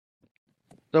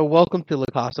So welcome to La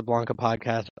Casa Blanca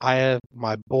podcast. I have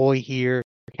my boy here,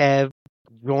 Kev,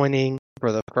 joining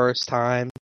for the first time.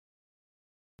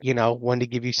 Wanted to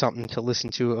give you something to listen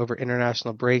to over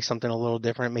international break, something a little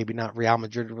different, maybe not Real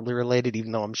Madrid related,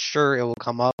 even though I'm sure it will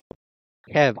come up.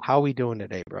 Kev, how we doing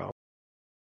today, bro?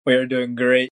 We are doing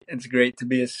great. It's great to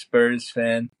be a Spurs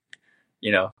fan.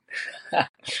 You know,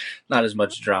 not as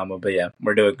much drama, but yeah,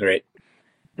 we're doing great.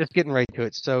 Just getting right to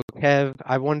it. So, Kev,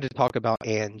 I wanted to talk about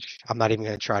Ange. I'm not even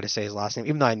going to try to say his last name,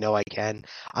 even though I know I can.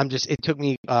 It took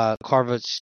me,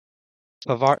 Pavars.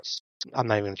 I'm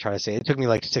not even going to try to say it. It took me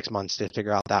like 6 months to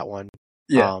figure out that one.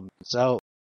 Yeah. So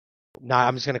now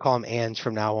I'm just going to call him Ange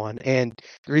from now on. And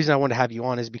the reason I wanted to have you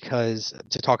on is because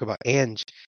to talk about Ange,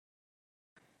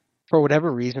 for whatever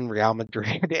reason, Real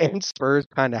Madrid and Spurs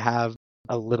kind of have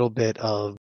a little bit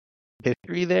of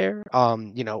history there.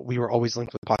 We were always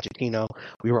linked with Pochettino.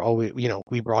 We were always,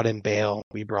 we brought in Bale,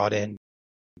 we brought in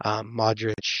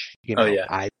Modric. Oh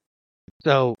yeah.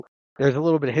 So there's a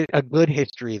little bit of a good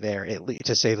history there,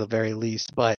 to say the very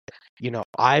least. But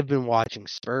I've been watching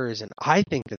Spurs, and I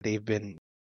think that they've been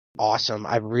awesome.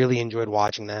 I've really enjoyed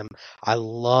watching them. I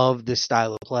love this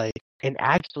style of play, and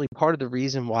actually, part of the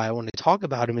reason why I want to talk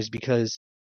about him is because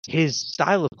his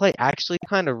style of play actually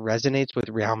kind of resonates with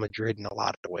Real Madrid in a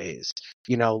lot of ways.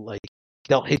 Like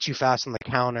they'll hit you fast on the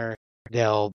counter,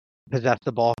 they'll possess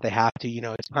the ball if they have to.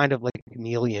 It's kind of like a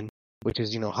chameleon, which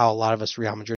is how a lot of us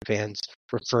Real Madrid fans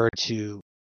refer to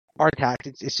our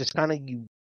tactics. It's just kind of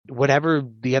whatever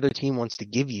the other team wants to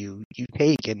give you, you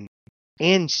take, and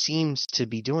Ange seems to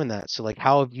be doing that. So, like,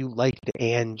 how have you liked the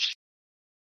Ange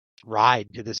ride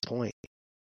to this point?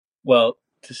 Well,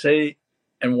 to say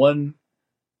in one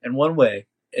way,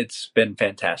 it's been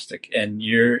fantastic, and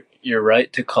you're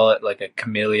right to call it like a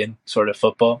chameleon sort of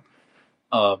football,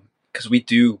 because we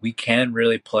can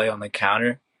really play on the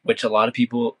counter, which a lot of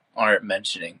people aren't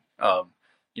mentioning.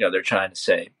 They're trying to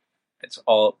say it's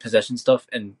all possession stuff,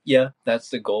 and yeah, that's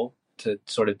the goal, to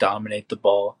sort of dominate the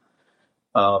ball.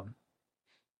 Um,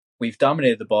 we've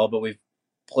dominated the ball, but we've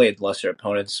played lesser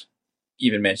opponents,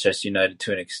 even Manchester United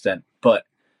to an extent. But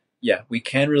yeah, we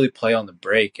can really play on the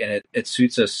break, and it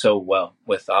suits us so well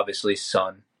with obviously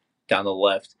Son down the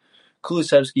left.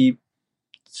 Kulusevski,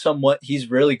 somewhat, he's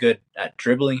really good at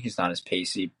dribbling. He's not as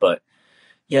pacey, but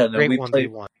yeah, no, Great we one v play.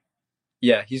 one.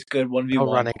 Yeah, he's good 1v1.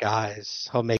 He'll run it, guys.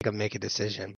 He'll make a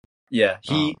decision. Yeah,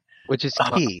 Which is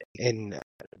key in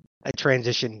a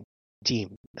transition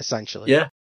team, essentially. yeah,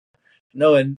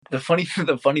 no, and the funny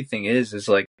thing is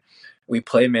like we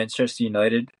play Manchester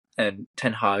United, and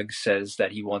Ten Hag says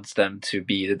that he wants them to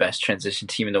be the best transition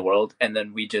team in the world, and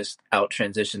then we just out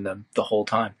transition them the whole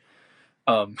time.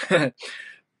 Um,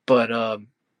 but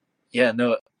yeah,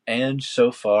 no, Ange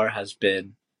so far has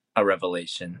been a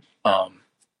revelation.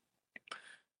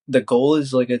 The goal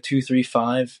is like a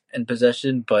 2-3-5 in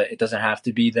possession, but it doesn't have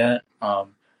to be that.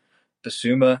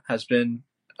 Basuma has been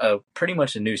pretty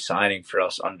much a new signing for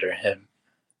us under him.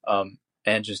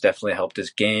 And just definitely helped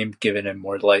his game, giving him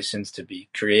more license to be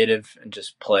creative and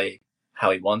just play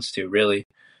how he wants to, really,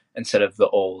 instead of the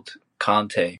old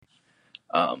Conte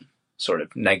sort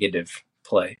of negative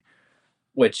play,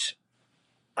 which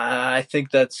I think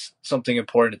that's something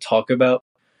important to talk about,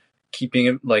 keeping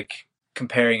him, like,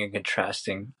 comparing and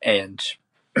contrasting Ange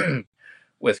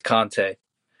with Conte.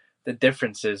 The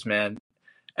difference is, man,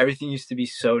 everything used to be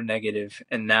so negative,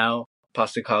 and now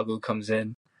Postecoglou comes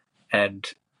in,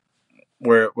 and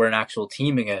we're an actual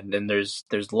team again, and there's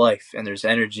life and there's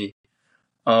energy.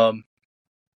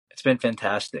 It's been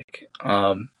fantastic.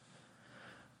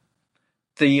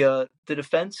 The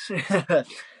defense, the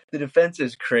defense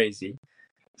is crazy.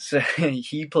 So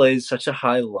he plays such a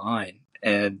high line,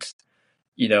 and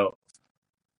you know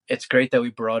it's great that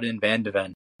we brought in Van de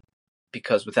Ven,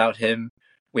 because without him,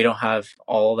 we don't have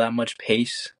all that much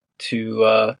pace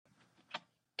to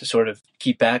sort of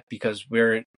keep back, because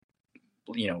we're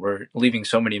leaving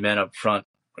so many men up front.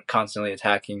 We're constantly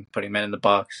attacking, putting men in the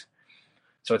box.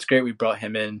 So it's great we brought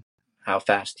him in, how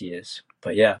fast he is.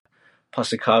 But yeah,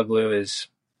 Postecoglou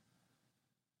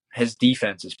his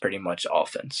defense is pretty much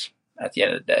offense at the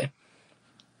end of the day.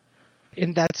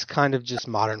 And that's kind of just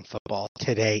modern football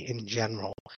today in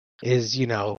general. Is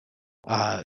the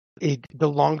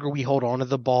longer we hold on to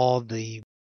the ball, the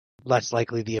less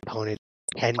likely the opponent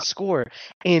can score.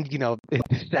 And the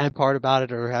sad part about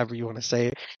it, or however you want to say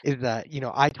it, is that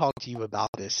I talked to you about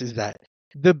this. Is that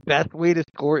the best way to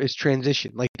score is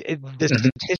transition. Like the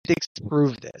statistics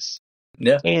prove this.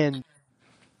 Yeah.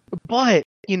 But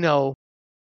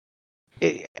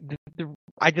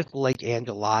I just like Ange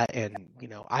a lot, and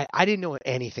I didn't know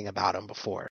anything about him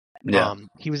before. Yeah.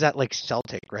 He was at like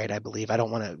Celtic, right? I believe. I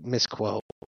don't want to misquote.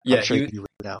 I'm Yeah, sure you would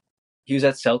know. he was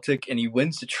at Celtic and he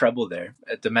wins the treble there,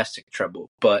 a domestic treble.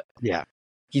 But Yeah.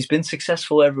 he's been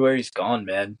successful everywhere he's gone,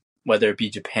 man. Whether it be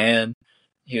Japan,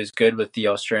 he was good with the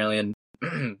Australian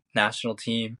national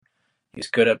team. He was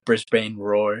good at Brisbane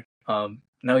Roar.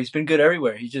 No, he's been good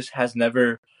everywhere. He just has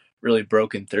never really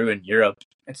broken through in Europe.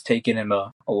 It's taken him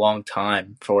a long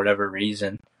time for whatever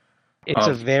reason. It's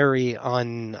a Um, very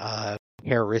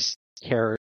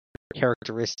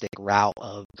characteristic route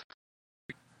of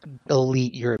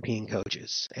elite European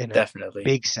coaches in a Definitely.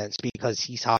 big sense because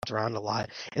he's hopped around a lot.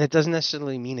 And it doesn't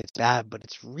necessarily mean it's bad, but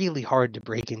it's really hard to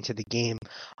break into the game.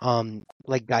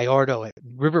 Like Gallardo at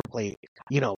River Plate,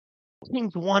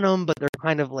 teams want him, but they're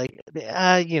kind of like,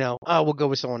 we'll go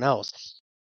with someone else.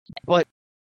 But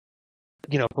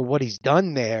for what he's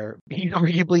done there, he's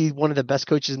arguably one of the best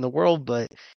coaches in the world, but,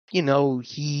 he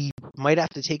might have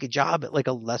to take a job at like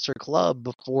a lesser club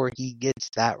before he gets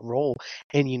that role.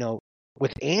 And,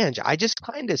 with Ange, I just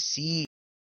kind of see,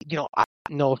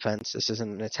 no offense, this isn't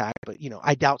an attack, but,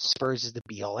 I doubt Spurs is the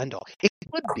be all end all. It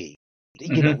could be,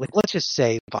 Mm-hmm. like, let's just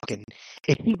say fucking,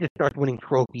 if he just starts winning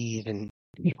trophies and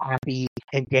he's happy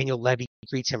and Daniel Levy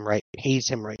treats him right, pays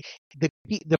him right. The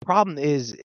problem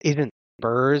isn't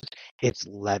Spurs, it's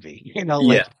Levy.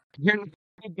 Like Yeah. you're not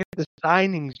gonna get the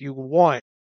signings you want,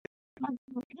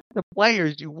 the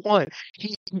players you want.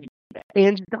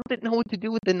 And doesn't know what to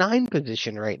do with the 9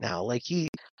 position right now. Like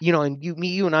and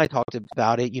you and I talked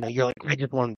about it. You're like, I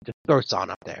just want to throw Son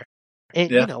up there,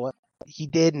 and you Yeah. know what he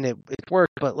did, and it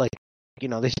worked. But like, they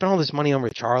spent all this money on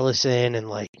Richarlison, and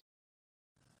like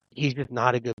he's just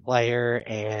not a good player,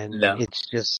 and No. it's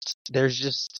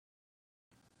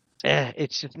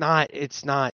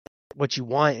not what you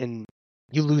want, and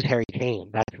you lose Harry Kane.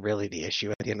 That's really the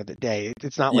issue at the end of the day.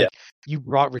 It's not Yeah. like you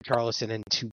brought Richarlison in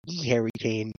to be Harry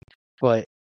Kane, but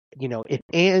if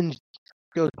Ange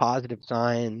shows positive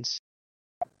signs,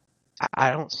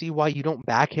 I don't see why you don't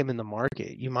back him in the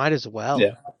market. You might as well.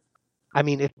 Yeah. I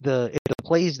mean, if the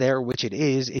play's there, which it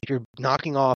is, if you're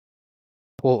knocking off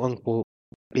quote unquote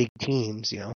big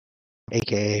teams,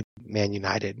 aka Man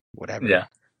United, whatever. Yeah.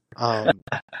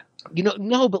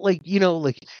 No, but like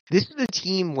this is a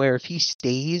team where if he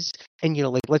stays and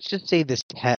like let's just say this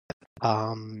Pep,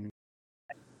 um,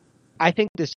 I think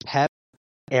this Pep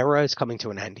era is coming to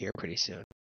an end here pretty soon.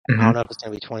 I Mm-hmm. don't know if it's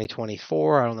going to be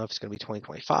 2024. I don't know if it's going to be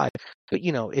 2025. But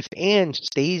if Ange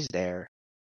stays there,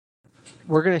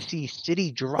 we're going to see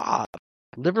City drop.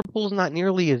 Liverpool's not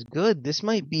nearly as good. This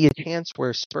might be a chance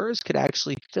where Spurs could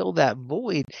actually fill that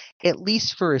void, at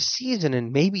least for a season,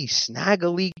 and maybe snag a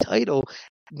league title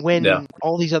Yeah. when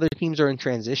all these other teams are in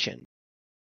transition.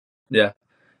 Yeah.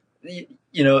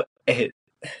 The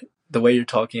way you're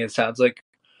talking, it sounds like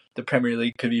the Premier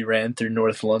League could be ran through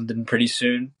North London pretty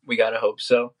soon. We gotta hope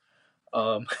so.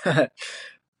 Um,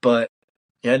 but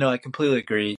yeah, no, I completely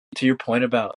agree. To your point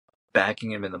about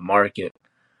backing him in the market,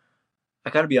 I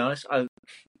gotta be honest.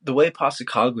 The way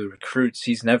Postecoglou recruits,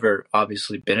 he's never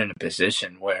obviously been in a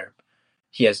position where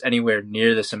he has anywhere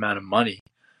near this amount of money.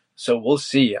 So we'll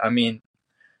see. I mean,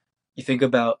 you think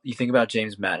about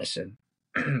James Madison.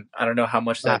 I don't know how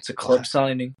much that's a club Masterclass.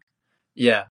 signing.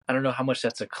 Yeah, I don't know how much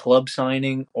that's a club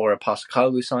signing or a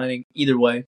Postecoglou signing. Either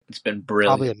way, it's been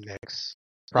Probably brilliant. a mix.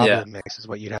 Probably Yeah, a mix is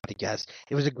what you'd have to guess.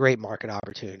 It was a great market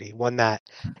opportunity, one that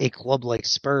a club like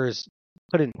Spurs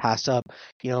couldn't pass up.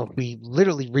 We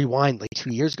literally rewind like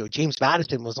 2 years ago. James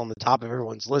Madison was on the top of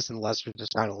everyone's list, and Leicester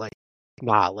just kind of like,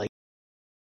 nah, like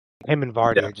him and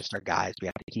Vardy yeah, are just our guys. We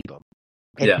have to keep them.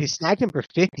 And yeah. to snag him for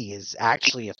 50 is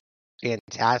actually a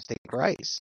fantastic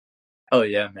price. Oh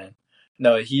yeah, man.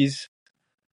 No, he's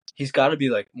got to be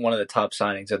like one of the top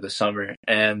signings of the summer,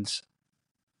 and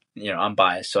I'm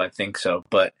biased, so I think so.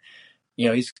 But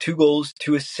he's 2 goals,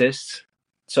 2 assists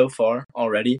so far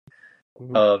already.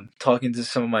 Mhm. Talking to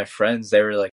some of my friends, they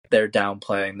were like they're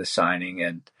downplaying the signing,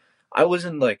 and I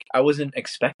wasn't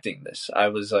expecting this. I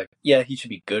was like, yeah, he should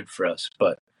be good for us,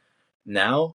 but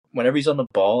now whenever he's on the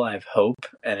ball, I have hope,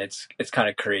 and it's kind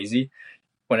of crazy.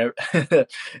 Whenever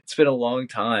it's been a long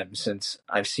time since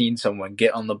I've seen someone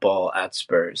get on the ball at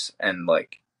Spurs, and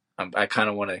like I kind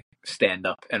of want to stand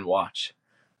up and watch.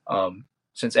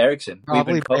 Since Ericsson, we've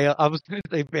been Probably Bale. I was going to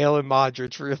say Bale and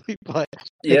Modric, really, but I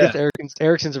guess yeah,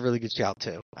 Ericsson's a really good shout,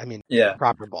 too. I mean, yeah,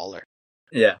 proper baller.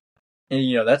 yeah.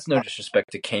 And that's no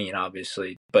disrespect to Kane,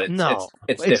 obviously, but it's No, it's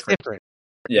it's it's different. different.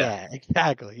 Yeah, Yeah,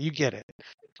 exactly. You get it.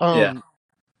 yeah, Um,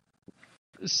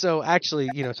 so actually,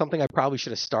 something I probably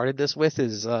should have started this with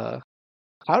is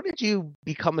how did you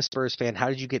become a Spurs fan? How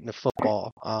did you get into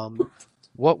football?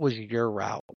 What was your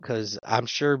route? Because I'm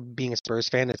sure being a Spurs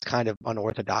fan is kind of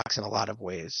unorthodox in a lot of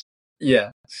ways.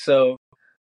 yeah. So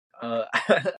Uh,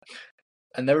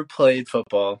 I never played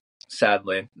football,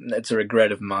 sadly. It's a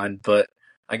regret of mine, but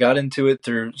I got into it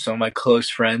through some of my close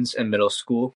friends in middle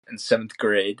school in seventh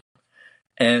grade.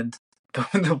 And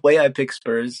the way I pick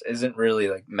Spurs isn't really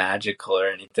like magical or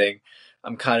anything.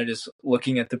 I'm kind of just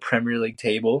looking at the Premier League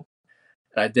table,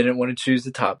 and I didn't want to choose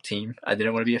the top team. I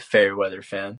didn't want to be a fair weather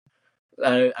fan.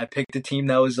 I picked a team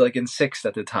that was like in sixth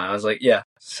at the time. I was like, yeah,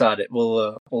 sod it,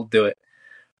 we'll do it.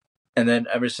 And then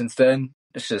ever since then,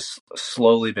 it's just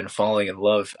slowly been falling in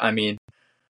love. I mean,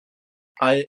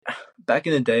 I back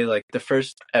in the day, like the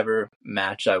first ever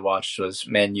match I watched was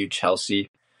Man U Chelsea.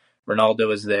 Ronaldo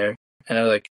was there, and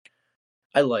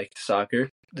I liked soccer.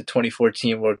 The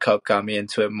 2014 World Cup got me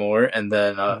into it more,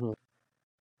 Mhm.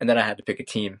 and then I had to pick a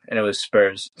team, and it was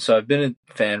Spurs. So I've been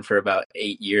a fan for about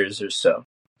 8 years or so,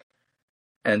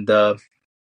 and the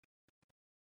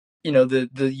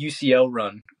UCL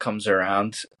run comes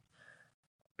around.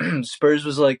 Spurs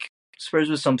was like Spurs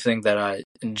was something that I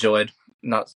enjoyed,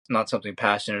 not something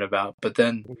passionate about. But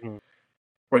then Mhm.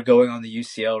 we're going on the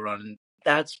UCL run, and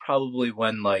that's probably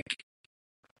when like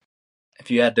if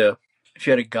you had to if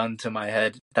you had a gun to my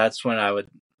head, that's when I would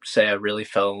say I really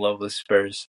fell in love with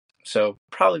Spurs. So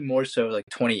probably more so like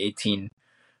 2018.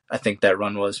 I think that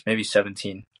run was maybe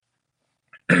 17.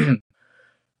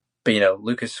 But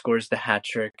Lucas scores the hat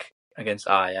trick against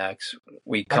Ajax.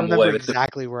 We I come remember away with the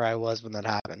exactly where I was when that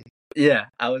happened. yeah.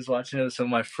 I was watching it with some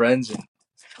of my friends, and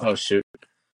oh shoot,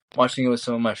 watching it with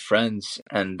some of my friends,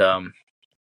 and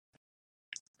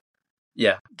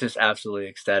yeah, just absolutely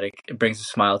ecstatic. It brings a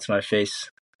smile to my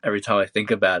face every time I think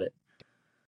about it.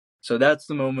 So that's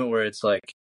the moment where it's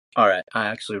like, all right, I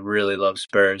actually really love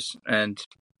Spurs, and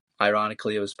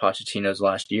ironically, it was Pochettino's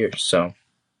last year. So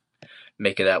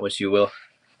make of that what you will.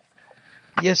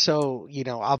 Yeah, so,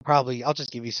 I'll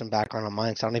just give you some background on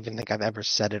mine because I don't even think I've ever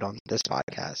said it on this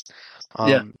podcast.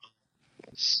 Yeah, Um,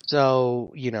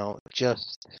 so,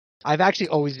 I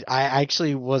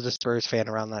actually was a Spurs fan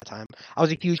around that time. I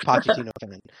was a huge Pochettino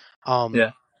fan. Um,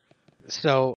 yeah,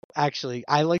 so actually,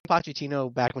 I liked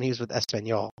Pochettino back when he was with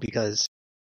Espanyol because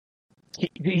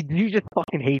you just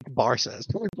fucking hate Barca.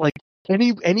 Like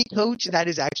any coach that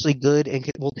is actually good and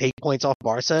will take points off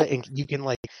Barca, and you can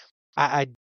like, I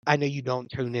I know you don't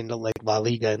tune into like La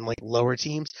Liga and like lower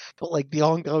teams, but like the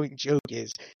ongoing joke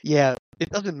is, yeah, it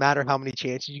doesn't matter how many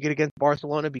chances you get against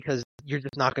Barcelona because you're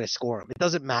just not going to score them. It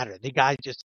doesn't matter. The guys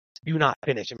just do not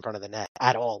finish in front of the net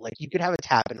at all. Like you could have a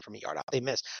tap in from a yard out, they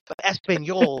miss. But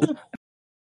Espanyol,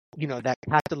 that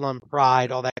Catalan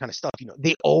pride, all that kind of stuff,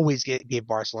 they always gave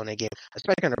Barcelona a game,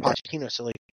 especially under Pochettino. So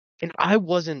like, and I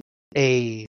wasn't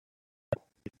a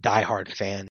diehard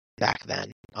fan back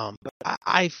then. But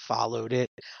I followed it.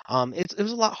 It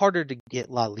was a lot harder to get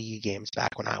La Liga games back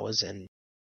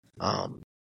um,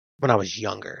 when I was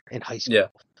younger in high yeah,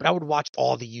 school. But I would watch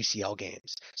all the UCL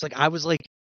games. It's like I was a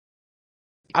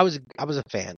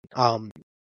fan.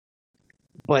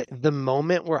 But the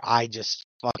moment where I just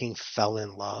fucking fell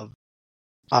in love,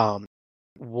 um,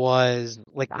 was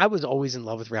like I was always in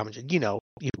love with Real Madrid. You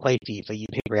play FIFA, you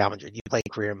pick Real Madrid, you play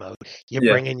career mode, you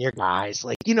yeah, bring in your guys.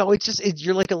 Like, you're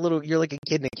like a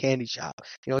kid in a candy shop.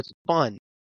 It's fun.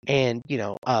 And,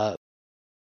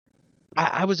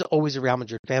 I was always a Real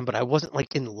Madrid fan, but I wasn't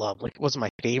like in love. Like it wasn't my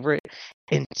favorite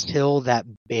until that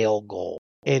Bale goal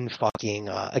in fucking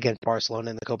against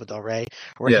Barcelona in the Copa del Rey,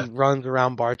 where yeah, he runs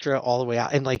around Bartra all the way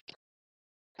out. And like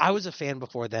I was a fan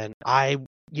before then. I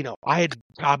had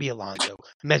Xabi Alonso,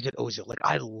 Mesut Ozil. Like,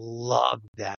 I loved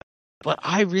that. But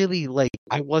I really,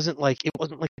 it wasn't like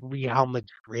Real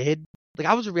Madrid. Like,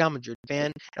 I was a Real Madrid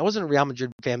fan. I wasn't a Real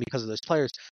Madrid fan because of those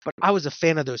players, but I was a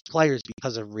fan of those players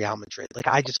because of Real Madrid. Like,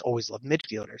 I just always loved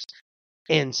midfielders.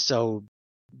 And so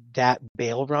that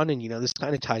Bale run, and, this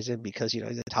kind of ties in because, he's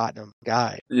a Tottenham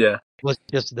guy, yeah, was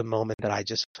just the moment that I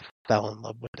just fell in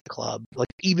love with the club. Like,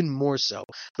 even more so.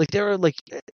 Like, there are, like,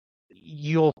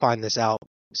 you'll find this out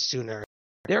sooner.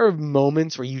 There are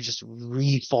moments where you just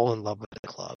fall in love with the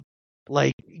club.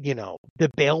 Like, the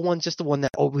Bale one's just the one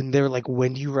that, when they're like,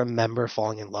 when do you remember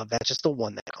falling in love? That's just the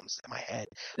one that comes to my head.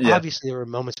 yeah, Obviously, there were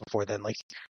moments before then, like,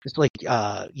 just like,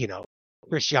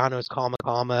 Cristiano's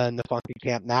Kama in the funky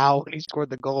camp now when he scored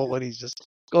the goal and he's just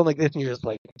going like this, and you're just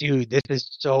like, dude, this is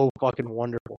so fucking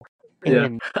wonderful. yeah,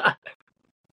 And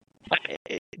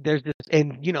there's this,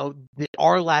 and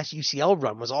our last UCL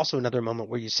run was also another moment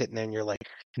where you're sitting there and you're like,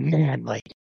 man, like,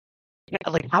 yeah,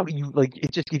 like how do you like?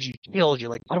 It just gives you chills.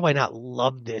 You're like, how do I not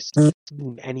love this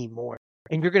team anymore?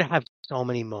 And you're gonna have so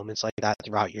many moments like that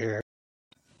throughout your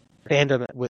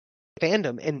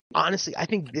fandom. And honestly, I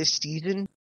think this season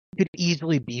could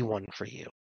easily be one for you.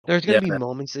 There's gonna Yeah, be man.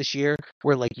 moments this year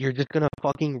where like you're just gonna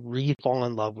fucking re-fall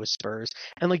in love with Spurs,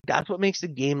 and like that's what makes the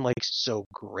game like so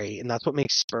great, and that's what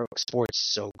makes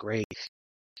sports so great.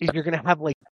 Is you're gonna have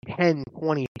like 10,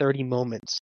 20, 30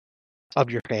 moments of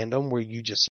your fandom where you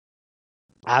just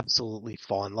absolutely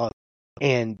fall in love,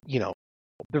 and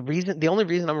the only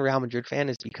reason I'm a Real Madrid fan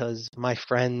is because my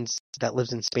friends that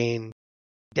lives in Spain,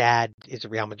 dad is a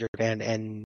Real Madrid fan,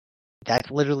 and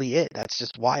that's literally it. That's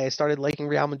just why I started liking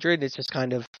Real Madrid. It's just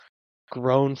kind of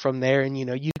grown from there, and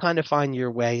you kind of find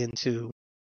your way into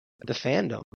the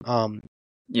fandom.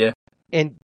 Yeah.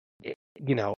 And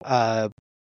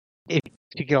if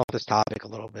to get off this topic a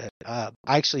little bit, I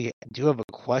actually do have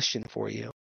a question for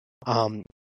you. Um,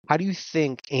 how do you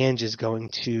think Ange is going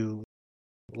to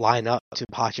line up to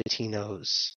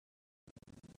Pochettino's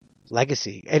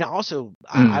legacy? And also,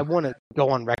 I Mm. want to go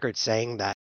on record saying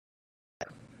that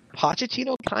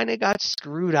Pochettino kind of got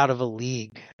screwed out of a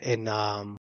league in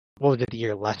what was it, the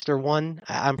year Leicester won?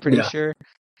 I'm pretty Yeah. sure.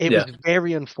 It was Yeah.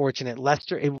 very unfortunate.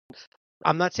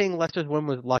 I'm not saying Leicester's win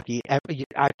was lucky. Actually,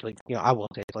 I will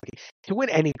say it's lucky. To win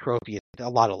any trophy, a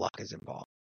lot of luck is involved.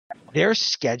 Their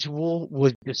schedule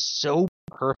was just so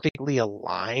perfectly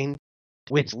aligned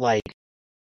with like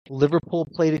Liverpool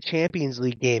played a Champions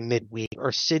League game midweek,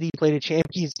 or City played a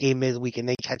Champions game midweek, and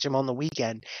they catch them on the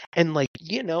weekend. And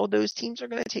those teams are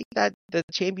going to take the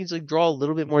Champions League draw a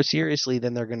little bit more seriously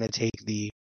than they're going to take the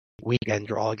weekend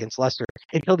draw against Leicester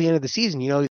until the end of the season. They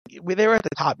were at the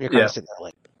top, and you're kind Yeah. of sitting there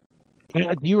like,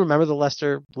 do you remember the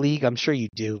Leicester League? I'm sure you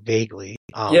do vaguely.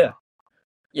 Yeah.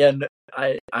 Yeah. No,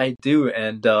 I do,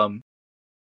 and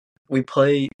we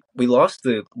lost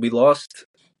the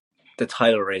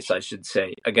title race, I should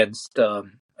say, against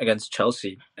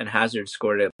Chelsea, and Hazard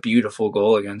scored a beautiful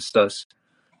goal against us.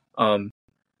 Um,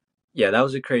 yeah, that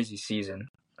was a crazy season.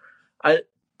 I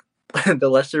The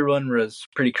Leicester one was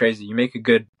pretty crazy. You make a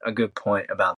good point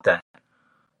about that.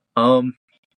 Um,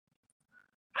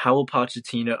 how will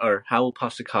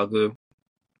Postecoglou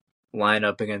line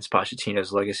up against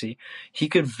Pochettino's legacy? He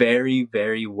could very,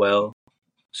 very well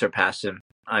surpass him.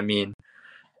 I mean,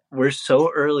 we're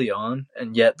so early on,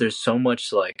 and yet there's just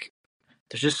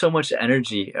so much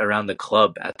energy around the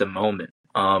club at the moment.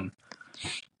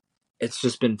 It's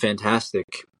just been fantastic.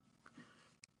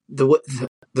 The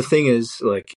thing is,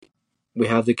 like, we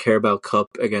have the Carabao Cup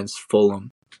against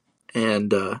Fulham,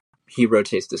 and he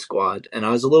rotates the squad, and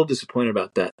I was a little disappointed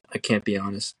about that. I can't be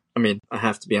honest. I mean, I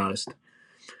have to be honest.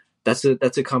 That's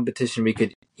a competition we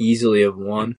could easily have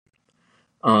won.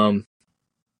 Um,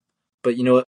 but you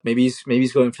know what? Maybe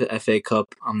he's going for the FA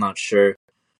Cup. I'm not sure.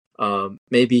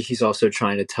 Maybe he's also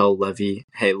trying to tell Levy,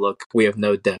 "Hey, look, we have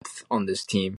no depth on this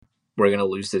team. We're gonna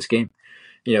lose this game."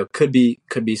 Could be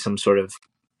some sort of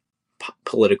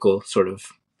political sort of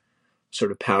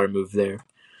power move there.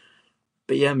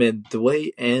 But yeah, man, the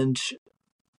way Ange,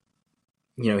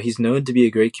 he's known to be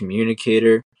a great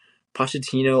communicator.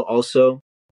 Pochettino also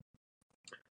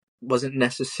wasn't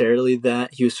necessarily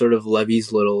that. He was sort of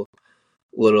Levy's little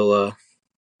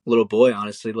boy.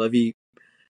 Honestly, Levy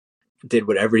did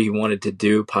whatever he wanted to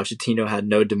do. Pochettino had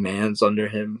no demands under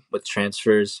him with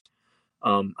transfers.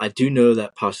 I do know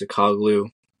that Postecoglou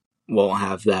won't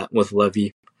have that with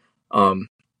Levy. Um,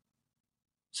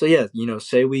 so yeah,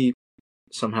 say we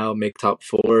somehow make top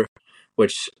four,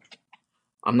 which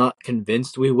I'm not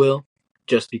convinced we will,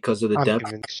 just because of the I'm depth.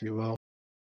 convinced you will.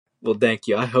 Well, thank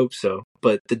you. I hope so,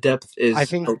 but the depth I is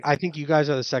think I think you guys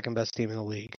are the second best team in the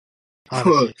league.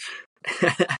 Honestly,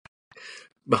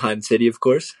 behind City, of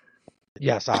course.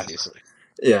 yes, obviously.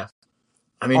 Yeah,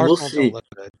 I mean, we'll Arsenal don't see. look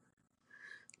good.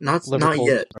 Not Liverpool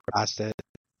yet. surpassed it.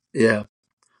 Yeah,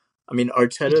 I mean You say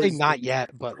Arteta's. not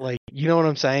yet, but like you know what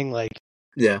I'm saying. Like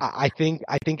Yeah, I think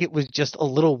it was just a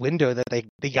little window that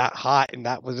they got hot and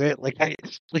that was it. Like they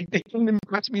didn't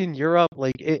impress me in Europe.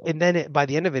 And then by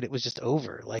the end of it, it was just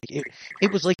over.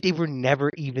 It was like they were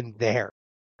never even there.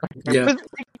 It yeah. was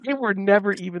like they were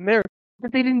never even there.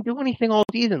 But they didn't do anything all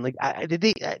season. They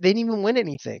didn't even win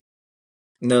anything.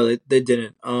 No, they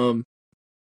didn't. No,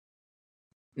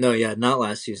 yeah, not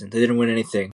last season. They didn't win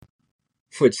anything,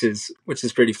 which is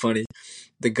pretty funny.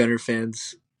 The Gunner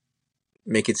fans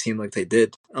make it seem like they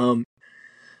did.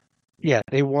 Yeah,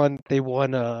 they won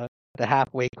the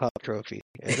halfway cup trophy.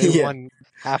 They Yeah, won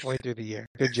halfway through the year.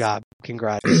 Good job.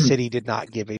 Congrats. City did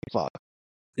not give a fuck.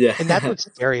 yeah. And that's what's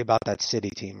scary about that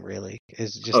City team, really,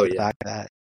 is just Oh the yeah, fact that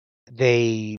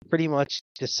they pretty much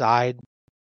decide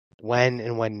when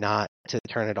and when not to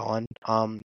turn it on.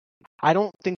 I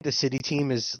don't think the City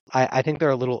team is. I think they're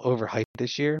a little overhyped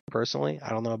this year, personally. I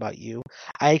don't know about you.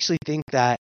 I actually think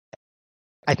that.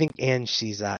 I think Ange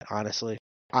sees that, honestly.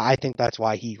 I think that's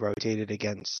why he rotated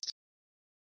against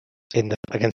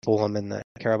against Fulham in the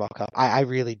Carabao Cup. I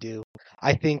really do.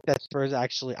 I think that Spurs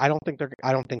actually. I don't think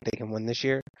they can win this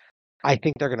year. I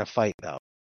think they're gonna fight though.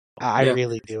 I Yeah.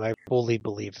 really do. I fully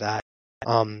believe that.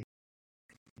 Um,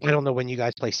 I don't know when you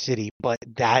guys play City, but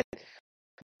that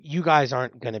you guys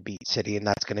aren't gonna beat City, and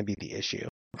that's gonna be the issue.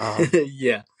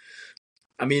 Yeah.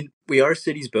 I mean, we are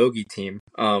City's bogey team.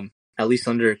 At least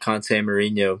under Conte and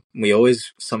Mourinho, we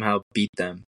always somehow beat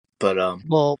them. But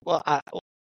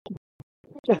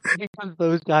because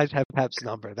those guys have Pep's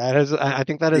number. I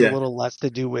think that has a yeah, little less to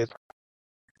do with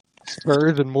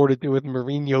Spurs and more to do with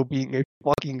Mourinho being a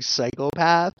fucking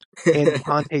psychopath and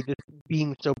Conte just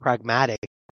being so pragmatic.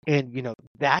 And,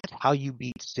 that's how you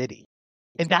beat City.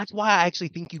 And that's why I actually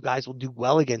think you guys will do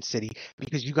well against City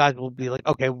because you guys will be like,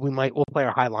 okay, we'll play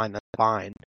our high line, that's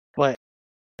fine. But,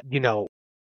 you know,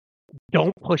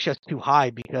 don't push us too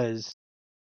high because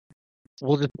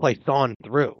we'll just play Son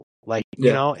through.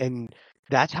 yeah, And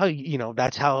that's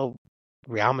how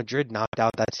Real Madrid knocked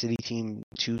out that City team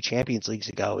 2 Champions Leagues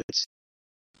ago. It's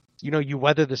you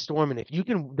weather the storm, and if you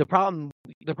can, the problem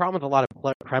with a lot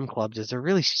of Prem clubs is they're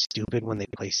really stupid when they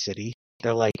play City.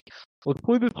 They're like, let's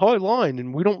play this high line,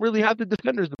 and we don't really have the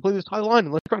defenders to play this high line,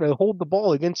 and let's try to hold the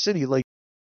ball against City. Like,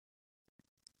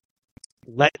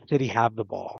 let City have the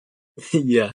ball,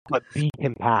 yeah, but be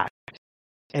compact,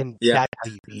 and yeah, that's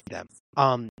how you beat them.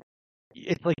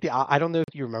 It's like I don't know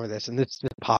if you remember this, and this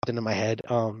just popped into my head.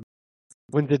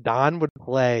 When Zidane would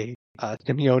play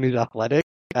Simeone's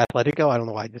Atletico, I don't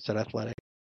know why I just said Athletic.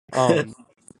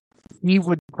 He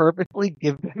would purposely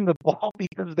give them the ball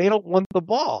because they don't want the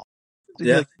ball. So he'd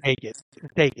be yeah, like,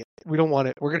 take it. We don't want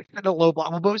it. We're gonna sit in a low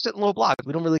block. We'll both sit in low blocks.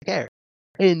 We don't really care.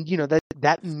 And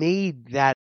that made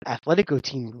that Atletico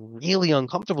team really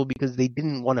uncomfortable because they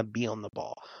didn't want to be on the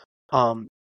ball. Um,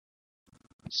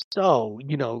 so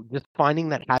just finding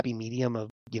that happy medium of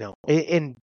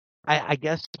and I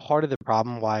guess part of the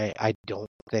problem why I don't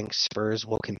think Spurs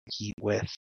will compete with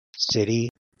City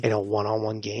in a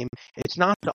one-on-one game, it's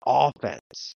not the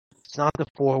offense, it's not the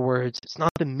forwards, it's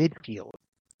not the midfield.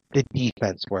 The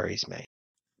defense worries me.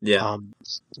 yeah, Um,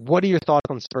 what are your thoughts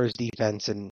on Spurs defense?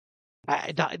 And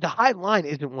the high line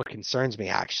isn't what concerns me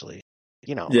actually.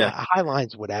 yeah. A high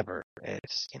line's whatever.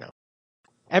 It's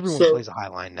everyone So plays a high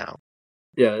line now.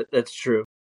 yeah, that's true.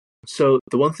 So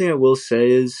the one thing I will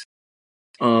say is,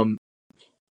 um,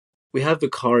 we have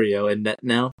Vicario in net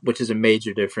now, which is a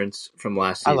major difference from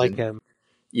last I like season. him.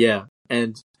 Yeah,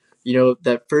 and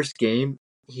that first game,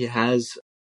 he has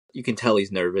you can tell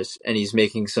he's nervous and he's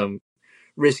making some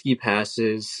risky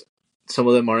passes. Some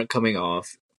of them aren't coming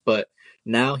off, but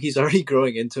now he's already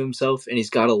growing into himself and he's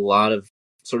got a lot of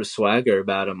sort of swagger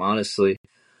about him, honestly.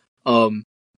 Um,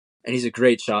 and he's a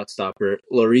great shot stopper.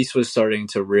 Lloris was starting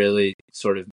to really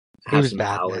sort of He have was some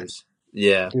bad, man. powers.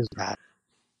 Yeah. He was bad.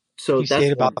 So He stayed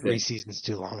that's about one three thing. seasons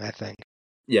too long, I think.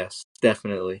 Yes,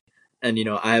 definitely. And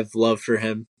I have love for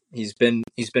him. He's been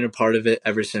a part of it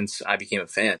ever since I became a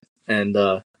fan. And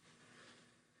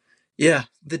yeah,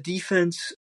 the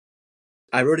defense,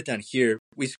 I wrote it down here.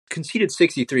 We conceded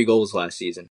 63 goals last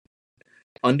season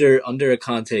under a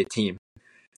Conte team.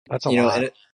 That's a lot.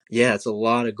 Yeah, it's a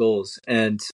lot of goals,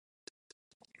 and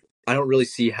I don't really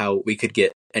see how we could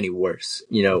get any worse.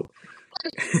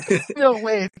 No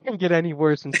way it can get any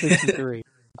worse than 63.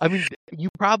 I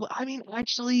mean,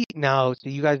 actually, no. So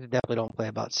you guys definitely don't play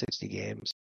about 60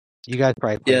 games. You guys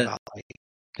probably play Yeah. about like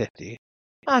 50.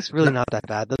 That's really No, not that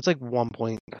bad. That's like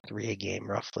 1.3 a game,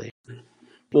 roughly.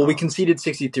 well, we Um, conceded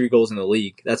 63 goals in the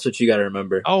league. That's what you got to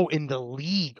remember. oh, in the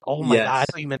league. Oh my God. I Yes.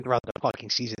 thought you meant throughout the fucking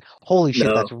season. Holy shit,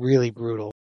 No. that's really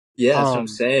brutal. Yeah, that's what I'm Um,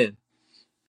 saying.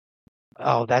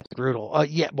 oh, that's brutal.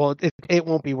 Yeah, well, it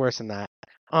won't be worse than that.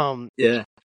 Um, Yeah.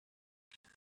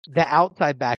 the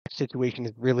outside back situation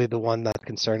is really the one that's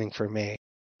concerning for me.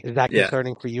 Is that Yeah.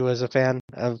 concerning for you as a fan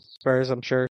of Spurs? I'm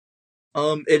sure.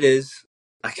 It is.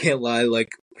 I can't lie. Like,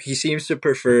 he seems to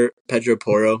prefer Pedro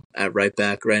Porro at right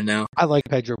back right now. I like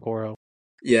Pedro Porro.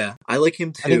 Yeah, I like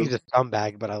him I think too. he's a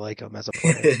scumbag, but I like him as a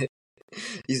player.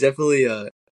 He's definitely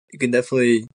you can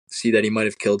definitely see that he might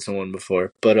have killed someone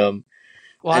before. But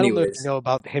Well, I don't know if you anyways. know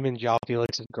about him and João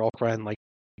Felix's girlfriend, like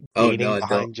Oh no, dating I don't.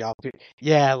 behind João.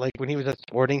 Yeah, like when he was at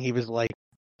Sporting, he was like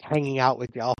hanging out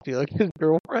with João Felix's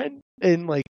girlfriend, and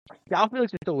like João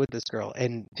Felix is still with this girl.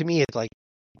 And to me, it's like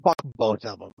fuck both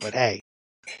of them. But hey,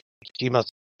 she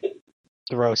must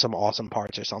throw some awesome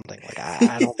parts or something. Like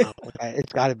I don't know. Like,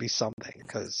 it's got to be something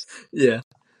because Yeah.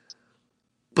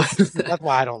 But that's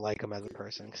why I don't like him as a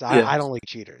person because yeah, I don't like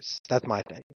cheaters. That's my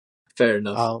thing. fair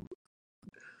enough. Um,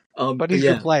 but But he's a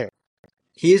good yeah, player.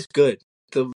 he is good.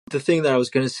 The thing that I was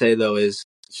gonna say though is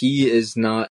he is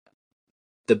not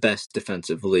the best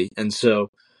defensively, and so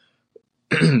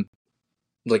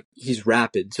like he's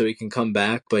rapid, so he can come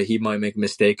back, but he might make a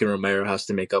mistake, and Romero has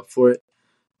to make up for it.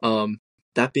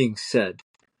 That being said,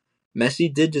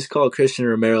 Messi did just call Christian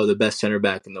Romero the best center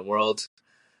back in the world.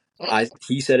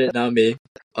 He said it, not me.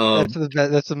 That's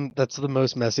the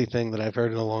most messy thing that I've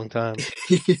heard in a long time.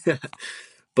 Yeah.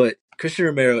 But Christian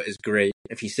Romero is great.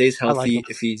 If he stays I like him.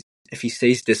 healthy, if he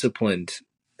stays disciplined,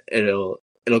 it'll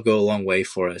go a long way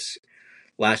for us.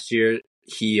 Last year,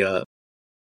 he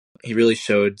really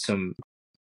showed some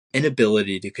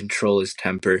inability to control his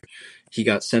temper. He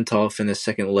got sent off in the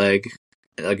second leg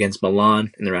against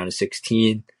Milan in the round of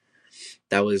 16.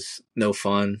 That was no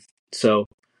fun. So,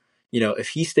 if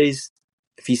he stays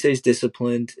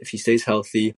disciplined, if he stays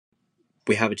healthy,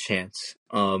 we have a chance.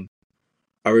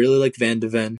 I really like Van de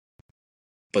Ven,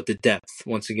 but the depth,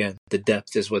 once again, the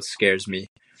depth is what scares me.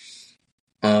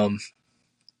 We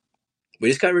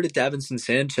just got rid of Davinson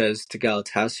Sanchez to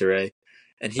Galatasaray,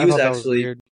 and he I was thought that was actually,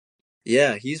 weird.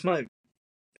 yeah, he's my.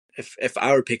 If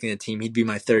I were picking a team, he'd be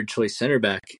my third choice center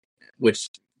back, which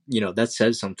that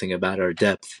says something about our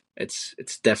depth.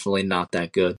 It's definitely not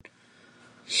that good.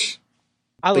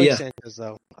 I But like yeah, Sanchez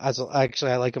though. I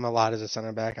like him a lot as a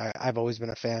center back. I've always been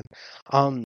a fan.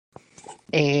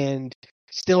 And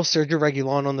still Sergio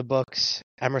Reguilon on the books,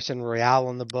 Emerson Royale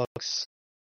on the books.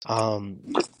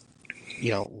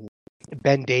 You know,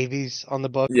 Ben Davies on the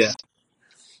yeah, books.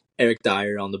 Eric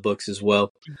Dyer on the books as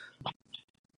well,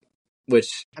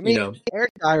 which I mean,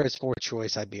 Eric Dyer is fourth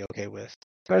choice. I'd be okay with.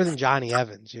 Better than Johnny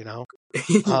Evans, yeah.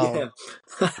 Can't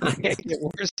get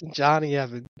worse than Johnny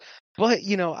Evans. But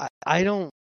I don't.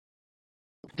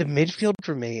 The midfield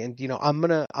for me, and I'm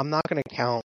not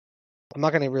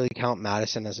gonna really count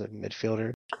Madison as a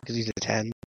midfielder because he's a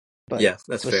 10. But Yeah,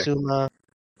 that's fair.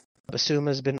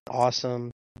 Basuma's been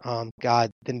awesome.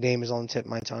 God, the name is on the tip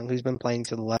of my tongue. Who's been playing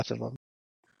to the left of him?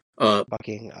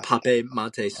 Fucking. Pape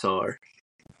Mate Sarr.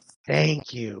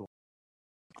 Thank you.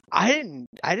 I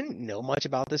didn't know much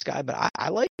about this guy, but I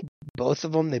like both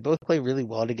of them. They both play really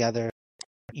well together.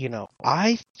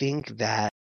 I think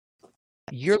that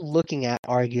you're looking at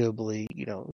arguably,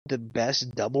 the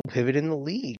best double pivot in the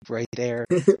league right there.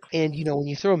 And, when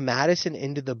you throw Madison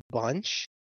into the bunch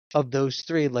of those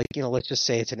three, like, let's just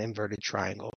say it's an inverted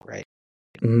triangle, right?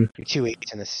 Mm-hmm. Your two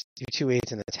eights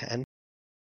and a 10.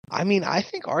 I mean, I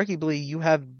think arguably you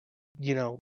have,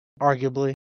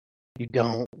 arguably you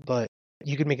don't, but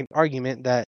you could make an argument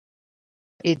that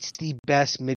it's the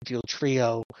best midfield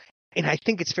trio. And I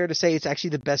think it's fair to say it's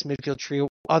actually the best midfield trio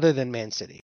other than Man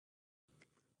City.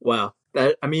 Wow,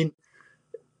 I'm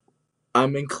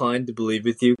inclined to believe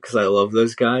with you because I love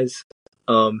those guys.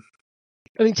 I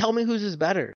mean, tell me whose is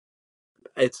better.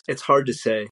 It's hard to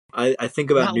say. I think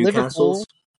about Not Newcastle's.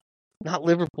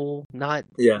 Liverpool, not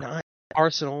Yeah.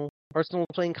 Arsenal. Arsenal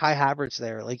playing Kai Havertz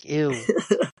there. Like, ew.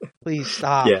 Please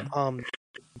stop. Yeah.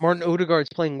 Martin Odegaard's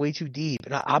playing way too deep,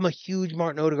 and I'm a huge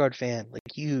Martin Odegaard fan, like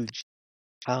huge.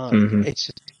 Mm-hmm. It's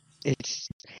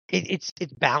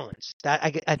balanced.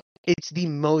 It's the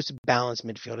most balanced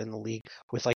midfield in the league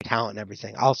with like talent and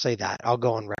everything. I'll say that. I'll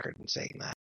go on record in saying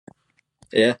that.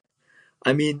 Yeah.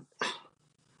 I mean,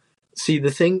 see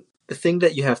the thing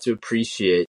that you have to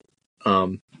appreciate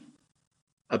about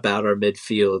our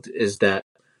midfield is that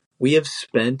we have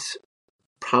spent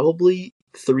probably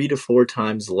 3 to 4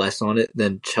 times less on it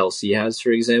than Chelsea has,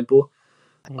 for example.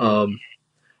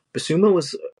 Basuma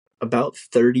was about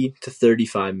 30 to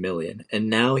 35 million, and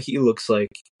now he looks like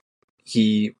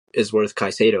he is worth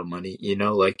Caicedo money,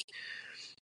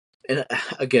 and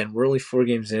again, we're only 4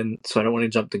 games in, so I don't want to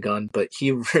jump the gun, but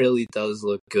he really does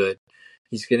look good.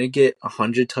 He's going to get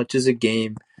 100 touches a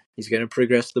game. He's going to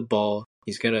progress the ball.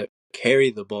 He's going to carry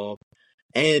the ball,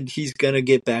 and he's going to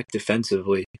get back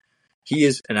defensively. He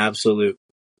is an absolute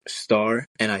star,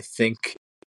 and I think,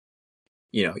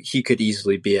 he could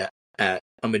easily be at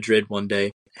a Madrid one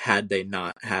day had they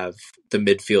not have the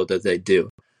midfield that they do.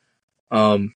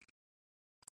 But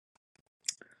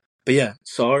yeah,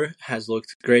 Sarr has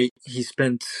looked great. He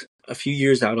spent a few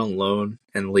years out on loan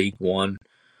in League One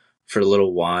for a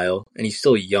little while, and he's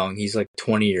still young. He's like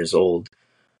 20 years old.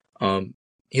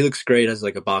 He looks great as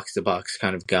like a box-to-box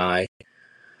kind of guy.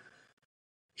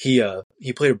 He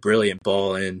played a brilliant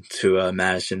ball into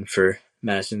Madison for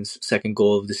Madison's second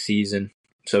goal of the season.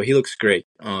 So he looks great.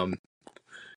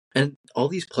 And all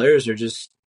these players are just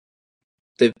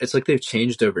it's like they've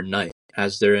changed overnight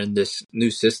as they're in this new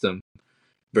system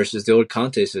versus the old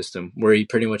Conte system where he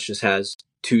pretty much just has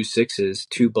 2 sixes,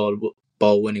 2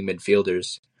 ball winning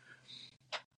midfielders.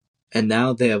 And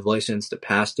now they have license to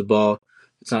pass the ball.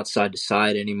 It's not side to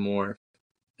side anymore.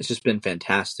 It's just been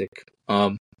fantastic.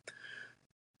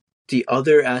 The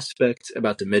other aspect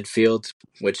about the midfield,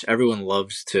 which everyone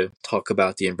loves to talk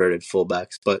about the inverted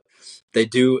fullbacks, but they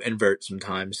do invert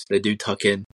sometimes. They do tuck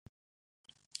in.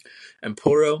 And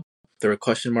Poro, there are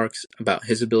question marks about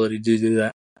his ability to do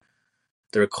that.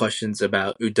 There are questions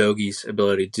about Udogi's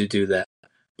ability to do that.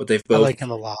 But they've I both, like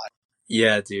him a lot.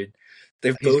 yeah, dude,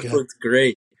 they've He's both good. looked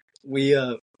great. We,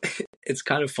 it's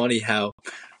kind of funny how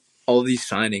all these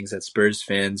signings that Spurs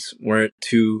fans weren't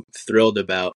too thrilled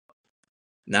about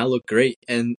now look great.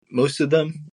 And most of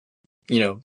them,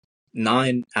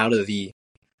 9 out of the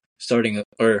starting,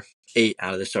 or 8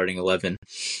 out of the starting 11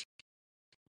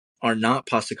 are not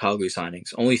Postacoglu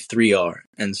signings. Only 3 are.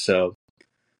 And so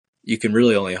you can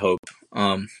really only hope.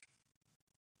 But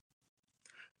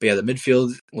yeah, the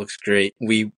midfield looks great.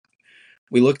 We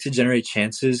look to generate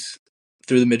chances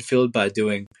through the midfield by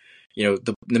doing,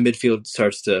 the midfield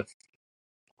starts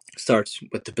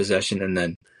with the possession, and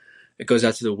then it goes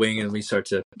out to the wing, and we start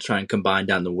to try and combine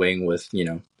down the wing with,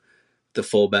 the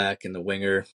fullback and the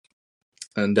winger,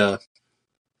 and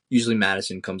usually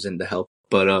Madison comes in to help.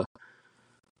 But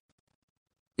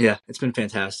yeah, it's been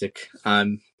fantastic.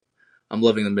 I'm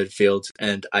loving the midfield,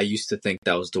 and I used to think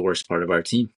that was the worst part of our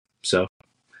team. So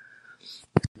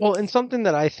Well, and something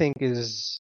that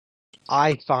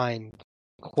I find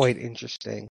quite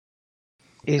interesting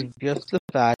is just the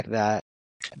fact that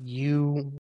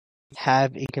you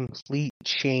have a complete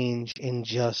change in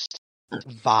just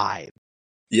vibe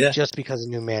yeah, just because a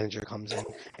new manager comes in.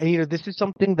 And this is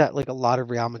something that like a lot of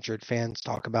Real Madrid fans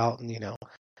talk about and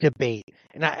debate.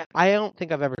 And I don't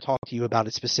think I've ever talked to you about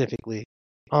it specifically.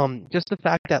 Just the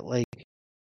fact that like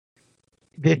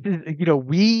this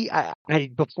is,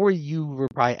 before you were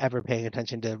probably ever paying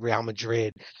attention to Real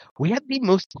Madrid, we had the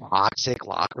most toxic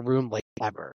locker room like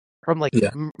ever. From like yeah,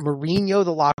 Mourinho,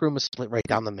 the locker room was split right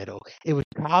down the middle. It was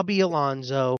Xabi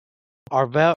Alonso,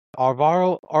 Alvaro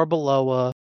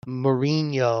Arbeloa,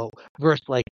 Mourinho versus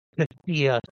like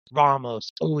Casillas,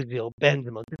 Ramos, Ozil,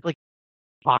 Benzema. It's like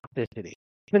toxicity.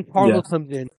 Then yeah, Carlo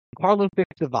comes in. Carlo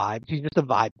fixed the vibe. He's just a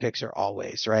vibe fixer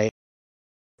always, right?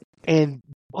 And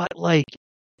but like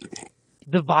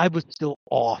the vibe was still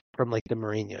off from like the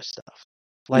Mourinho stuff.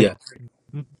 Like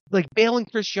yeah, like Bale and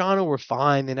Cristiano were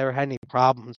fine; they never had any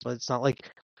problems. But it's not like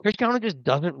Cristiano just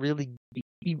doesn't really.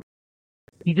 He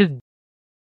just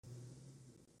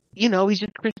he's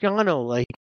just Cristiano. Like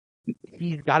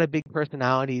he's got a big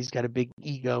personality, he's got a big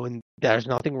ego, and there's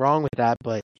nothing wrong with that.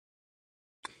 But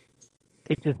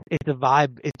it's a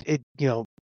vibe.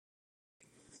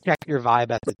 Check your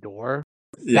vibe at the door.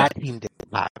 yeah, That team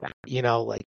didn't have that.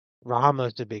 Like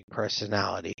Ramos a big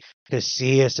personality.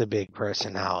 Casillas a big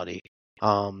personality.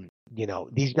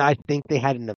 These guys think they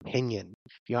had an opinion.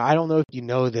 I don't know if you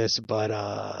know this, but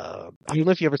I don't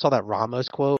know if you ever saw that Ramos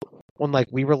quote when like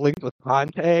we were linked with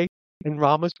Conte and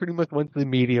Ramos pretty much went to the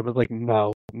media and was like,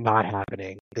 no, not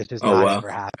happening. This is oh not wow,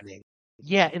 ever happening.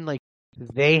 Yeah, and like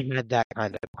they had that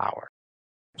kind of power.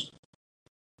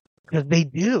 Because they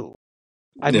do.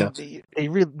 I yeah, mean,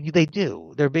 they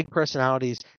do. They're big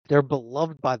personalities. They're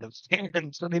beloved by the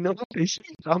fans, so they know if they say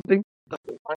something.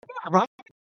 Right?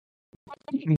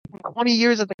 20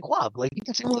 years at the club, like he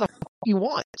can say what the fuck he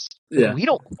wants. Like yeah, we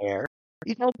don't care.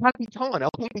 He's El Capitan. El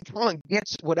Capitan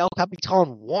gets what El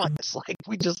Capitan wants. Like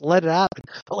we just let it happen.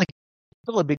 But like,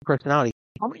 still a big personality.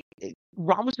 How many?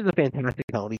 Ramos is a fantastic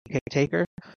penalty kick taker.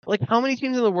 Like, how many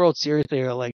teams in the world seriously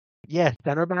are like, yeah,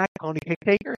 center back, penalty kick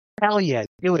taker? Hell yeah,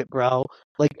 do it, bro.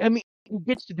 Like, I mean, he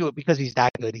gets to do it because he's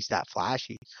that good, he's that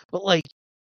flashy. But like,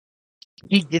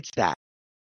 he gets that.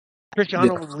 yeah,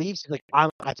 Cristiano leaves, he's like,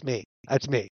 that's me, that's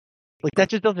me. Like that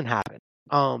just doesn't happen.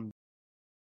 Um,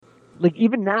 like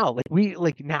even now,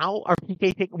 like now our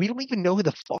PK taker, we don't even know who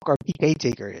the fuck our PK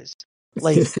taker is.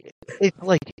 Like it's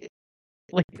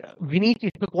like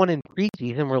Vinicius took one in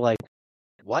preseason. We're like,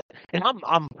 what? And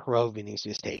I'm pro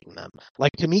Vinicius taking them.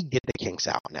 Like to me, get the kinks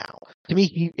out now. To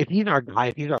me, if he's our guy,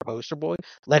 if he's our poster boy,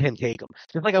 let him take him.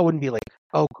 Just like I wouldn't be like,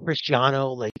 oh Cristiano,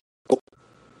 like,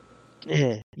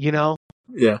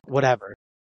 yeah, whatever.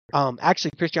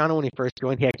 Actually, Cristiano when he first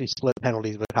joined, he actually split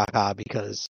penalties with Kaká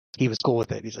because he was cool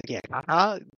with it. He's like, yeah,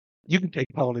 Kaká, you can take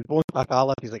penalties. But when Kaká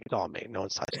left, he's like, it's all me. No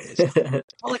one's touching these.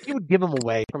 Well, like he would give them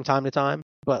away from time to time,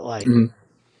 but like, Mhm.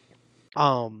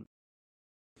 um,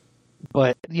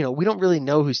 but we don't really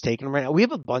know who's taking them right now. We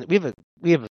have a bunch.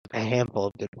 We have a handful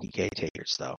of good PK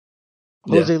takers though.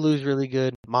 yeah, Jose Lu's really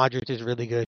good. Modric is really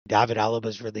good. David Alaba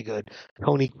is really good.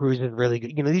 Tony Cruz is really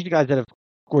good. These are guys that have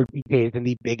scored PKs in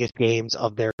the biggest games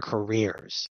of their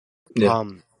careers. yeah,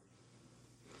 Um,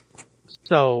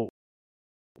 so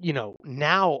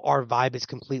now our vibe is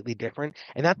completely different,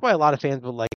 and that's why a lot of fans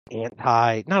were like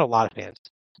not a lot of fans.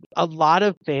 a lot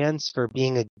of fans for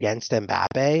being against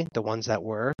Mbappe, the ones that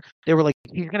were, they were like,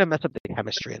 he's gonna mess up the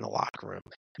chemistry in the locker room.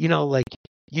 Like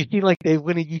you see, like they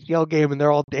win a UCL game and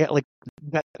they're all like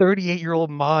that 38-year-old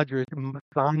Modric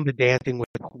song the dancing with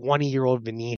 20-year-old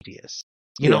Vinicius.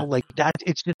 Yeah, Like that's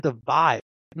it's just the vibe.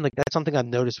 And like that's something I've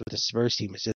noticed with the Spurs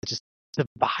team is just the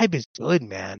vibe is good,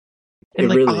 man. And it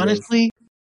like really is. honestly,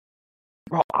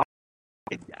 bro,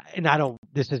 and I don't.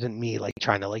 This isn't me like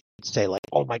trying to like say like,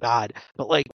 oh my god, but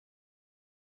like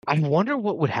I wonder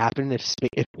what would happen if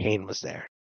Kane was there.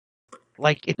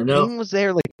 Like if I know. Kane was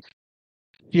there, like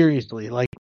seriously, like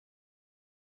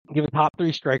you have a top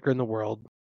three striker in the world.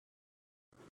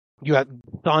 You have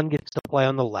Son gets to play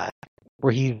on the left,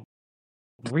 where he's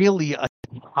really a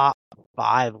top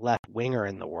five left winger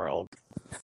in the world.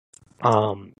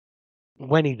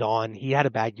 When he's on, he had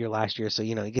a bad year last year, so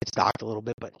he gets docked a little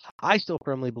bit. But I still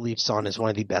firmly believe Son is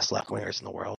one of the best left wingers in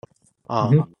the world.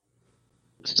 Mhm.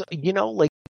 So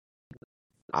like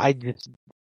I just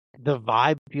the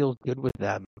vibe feels good with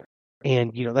them.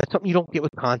 And, that's something you don't get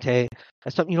with Conte.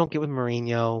 That's something you don't get with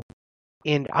Mourinho.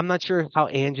 And I'm not sure how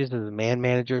Ange is as a man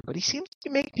manager, but he seems to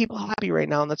make people happy right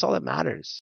now, and that's all that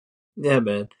matters. Yeah,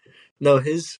 man. No,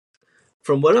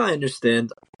 from what I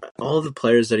understand, all the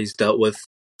players that he's dealt with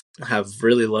have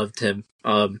really loved him.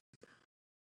 And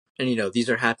these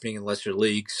are happening in lesser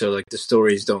leagues, so like the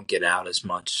stories don't get out as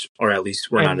much, or at least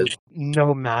we're not And as.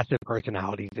 no massive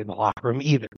personalities in the locker room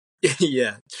either.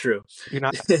 Yeah, true. You're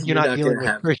You're not not dealing gonna with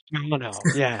have. Cristiano.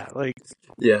 Yeah, like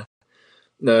Yeah,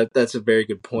 no, that's a very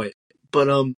good point. But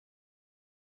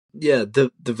yeah,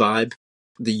 the vibe,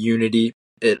 the unity,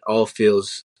 it all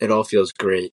feels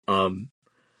great. Asking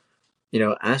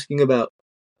about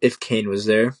if Kane was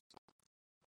there,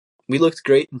 we looked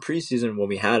great in preseason when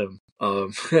we had him.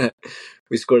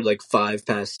 We scored like 5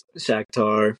 past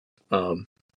Shakhtar. Um,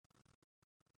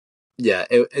 yeah,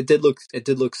 it did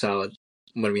look solid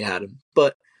when we had him.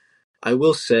 But I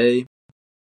will say,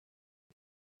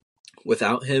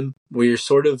 without him, we're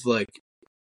sort of like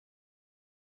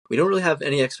we don't really have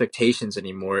any expectations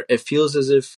anymore. It feels as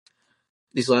if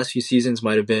these last few seasons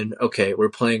might have been okay. We're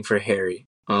playing for Harry,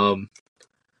 to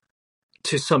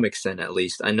some extent at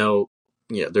least. I know,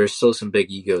 there's still some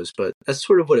big egos, but that's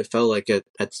sort of what it felt like at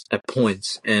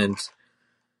points. And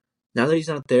now that he's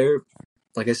not there,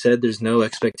 like I said, there's no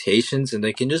expectations, and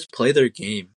they can just play their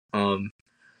game,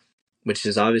 which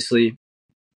is obviously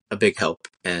a big help.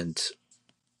 And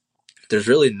there's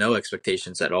really no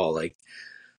expectations at all. Like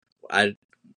I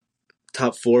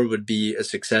top four would be a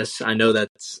success. I know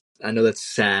that's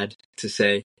sad to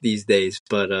say these days,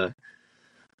 but I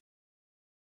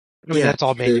mean yeah, that's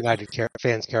all Man United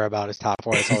fans care about is top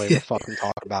four. That's all they ever fucking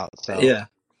talk about. So yeah,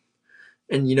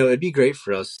 and it'd be great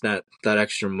for us that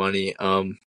extra money.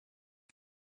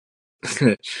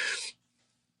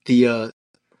 The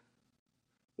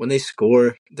when they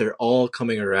score, they're all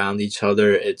coming around each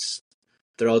other.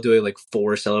 They're all doing like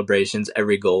 4 celebrations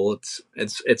every goal.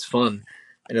 It's fun,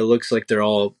 and it looks like they're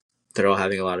all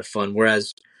having a lot of fun.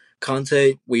 Whereas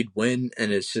Conte, we'd win,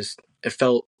 and it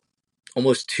felt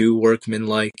almost too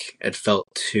workmanlike. It felt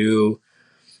too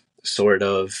sort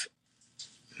of,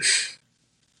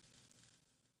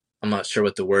 I'm not sure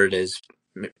what the word is,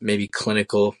 maybe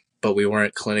clinical, but we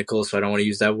weren't clinical, so I don't want to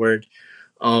use that word.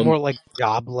 more like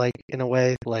job like in a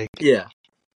way, like Yeah,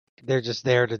 they're just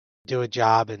there to do a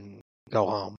job and go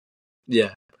home.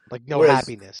 yeah. Like no Whereas,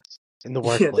 happiness in the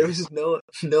yeah, there workplace. was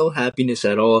no happiness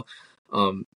at all.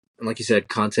 And like you said,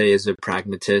 Conte is a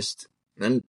pragmatist,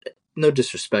 and no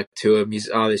disrespect to him. He's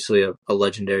obviously a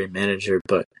legendary manager,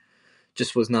 but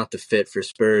just was not the fit for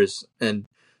Spurs. And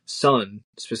Son,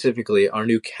 specifically, our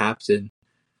new captain,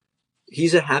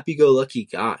 he's a happy-go-lucky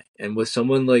guy. And with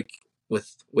someone like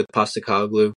with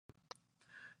Postacoglu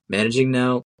managing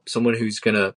now, someone who's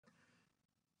gonna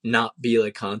not be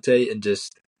like Conte and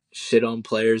just shit on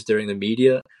players during the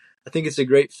media, I think it's a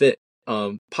great fit.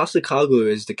 Postacoglu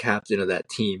is the captain of that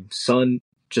team. Son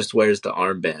just wears the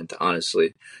armband.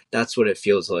 Honestly, that's what it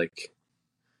feels like.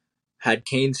 Had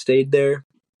Kane stayed there,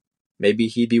 maybe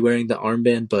he'd be wearing the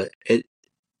armband, but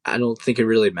I don't think it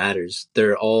really matters.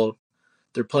 They're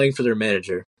playing for their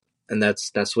manager, and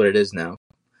that's what it is now.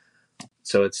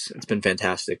 So it's been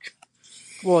fantastic.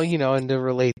 Well, and to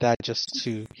relate that just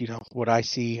to, what I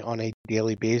see on a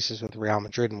daily basis with Real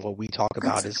Madrid and what we talk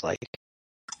about is like,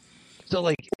 so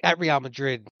like at Real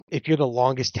Madrid, if you're the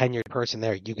longest tenured person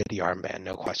there, you get the armband,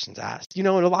 no questions asked. And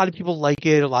a lot of people like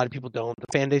it, a lot of people don't. The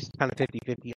fan base is kind of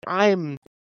 50-50.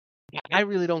 I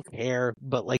really don't care,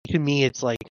 but like to me, it's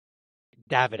like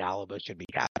David Alaba should be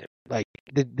captain. Like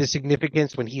the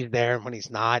significance when he's there and when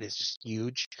he's not is just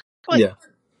huge. But Yeah,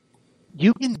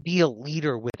 you can be a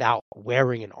leader without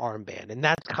wearing an armband, and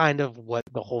that's kind of what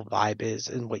the whole vibe is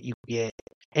and what you get.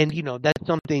 And that's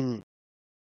something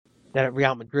that at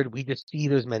Real Madrid we just see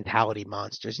those mentality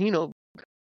monsters.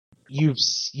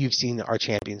 You've seen our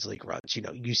Champions League runs.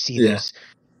 You see Yeah, those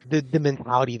the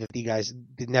mentality that the guys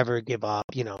did never give up.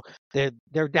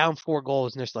 They're down 4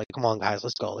 goals and they're just like, come on guys,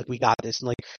 let's go. Like we got this. And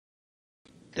like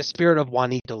the spirit of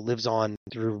Juanito lives on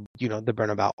through the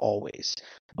Bernabeu always.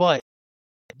 But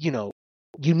you know,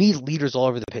 you need leaders all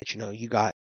over the pitch. You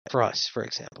got for us, for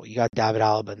example, you got David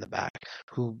Alaba in the back,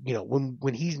 who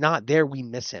when he's not there, we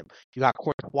miss him. You got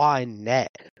Courtois in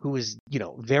net, who is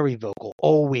very vocal,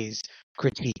 always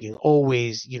critiquing,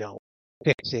 always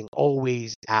fixing,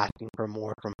 always asking for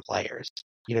more from players.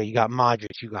 You got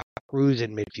Modric, you got Cruz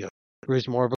in midfield. Cruz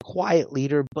more of a quiet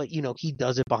leader, but he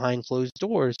does it behind closed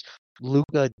doors.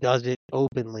 Luca does it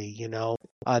openly.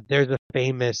 There's a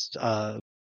famous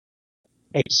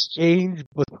exchange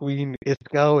between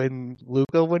Isco and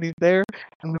Luca when he's there.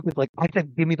 And Luca's like, I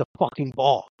said, give me the fucking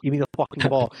ball. Give me the fucking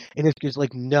ball. And Isco's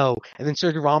like, no. And then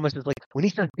Sergio Ramos is like, when he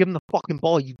says give him the fucking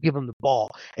ball, you give him the ball.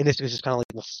 And Isco's just kind of like,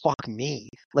 well, fuck me.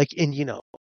 Like, and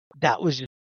that was just,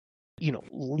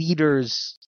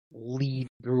 leaders lead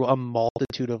through a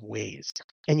multitude of ways.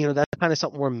 And, that's kind of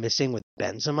something we're missing with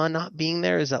Benzema not being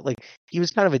there, is that like, he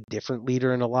was kind of a different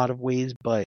leader in a lot of ways,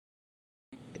 but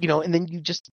and then you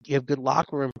have good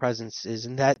locker room presences,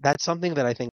 and that's something that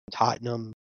I think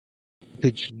Tottenham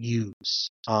could use.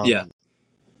 yeah,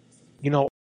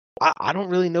 I don't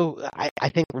really know. I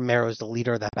think Romero's the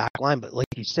leader of that back line, but like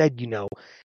you said,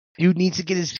 dude needs to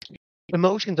get his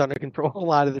emotions under control a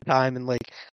lot of the time, and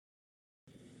like,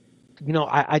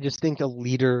 I just think a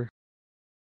leader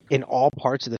in all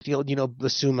parts of the field.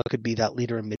 Basuma could be that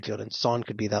leader in midfield, and Son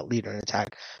could be that leader in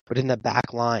attack, but in the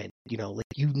back line, like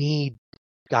you need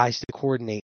guys to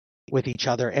coordinate with each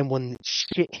other, and when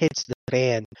shit hits the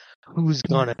fan, who's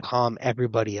gonna calm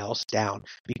everybody else down?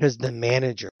 Because the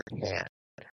manager can't,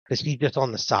 because he's just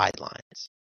on the sidelines.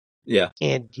 yeah.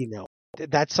 And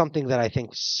that's something that I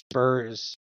think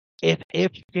Spurs, if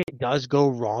it does go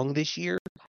wrong this year,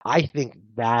 I think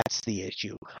that's the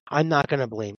issue. I'm not gonna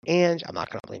blame Ange. I'm not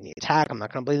gonna blame the attack. I'm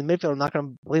not gonna blame the midfield. I'm not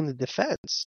gonna blame the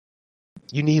defense.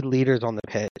 You need leaders on the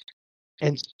pitch,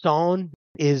 and Son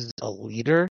is a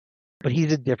leader, but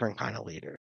he's a different kind of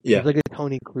leader. He's Yeah, like a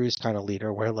Tony Cruz kind of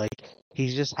leader, where like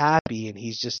he's just happy and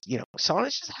he's just Son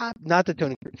is just happy. Not that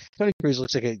Tony Cruz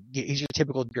looks like he's your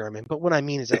typical German, but what I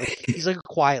mean is that like he's like a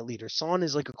quiet leader. Son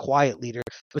is like a quiet leader,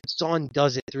 but Son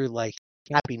does it through like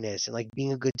happiness and like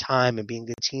being a good time and being a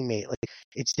good teammate. Like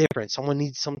it's different.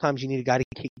 Sometimes you need a guy to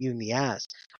kick you in the ass.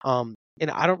 And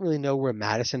I don't really know where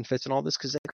Madison fits in all this,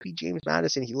 because that could be James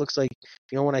Madison. He looks like,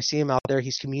 when I see him out there,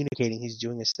 he's communicating, he's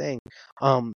doing his thing.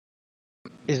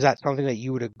 Is that something that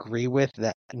you would agree with?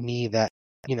 That a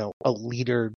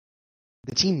leader,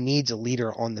 the team needs a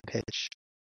leader on the pitch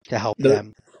to help the,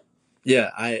 them.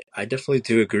 yeah. I definitely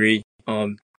do agree.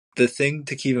 The thing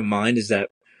to keep in mind is that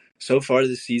so far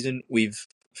this season we've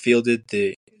fielded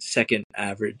the second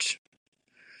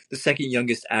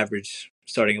youngest average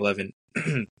starting 11.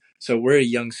 So we're a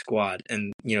young squad,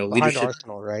 and Behind leadership.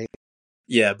 Arsenal, right?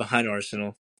 Yeah, behind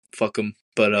Arsenal, fuck them.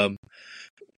 But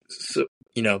so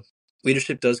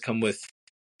leadership does come with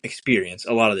experience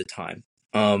a lot of the time.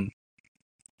 And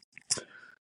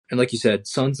like you said,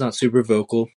 Son's not super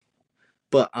vocal,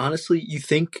 but honestly, you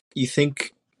think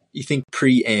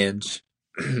pre Ange.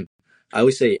 I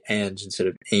always say Ange instead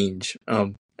of Ange.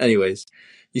 Anyways,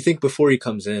 you think before he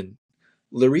comes in,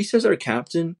 Lloris as our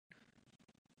captain.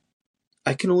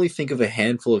 I can only think of a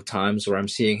handful of times where I'm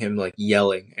seeing him like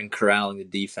yelling and corralling the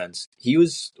defense. He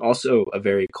was also a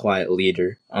very quiet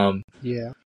leader.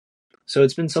 Yeah. So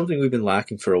it's been something we've been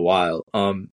lacking for a while.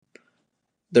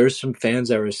 There's some fans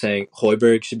that were saying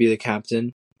Højbjerg should be the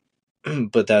captain,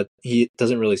 but that he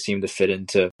doesn't really seem to fit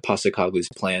into Postecoglou's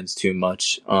plans too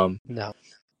much. No.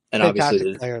 And Fantastic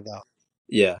obviously, player, though.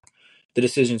 yeah, the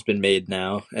decision's been made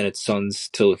now, and it's Son's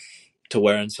to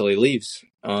wear until he leaves.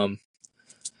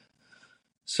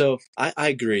 So I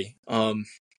agree.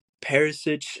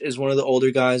 Perisic is one of the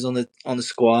older guys on the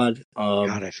squad.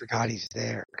 God, I forgot he's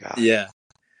there. God. Yeah.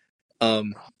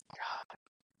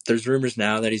 There's rumors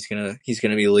now that he's gonna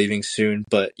be leaving soon,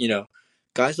 but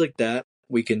guys like that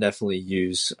we can definitely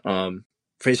use.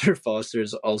 Fraser Foster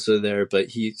is also there, but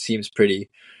he seems pretty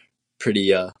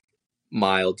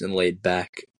mild and laid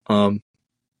back. Yeah,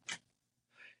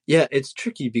 it's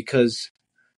tricky because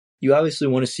you obviously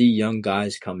want to see young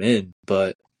guys come in,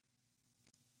 but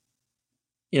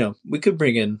we could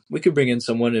bring in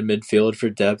someone in midfield for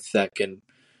depth that can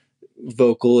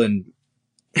vocal and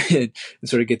and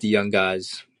sort of get the young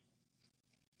guys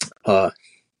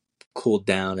cooled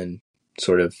down and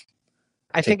sort of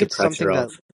I take think the it's pressure something that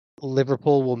off.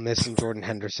 Liverpool will miss in Jordan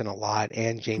Henderson a lot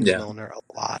and James Yeah, Milner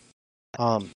a lot.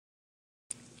 Um,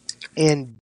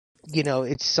 and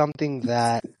it's something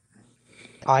that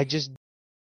I just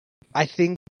I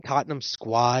think Tottenham's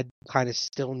squad kind of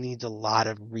still needs a lot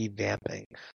of revamping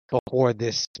before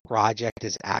this project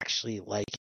is actually like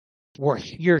we're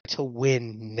here to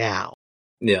win now.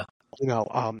 yeah,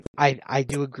 I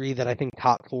do agree that I think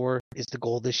top four is the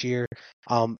goal this year.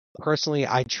 Personally,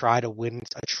 I try to win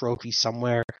a trophy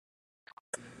somewhere.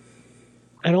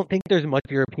 I don't think there's much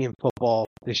European football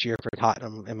this year for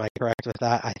Tottenham. Am I correct with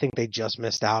that? I think they just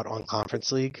missed out on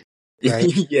Conference League, right?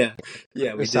 yeah,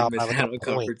 yeah. We Missed did out by miss like out on a point,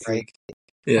 Conference right? League.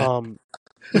 Yeah. Um,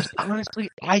 which honestly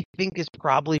I think is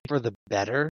probably for the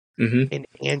better Mm-hmm. in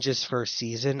Ange's first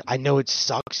season. I know it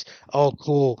sucks. Oh,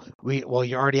 cool.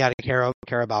 You're already out of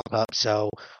Carabao Cup, so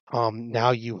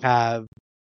now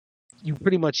you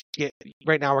pretty much get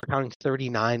right now we're counting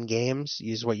 39 games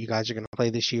is what you guys are going to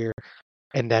play this year,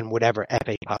 and then whatever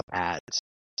FA Cup adds.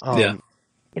 Yeah, Um,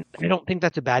 and I don't think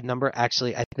that's a bad number.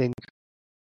 Actually, I think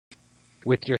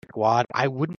with your squad, I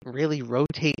wouldn't really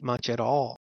rotate much at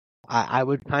all. I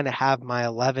would kind of have my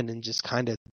 11 and just kind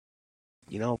of,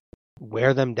 you know,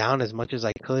 wear them down as much as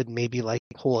I could. Maybe like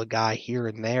pull a guy here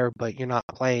and there, but you're not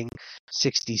playing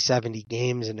 60, 70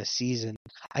 games in a season.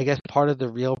 I guess part of the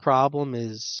real problem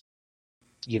is,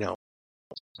 you know,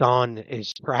 Son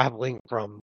is traveling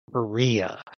from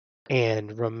Korea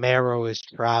and Romero is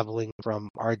traveling from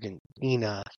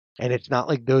Argentina. And it's not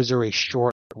like those are a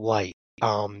short flight.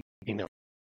 You know,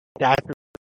 that's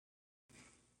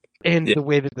and yeah, the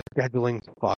way that the scheduling's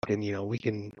fucked, and we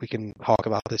can talk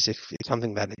about this if it's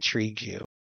something that intrigues you.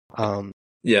 Um,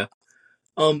 yeah.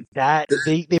 that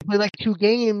th- they play like two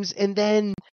games and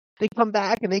then they come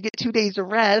back and they get 2 days of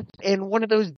rest, and one of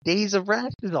those days of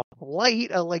rest is a flight,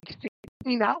 a like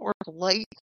 16-hour flight,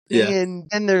 yeah, and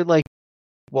then they're like,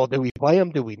 well, do we play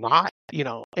them? Do we not?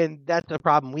 And that's the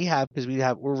problem we have because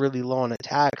we're really low on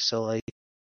attack, so like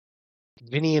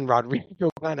Vinny and Rodrigo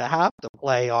kind of have to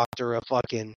play after a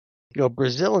fucking,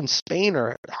 Brazil and Spain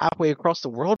are halfway across the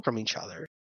world from each other.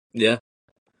 yeah.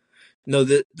 No,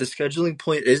 the scheduling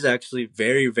point is actually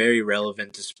very, very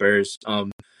relevant to Spurs.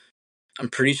 I'm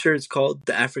pretty sure it's called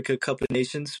the Africa Cup of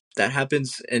Nations. That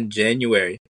happens in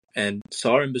January, and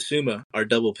Sar and Basuma, our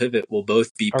double pivot, will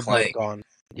both be Are both playing. gone.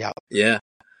 Yeah. Yeah.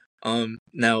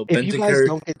 Now If you guys Bentancur,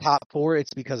 don't get top four,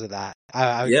 it's because of that.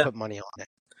 I would yeah, put money on it.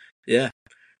 yeah.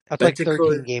 That's like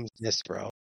 13 Bentancur, games missed, bro.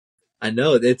 I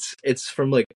know it's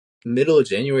from like middle of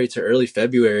January to early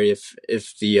February if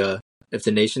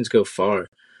the nations go far.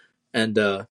 And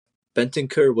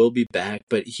Bentancur will be back,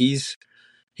 but he's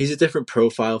a different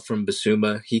profile from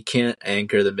Basuma. He can't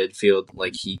anchor the midfield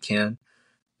like he can.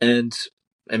 And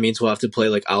it means we'll have to play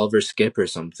like Oliver Skip or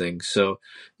something. So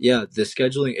yeah, the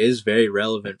scheduling is very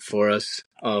relevant for us.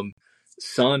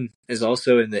 Sun is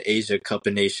also in the Asia Cup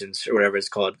of Nations or whatever it's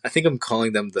called. I think I'm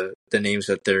calling them the names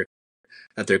that they're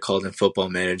called in Football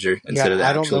Manager instead Yeah, of the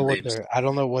I don't actual know what names. they're. I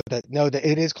don't know what that. No,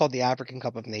 it is called the African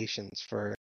Cup of Nations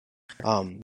for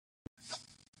um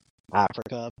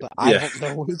Africa, but I Yeah, don't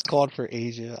know what it's called for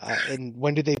Asia. And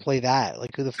when did they play that?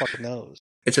 Like, who the fuck knows?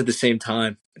 it's at the same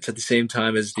time. It's at the same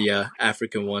time as the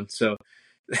African one, so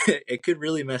it could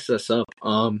really mess us up.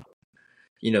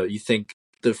 You think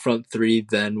the front three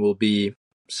then will be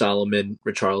Solomon,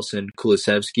 Richarlison,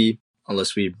 Kulusevski,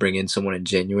 unless we bring in someone in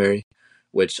January,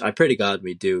 which I pray to God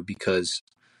we do because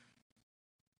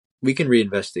we can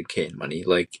reinvest in Kane money.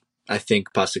 Like I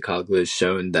think Pasacaglu has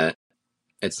shown that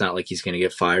it's not like he's going to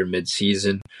get fired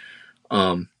mid-season.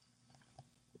 Um,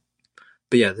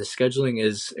 but yeah, the scheduling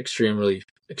is extremely,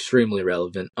 extremely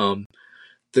relevant.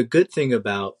 The good thing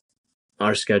about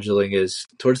our scheduling is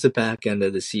towards the back end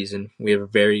of the season, we have a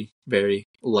very, very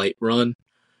light run.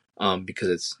 Because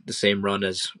it's the same run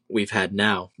as we've had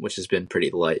now, which has been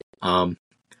pretty light.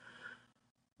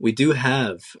 We do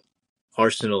have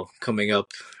Arsenal coming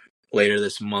up later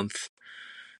this month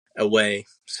away,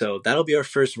 so that'll be our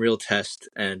first real test,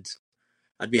 and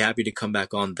I'd be happy to come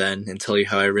back on then and tell you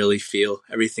how I really feel.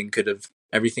 Everything could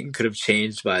have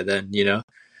changed by then.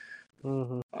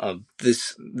 Hmm.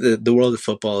 The world of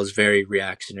football is very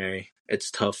reactionary. It's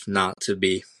tough not to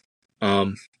be.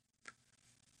 Um,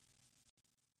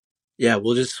 yeah,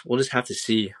 we'll just have to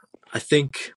see. I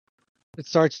think It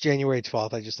starts January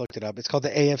 12th. I just looked it up. It's called the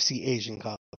AFC Asian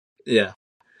Cup. yeah.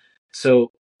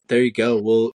 So there you go.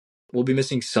 We'll be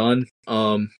missing Son.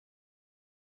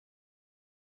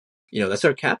 That's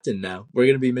our captain now. We're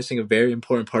gonna be missing a very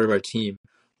important part of our team.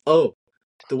 Oh,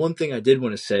 the one thing I did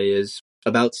want to say is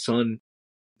about Son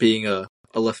being a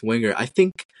a left winger. I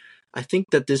think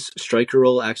that this striker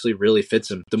role actually really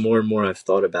fits him. The more and more I've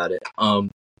thought about it,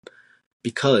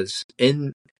 because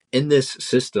in this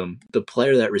system, the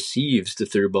player that receives the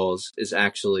through balls is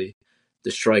actually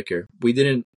the striker. We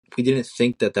didn't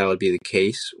think that that would be the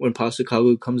case when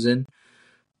Pascal comes in,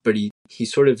 but he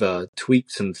sort of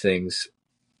tweaked some things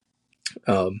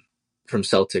um, from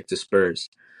Celtic to Spurs.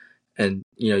 And,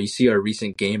 you see our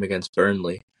recent game against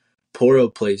Burnley. Porro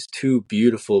plays two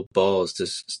beautiful balls to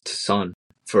Son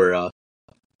for, or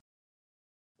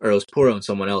it was Porro and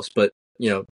someone else, but,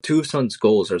 two of Son's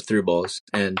goals are through balls,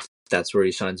 and that's where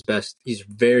he shines best. He's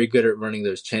very good at running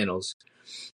those channels,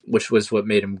 which was what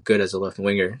made him good as a left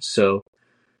winger. So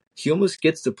he almost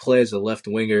gets to play as a left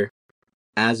winger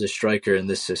as a striker in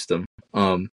this system.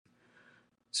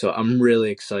 So I'm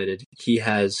really excited. He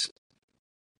has,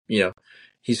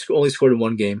 he's only scored in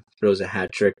one game, but it was a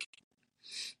hat trick.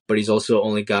 But he's also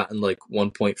only gotten like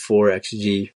 1.4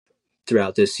 xG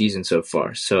throughout this season so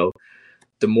far. So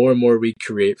the more and more we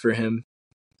create for him,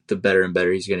 the better and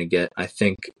better he's going to get. I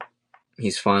think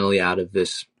he's finally out of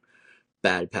this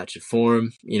bad patch of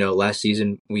form. Last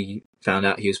season we found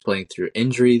out he was playing through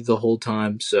injury the whole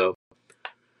time. So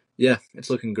yeah, it's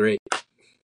looking great.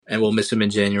 And we'll miss him in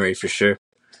January for sure.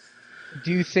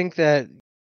 Do you think that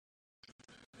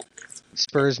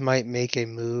Spurs might make a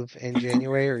move in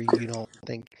January, or you don't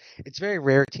think? It's very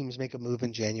rare teams make a move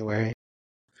in January.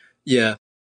 Yeah.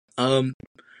 I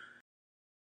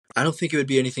don't think it would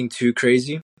be anything too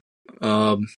crazy.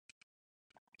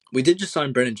 We did just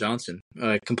sign Brennan Johnson.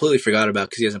 I completely forgot about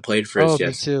because he hasn't played for us yet.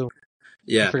 Me too.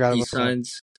 Yeah, I forgot about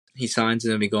that. He signs,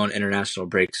 and then we go on international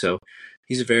break. So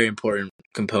he's a very important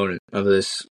component of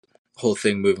this whole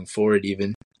thing moving forward.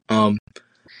 Even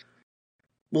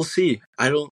we'll see. I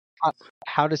don't.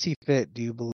 How does he fit? Do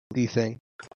you think?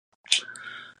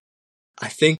 I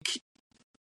think.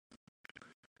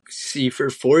 See, for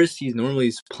Forrest, he's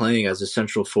normally playing as a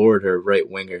central forward or right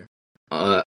winger.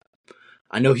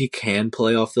 I know he can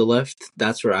play off the left.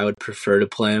 That's where I would prefer to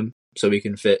play him, so we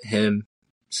can fit him,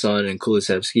 Son, and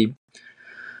Kulusevski.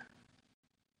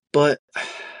 But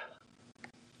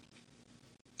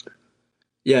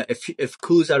yeah, if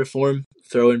Kulu's out of form,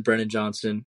 throw in Brennan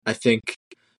Johnson. I think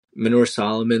Manor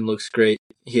Solomon looks great.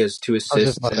 He has 2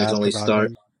 assists in his only start.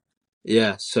 Him.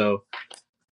 Yeah, so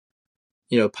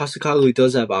Pascal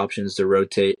does have options to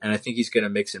rotate, and I think he's going to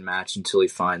mix and match until he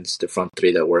finds the front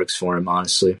three that works for him,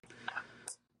 honestly.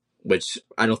 Which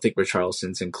I don't think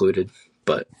Richarlison's included,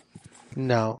 but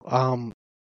no.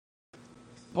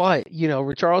 But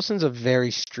Richarlison's a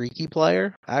very streaky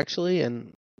player, actually,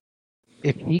 and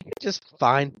if he could just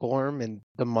find form in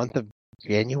the month of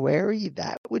January,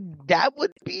 that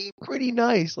would be pretty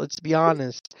nice. Let's be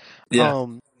honest. Yeah.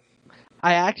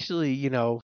 I actually,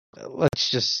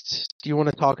 let's just. Do you want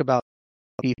to talk about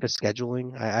FIFA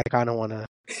scheduling? I kind of want to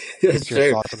get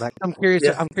your thoughts on that. I'm curious.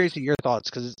 Yeah. I'm curious to your thoughts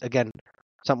because again,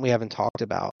 something we haven't talked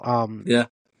about. Yeah.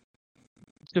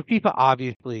 So FIFA,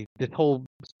 obviously, this whole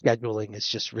scheduling is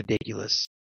just ridiculous.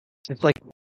 It's like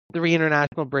 3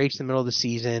 international breaks in the middle of the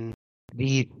season.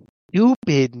 These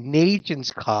stupid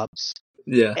Nations Cups.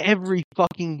 Yeah. Every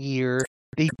fucking year,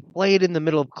 they play it in the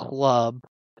middle of club.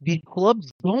 These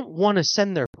clubs don't want to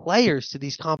send their players to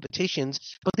these competitions,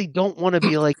 but they don't want to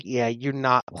be like, yeah, you're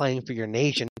not playing for your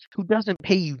nation, who doesn't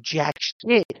pay you jack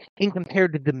shit in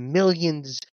compared to the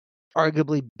millions,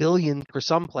 arguably billions for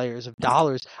some players of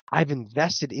dollars I've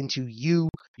invested into you,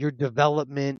 your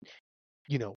development,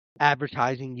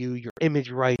 advertising you, your image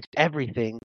rights,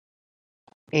 everything.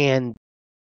 And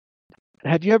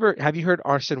have you heard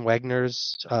Arsene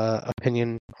Weger's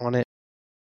opinion on it?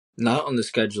 Not on the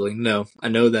scheduling, no. I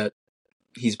know that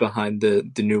he's behind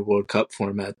the new World Cup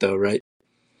format, though, right?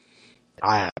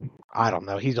 I don't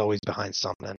know. He's always behind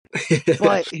something.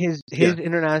 But his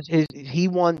international, he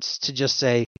wants to just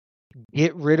say,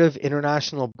 get rid of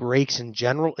international breaks in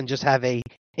general and just have a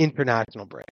international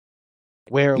break.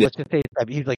 Where let's just say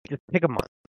he's like, just pick a month.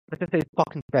 Let's just say it's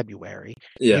fucking February.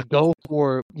 Yeah. You go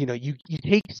for you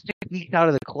take 6 weeks out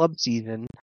of the club season.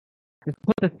 Just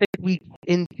put the 6 weeks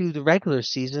into the regular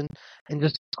season and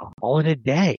just call it a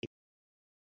day.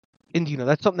 And,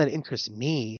 that's something that interests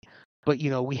me. But,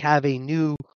 we have a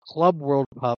new Club World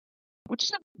Cup, which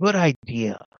is a good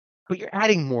idea. But you're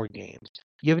adding more games.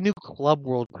 You have a new Club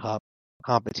World Cup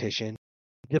competition.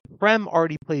 The Prem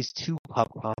already plays 2 cup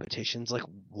competitions. Like,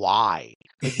 why?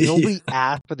 Like, nobody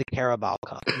asked for the Carabao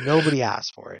Cup. Nobody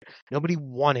asked for it. Nobody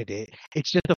wanted it.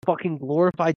 It's just a fucking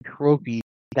glorified trophy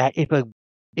that if a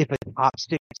top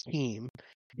 6 team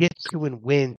gets to and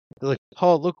wins, they're like,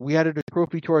 oh, look, we added a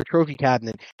trophy to our trophy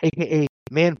cabinet, aka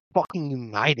Man fucking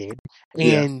United.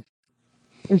 And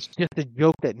It's just a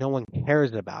joke that no one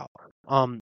cares about.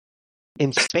 Um,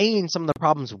 in Spain, some of the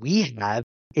problems we have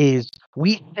is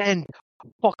we send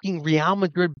fucking Real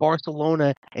Madrid,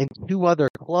 Barcelona, and two other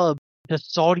clubs to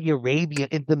Saudi Arabia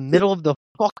in the middle of the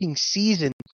fucking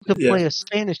season to Yeah. play a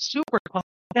Spanish Super Cup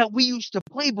that we used to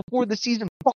play before the season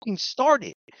fucking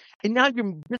started. And now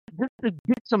you're just to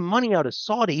get some money out of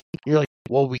Saudi. You're like,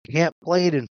 well, we can't play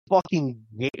it in fucking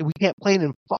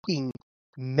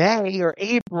May or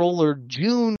April or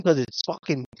June because it's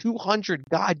fucking 200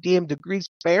 goddamn degrees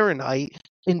Fahrenheit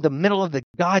in the middle of the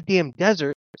goddamn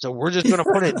desert. So we're just gonna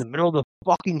put it in the middle of the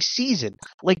fucking season.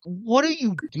 Like, what are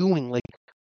you doing? Like,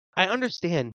 I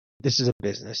understand this is a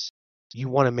business. You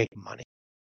want to make money.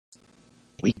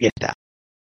 We get that.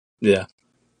 Yeah.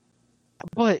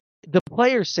 But the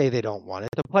players say they don't want it.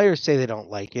 The players say they don't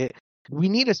like it. We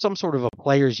need some sort of a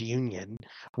players union.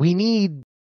 We need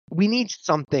we need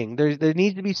something. There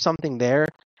needs to be something there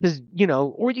because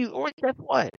or guess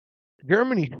what?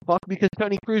 Germany's fucked because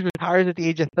Tony Cruz retires at the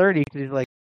age of 30 because he's like,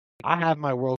 I have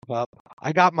my World Cup.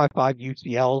 I got my 5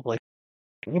 UCLs. Like,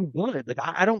 I'm good. Like,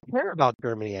 I don't care about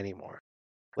Germany anymore.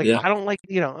 Like, Yeah. I don't like,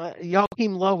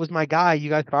 Joachim Low was my guy. You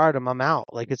guys fired him. I'm out.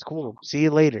 Like, it's cool. See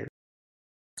you later.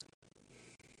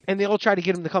 And they all try to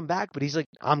get him to come back, but he's like,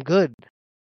 I'm good.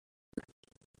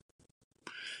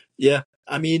 Yeah.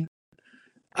 I mean,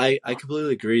 I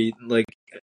completely agree. Like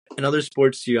in other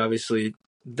sports, you obviously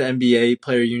the NBA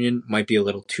player union might be a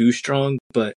little too strong,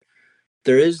 but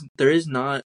there is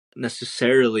not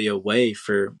necessarily a way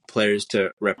for players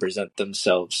to represent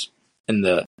themselves in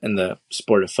the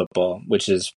sport of football, which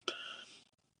is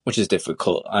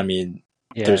difficult. I mean,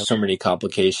 Yeah. there's so many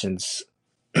complications.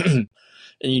 And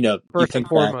you First and think back.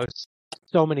 foremost,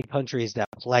 so many countries that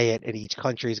play it, and each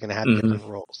country is going to have Mhm. different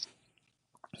rules.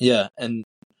 Yeah, and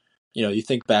you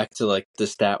think back to like the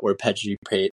stat where Pedri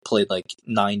played like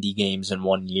 90 games in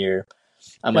 1 year.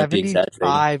 I might be exaggerating.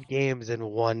 75 games in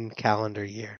one calendar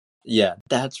year. Yeah,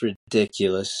 that's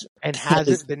ridiculous. And That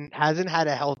is, hasn't had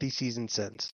a healthy season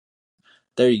since.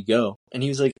 there you go. And he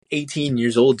was like 18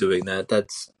 years old doing that.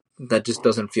 That just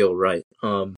doesn't feel right.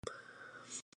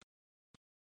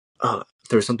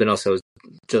 There was something else I was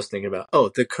just thinking about. Oh,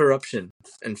 the corruption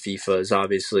in FIFA is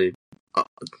obviously a,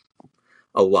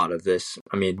 a lot of this.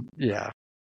 I mean, Yeah.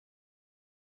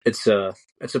 it's a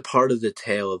part of the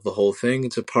tale of the whole thing.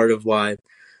 It's a part of why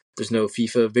there's no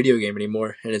FIFA video game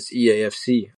anymore, and it's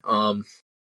EAFC.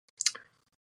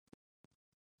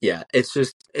 Yeah, it's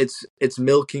just it's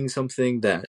milking something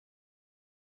that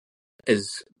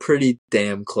is pretty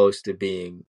damn close to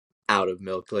being out of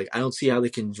milk. Like I don't see how they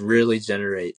can really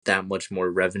generate that much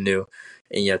more revenue,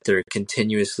 and yet they're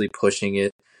continuously pushing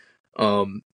it.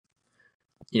 Um,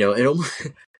 it almost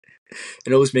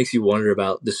it always makes you wonder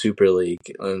about the Super League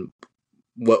and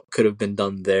what could have been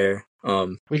done there.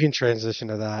 We can transition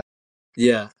to that.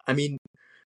 Yeah, I mean,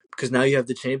 because now you have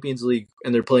the Champions League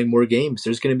and they're playing more games.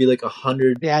 There's going to be like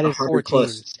They a added four hundred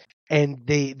plus. teams, and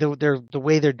the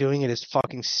way they're doing it is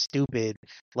fucking stupid.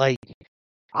 Like,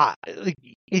 like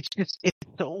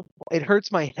it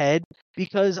hurts my head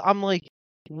because I'm like,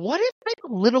 what if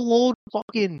like little old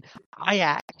fucking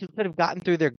Ajax who could have gotten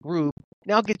through their group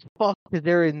now gets fucked because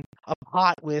they're in a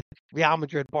pot with Real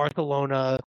Madrid,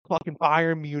 Barcelona, fucking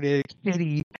Bayern Munich,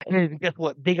 City, and then guess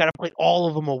what? They got to play all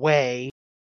of them away.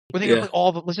 Or they got to Yeah, play all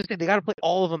of them. Let's just say they got to play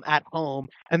all of them at home,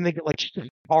 and they get like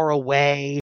far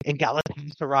away and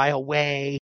Galatasaray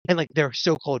away, and like their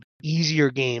so-called easier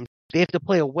games. They have to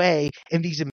play away in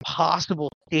these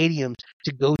impossible stadiums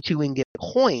to go to and get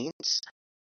points,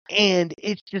 and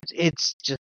it's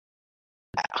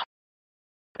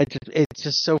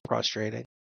just so frustrating.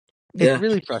 It's yeah,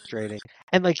 really frustrating.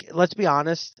 And like, let's be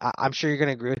honest, I'm sure you're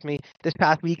gonna agree with me. This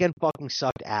past weekend fucking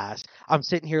sucked ass. I'm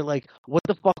sitting here like, what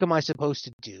the fuck am I supposed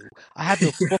to do? I have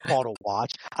no football to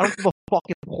watch. I don't give a fuck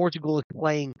if Portugal is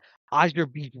playing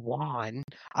Azerbaijan.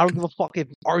 I don't give a fuck if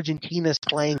Argentina's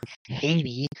playing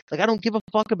Haiti. Like, I don't give a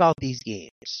fuck about these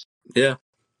games. yeah.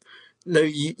 No,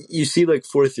 you see like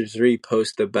 433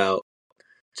 post about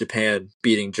Japan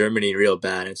beating Germany real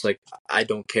bad. It's like I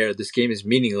don't care. This game is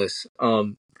meaningless.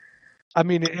 I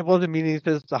mean, it wasn't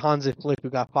meaningless to Hansi Flick who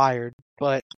got fired,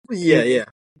 but Yeah, it yeah,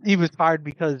 he was fired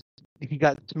because he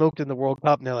got smoked in the World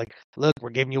Cup, and they're like, "Look, we're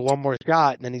giving you one more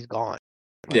shot," and then he's gone.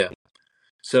 Like, yeah.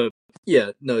 So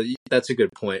yeah, no, that's a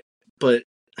good point. But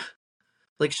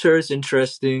like, sure, it's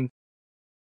interesting.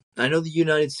 I know the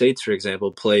United States, for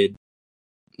example, played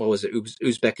what was it,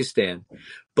 Uzbekistan,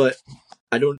 but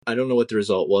I don't know what the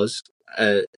result was.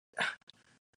 Uh,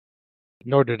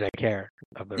 nor did I care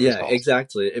of the yeah, result.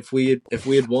 exactly. If we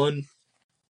had won,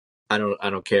 I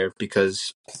don't care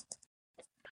because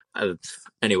uh,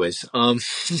 anyways,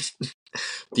 the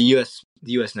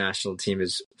U.S. national team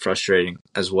is frustrating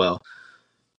as well.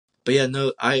 But yeah,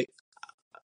 no, I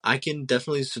can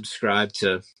definitely subscribe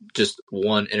to just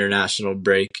one international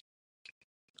break.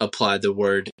 Apply the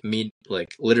word mean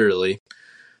like literally.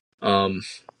 Um,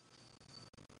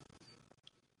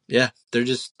 yeah, they're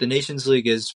just the Nations League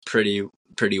is pretty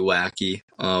wacky.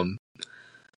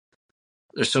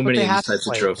 There's so But many they of these have to types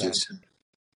of play it then. trophies,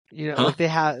 huh? Like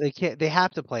they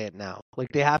have to play it now. Like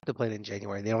they have to play it in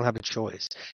January. They don't have a choice.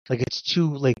 Like it's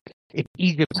too like if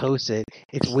Egypt hosts it,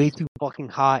 it's way too fucking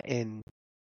hot in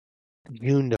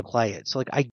June to play it. So like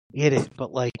I get it,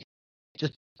 but like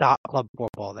just stop club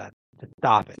football then. Just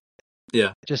stop it.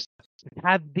 Yeah. Just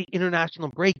have the international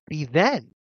break be then.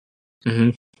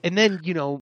 Hmm. And then,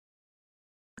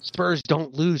 Spurs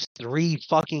don't lose three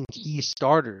fucking key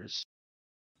starters.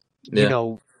 You Yeah.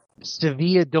 know,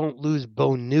 Sevilla don't lose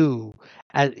Bonu.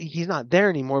 He's not there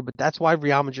anymore, but that's why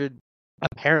Real Madrid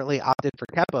apparently opted for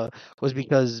Kepa was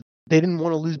because they didn't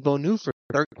want to lose Bonu for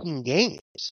 13 games.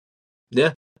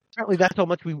 Yeah. Apparently that's how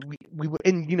much we would,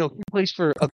 and he plays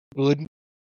for a good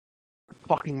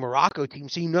fucking Morocco team,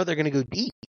 so they're going to go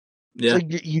deep. So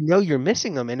Yeah. you're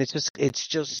missing them, and it's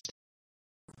just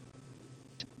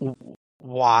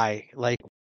why? Like,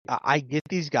 I get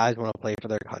these guys want to play for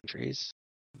their countries,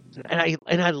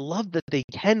 and I love that they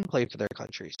can play for their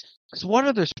countries. Because what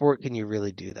other sport can you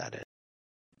really do that in?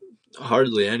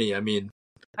 Hardly any. I mean,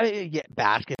 I mean, yeah,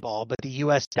 basketball, but the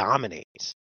U.S.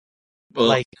 dominates. well,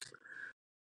 Like,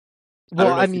 I well,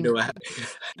 don't know I if you know mean,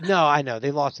 what. no, I know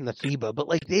they lost in the FIBA, but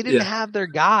like they didn't Yeah. have their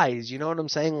guys. You know what I'm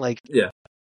saying? Like Yeah.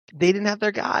 they didn't have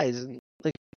their guys, and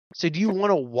like, so do you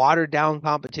want to water down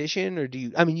competition, or do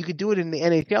you? I mean, you could do it in the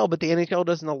NHL, but the NHL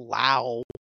doesn't allow.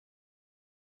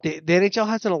 The NHL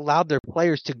hasn't allowed their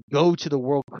players to go to the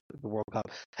World Cup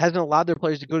hasn't allowed their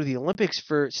players to go to the Olympics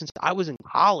since I was in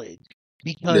college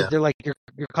because Yeah. they're like you're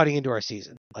cutting into our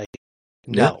season. Like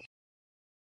Yeah. no,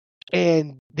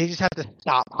 and they just have to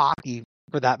stop hockey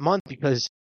for that month because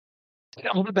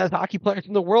all the best hockey players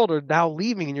in the world are now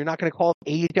leaving, and you're not going to call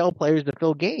AHL players to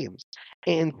fill games.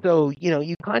 And so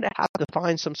you kind of have to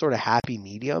find some sort of happy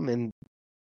medium, and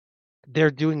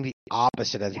they're doing the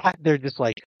opposite of that. They're just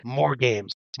like more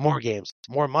games, more games,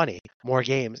 more money, more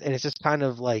games, and it's just kind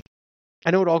of like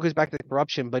I know it all goes back to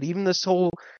corruption, but even this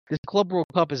Club World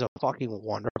Cup is a fucking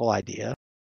wonderful idea.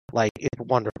 Like it's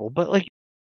wonderful, but like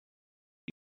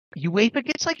UEFA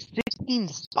gets like 16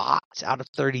 spots out of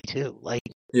 32. Like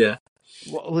Yeah.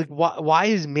 why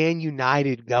is Man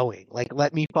United going? Like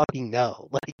let me fucking know.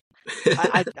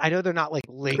 Like I know they're not like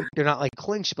linked, they're not like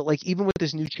clinched, but like even with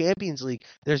this new Champions League,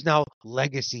 there's now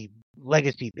legacy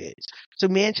bids. So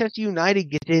Manchester United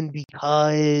gets in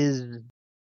because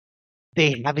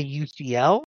they have a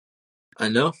UCL. I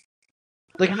know.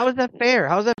 Like how is that fair?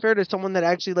 How is that fair to someone that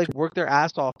actually like worked their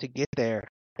ass off to get there?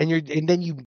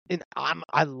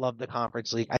 I love the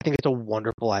Conference League. I think it's a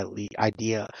wonderful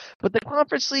idea, but the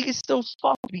Conference League is still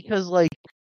fucked because like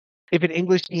if an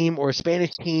English team or a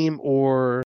Spanish team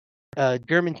or a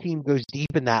German team goes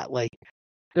deep in that, like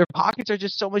their pockets are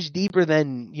just so much deeper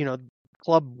than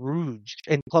Club Rouge,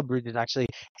 and Club Rouge is actually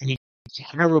a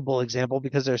terrible example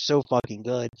because they're so fucking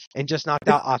good and just knocked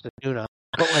out Osasuna.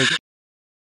 But like,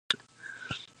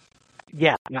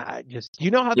 yeah, just do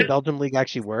you know how the Yeah. Belgium league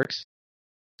actually works?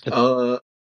 Just Uh.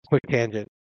 quick tangent.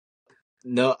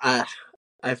 No. I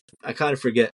kind of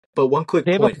forget. But one quick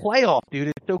They have a point. playoff, dude.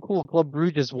 It's so cool. Club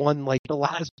Brugge has won like the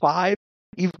last five.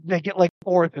 Even they get like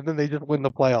fourth, and then they just win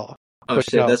the playoff. Oh But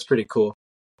shit, no, that's pretty cool.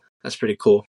 That's pretty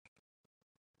cool.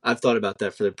 I've thought about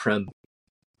that for the Prem,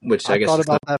 which I I've guess thought is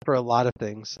about not. that for a lot of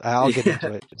things. I'll get Yeah,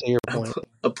 into it. To your point,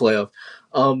 a playoff.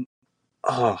 Um.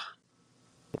 Oh.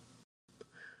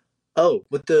 Oh.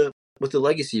 With the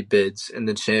legacy bids and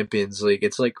the Champions League,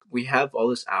 it's like we have all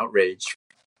this outrage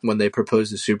when they propose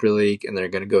the Super League and they're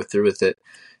going to go through with it,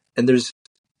 and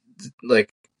like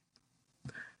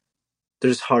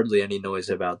there's hardly any noise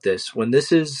about this when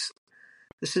this is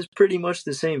pretty much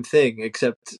the same thing,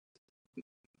 except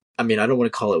I mean I don't want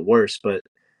to call it worse, but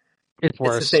it's it's the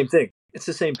worse. same thing. It's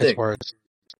the same It's thing. worse.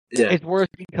 Yeah. It's worse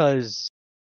because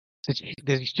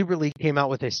the Super League came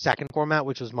out with a second format,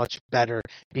 which was much better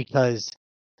because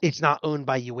it's not owned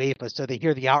by UEFA. So they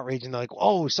hear the outrage and they're like,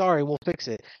 "Oh, sorry, we'll fix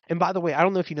it." And by the way, I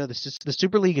don't know if you know this, the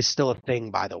Super League is still a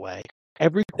thing. By the way,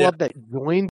 every Yeah. club that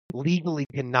joined legally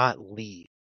cannot leave,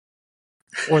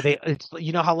 or it's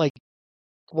how like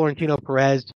Florentino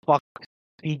Perez fucked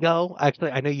Figo.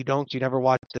 Actually, I know you don't. 'Cause you never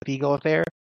watched the Figo affair,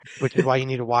 which is why you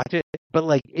need to watch it. But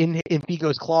like in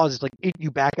Figo's clause, it's like if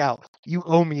you back out, you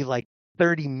owe me like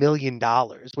 $30 million,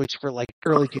 which for like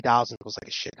early 2000s was like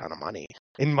a shit ton of money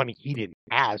and money he didn't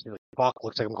have. So like, fuck,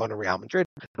 looks like I'm going to Real Madrid.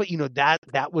 But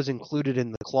that was included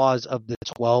in the clause of the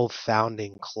 12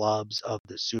 founding clubs of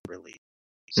the Super League.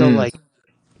 So like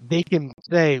they can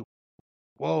say,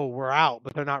 "Whoa, we're out,"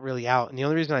 but they're not really out. And the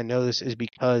only reason I know this is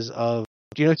because of,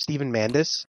 do you know Steven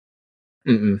Mandis?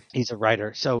 Mm-mm. He's a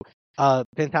writer. So,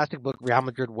 fantastic book, Real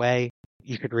Madrid Way.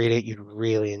 You could read it. You'd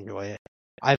really enjoy it.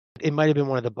 It might have been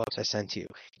one of the books I sent you.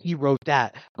 He wrote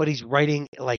that, but he's writing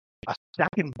like a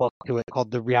second book to it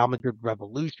called The Real Madrid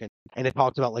Revolution. And it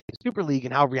talks about like the Super League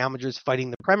and how Real Madrid's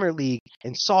fighting the Premier League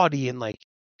and Saudi and like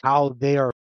how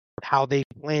they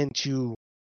plan to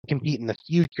compete in the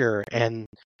future. And,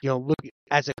 look,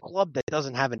 as a club that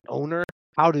doesn't have an owner,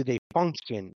 how do they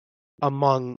function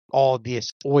among all this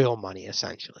oil money,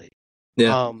 essentially?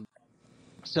 Yeah.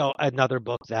 So another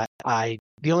book that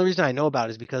the only reason I know about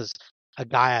is because a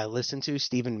guy I listen to,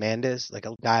 Steven Mandis, like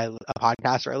a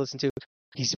podcaster I listen to,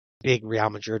 he's a big Real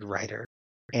Madrid writer.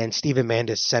 And Steven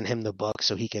Mandis sent him the book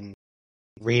so he can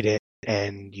read it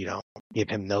and, give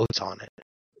him notes on it.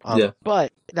 Yeah.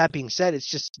 But that being said, it's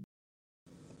just,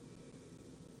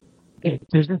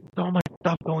 there's just so much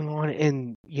stuff going on,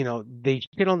 and they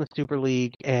shit on the Super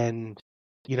League, and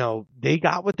they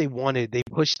got what they wanted. They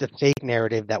pushed the fake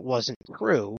narrative that wasn't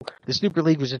true. The Super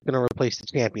League was just going to replace the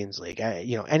Champions League.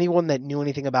 Anyone that knew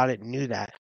anything about it knew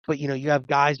that. But you have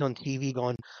guys on TV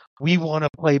going, "We want to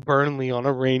play Burnley on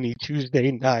a rainy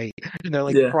Tuesday night," and they're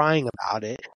like Yeah. crying about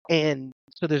it. And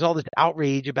so there's all this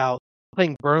outrage about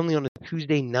playing Burnley on a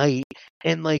Tuesday night,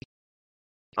 and like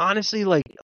honestly, like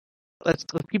let's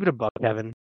keep it a buck,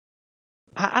 Kevin.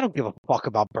 I don't give a fuck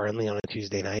about Burnley on a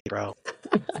Tuesday night, bro.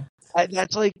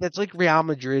 That's like Real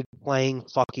Madrid playing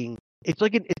fucking. It's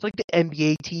like the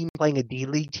NBA team playing a D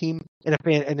League team and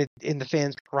the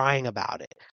fans crying about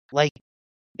it. Like,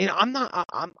 and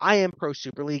I am pro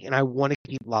Super League and I want to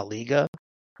keep La Liga.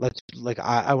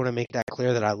 I want to make that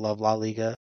clear that I love La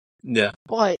Liga. Yeah.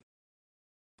 But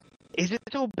is it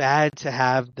so bad to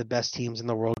have the best teams in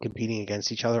the world competing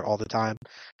against each other all the time?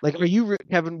 Like,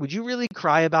 Kevin, would you really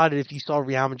cry about it if you saw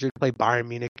Real Madrid play Bayern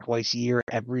Munich twice a year,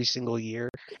 every single year,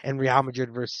 and Real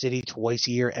Madrid versus City twice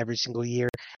a year, every single year,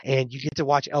 and you get to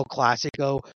watch El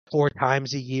Clasico 4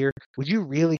 times a year? Would you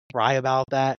really cry about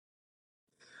that?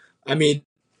 I mean,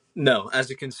 no. As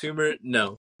a consumer,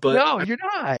 no. But No, you're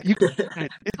not.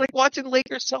 It's like watching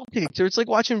Lakers Celtics, or it's like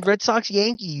watching Red Sox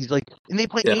Yankees. Like, and they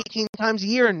play yeah. 18 times a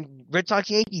year, and Red Sox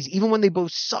Yankees, even when they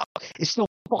both suck, it's still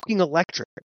fucking electric.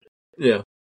 Yeah.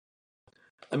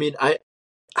 I mean,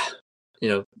 you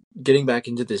know, getting back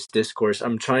into this discourse,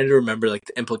 I'm trying to remember like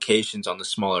the implications on the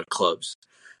smaller clubs.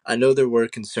 I know there were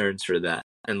concerns for that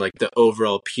and like the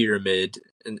overall pyramid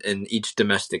in each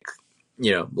domestic,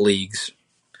 leagues.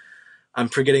 I'm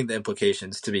forgetting the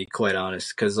implications, to be quite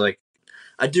honest, because like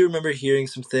I do remember hearing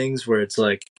some things where it's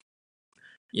like,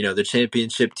 the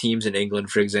championship teams in England,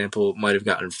 for example, might have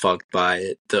gotten fucked by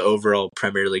it. The overall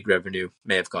Premier League revenue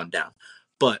may have gone down.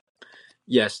 But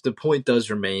yes, the point does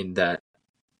remain that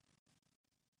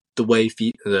the way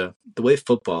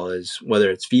football is, whether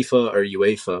it's FIFA or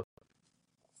UEFA,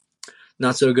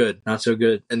 not so good, not so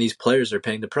good. And these players are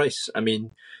paying the price. I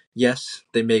mean, yes,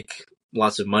 they make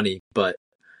lots of money, but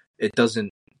it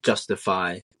doesn't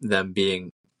justify them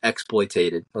being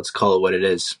exploited. Let's call it what it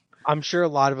is. I'm sure a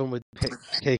lot of them would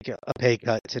take a pay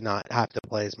cut to not have to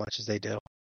play as much as they do.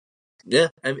 Yeah,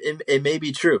 it may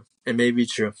be true. It may be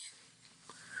true.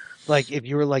 Like, if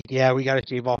you were like, yeah, we got to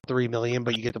shave off $3 million,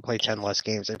 but you get to play 10 less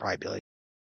games, they'd probably be like,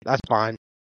 that's fine.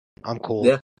 I'm cool.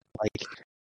 Yeah, Like,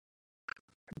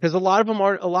 because a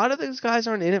lot of these guys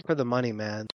aren't in it for the money,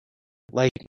 man.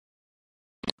 Like,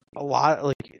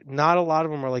 not a lot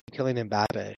of them are like killing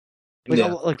Mbappe. yeah,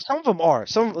 Like some of them are.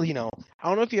 I don't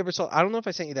know if you ever saw. I don't know if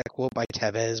I sent you that quote by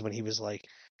Tevez when he was like,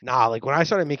 "Nah, like when I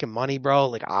started making money, bro,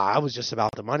 like I was just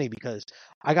about the money because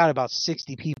I got about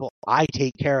 60 people I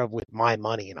take care of with my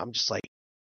money," and I'm just like,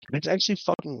 it's actually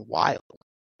fucking wild.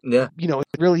 yeah,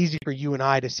 It's really easy for you and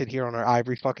I to sit here on our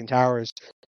ivory fucking towers,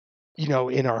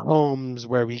 in our homes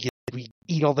where we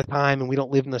eat all the time and we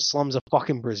don't live in the slums of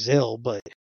fucking Brazil, but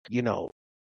you know,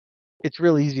 it's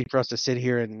really easy for us to sit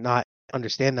here and not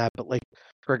understand that. But like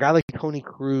for a guy like Tony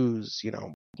Cruz,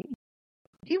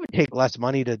 he would take less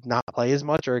money to not play as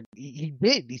much, or he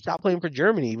did. He stopped playing for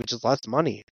Germany, which is less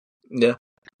money. yeah,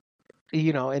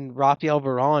 And Rafael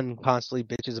Varane constantly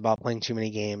bitches about playing too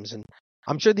many games, and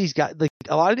I'm sure these guys, like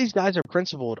a lot of these guys, are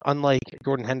principled, unlike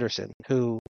Jordan Henderson,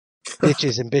 who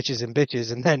bitches and bitches and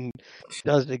bitches, and then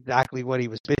does exactly what he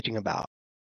was bitching about.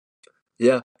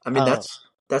 yeah. I mean, Uh,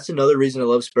 that's another reason I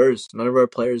love Spurs. None of our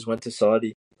players went to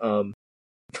Saudi.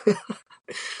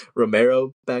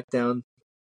 Romero back down,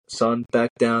 Son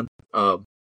back down.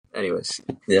 Anyways,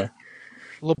 yeah.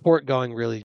 Laporte going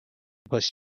really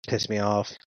pissed me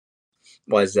off.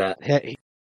 Why is that?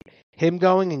 Him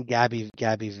going and Gabby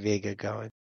Vega going.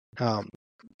 Um,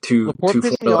 Laporte Two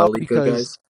pissed me former La off Liga because,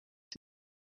 guys.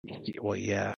 well,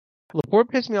 yeah, Laporte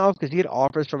pissed me off because he had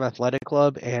offers from Athletic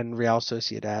Club and Real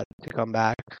Sociedad to come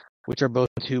back, which are both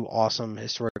two awesome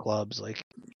historic clubs. Like,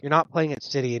 you're not playing at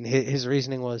City, and his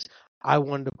reasoning was, I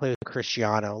wanted to play with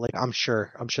Cristiano. Like, I'm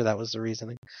sure that was the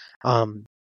reasoning.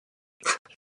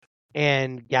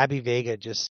 And Gabby Vega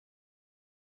just,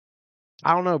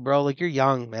 I don't know, bro. Like, you're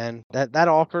young, man. That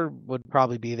offer would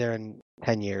probably be there in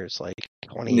 10 years, like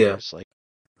 20 Yeah, years. Like,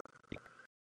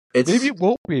 maybe it's. it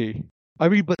won't be. I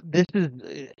mean, but this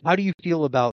is. How do you feel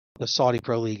about the Saudi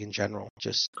Pro League in general?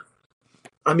 Just,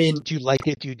 I mean, do you like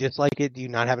it? Do you dislike it? Do you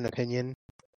not have an opinion?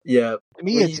 yeah. To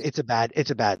me, When you, it's a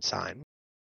bad sign.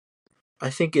 I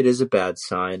think it is a bad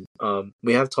sign.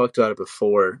 We have talked about it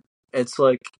before. It's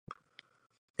like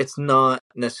it's not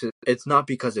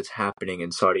because it's happening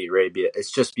in Saudi Arabia.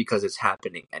 It's just because it's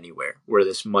happening anywhere where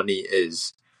this money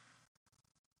is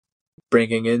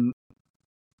bringing in,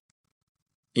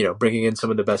 bringing in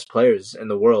some of the best players in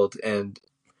the world and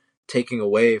taking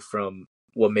away from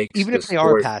what makes Even the if they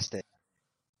are sport. past it,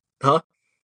 Huh?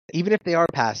 even if they are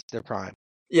past their prime,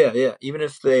 Yeah, yeah. Even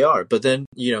if they are, but then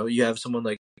you have someone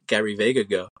like Gary Vega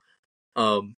go,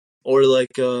 or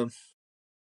like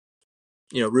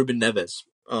Ruben Neves.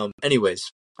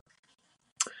 Anyways,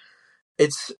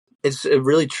 it's it's a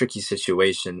really tricky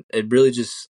situation. It really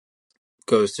just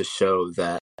goes to show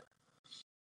that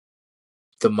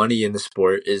the money in the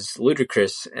sport is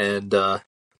ludicrous, and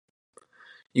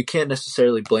you can't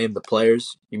necessarily blame the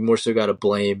players. You more so got to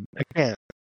blame, I can't.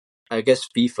 I guess,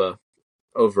 FIFA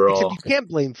Except overall. you can't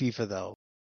blame FIFA though,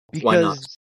 Why not?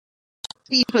 because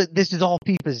FIFA. This is all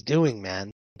FIFA's doing,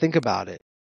 man. Think about it.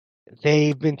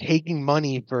 They've been taking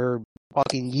money for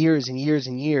fucking years and years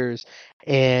and years,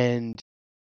 and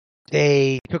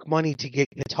they took money to get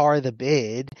Qatar the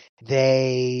bid.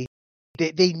 They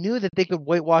knew that they could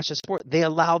whitewash the sport. They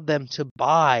allowed them to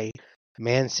buy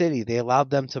Man City. They allowed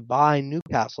them to buy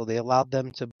Newcastle. They allowed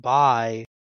them to buy.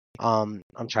 I'm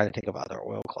trying to think of other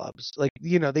oil clubs. Like,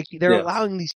 they're Yeah,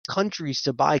 allowing these countries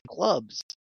to buy clubs.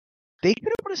 They could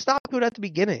have put a stop to it at the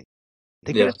beginning.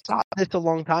 They could yeah, have stopped this a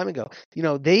long time ago.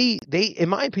 They, in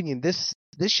my opinion, this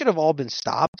should have all been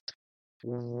stopped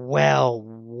well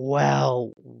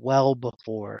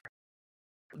before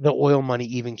the oil money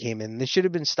even came in. This should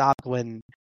have been stopped when,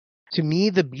 to me,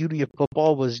 the beauty of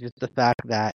football was just the fact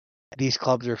that these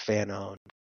clubs are fan owned.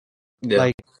 yeah,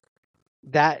 Like,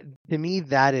 that, to me,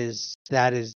 that is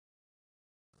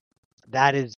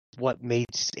what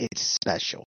makes it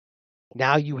special.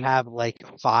 Now you have like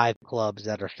 5 clubs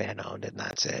that are fan owned, and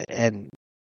that's it. And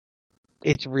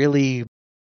it's really,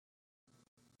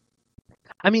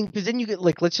 I mean, because then you get,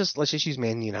 like, let's just use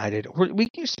Man United. We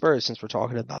can use Spurs since we're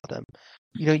talking about them.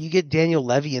 You get Daniel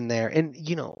Levy in there, and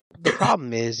the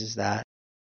problem is that,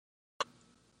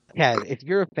 yeah, if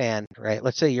you're a fan, right?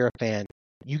 Let's say you're a fan,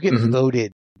 you get hmm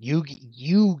voted. You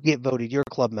get voted. You're a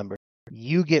club member.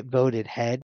 You get voted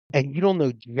head, and you don't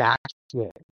know jack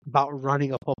shit about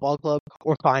running a football club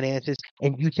or finances,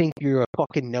 and you think you're a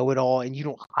fucking know-it-all, and you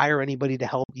don't hire anybody to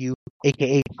help you,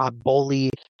 aka top bully,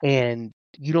 and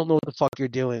you don't know what the fuck you're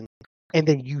doing, and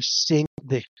then you sink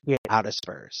the shit out of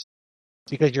Spurs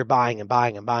because you're buying and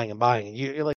buying and buying and buying, and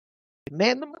you're like,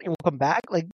 man, the money will come back,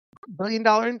 like, $1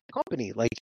 billion company,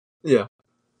 like. yeah,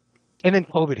 And then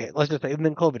COVID hit. Let's just say, and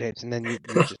then COVID hits, and then you're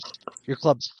just, your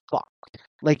club's fucked.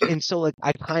 Like, and so, like,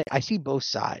 I see both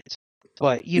sides,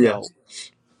 but yeah,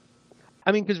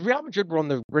 I mean, because Real Madrid were on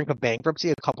the brink of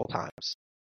bankruptcy a couple times,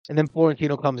 and then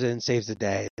Florentino comes in and saves the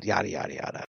day, yada yada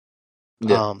yada.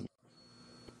 yeah, Um,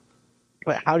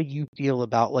 but how do you feel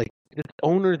about, like, just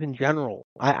owners in general?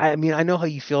 I mean, I know how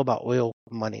you feel about oil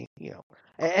money.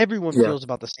 Everyone yeah, feels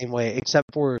about the same way,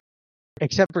 except for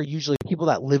usually people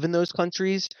that live in those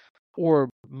countries or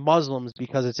Muslims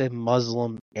because it's a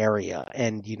Muslim area.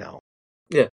 And,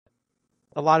 yeah,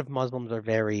 a lot of Muslims are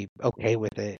very okay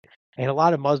with it. And a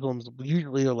lot of Muslims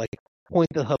usually are like, point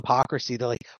the hypocrisy. They're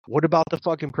like, what about the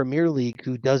fucking Premier League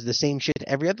who does the same shit to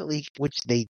every other league, which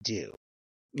they do?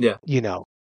 yeah, You know,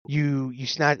 you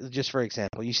snatch, just for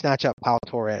example, you snatch up Pau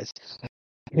Torres,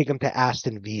 take him to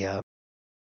Aston Villa.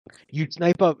 You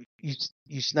snipe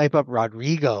up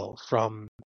Rodrigo from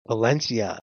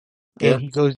Valencia, and yeah, he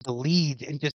goes to Leeds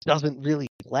and just doesn't really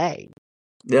play.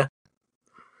 yeah.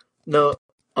 No,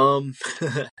 um,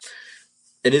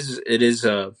 it is.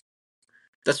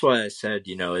 That's why I said,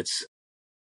 it's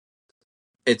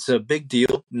it's a big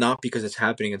deal, not because it's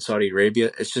happening in Saudi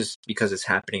Arabia. It's just because it's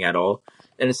happening at all.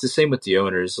 And it's the same with the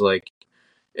owners. Like,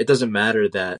 it doesn't matter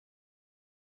that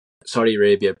Saudi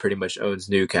Arabia pretty much owns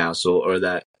Newcastle or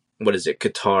that, what is it,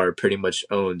 Qatar pretty much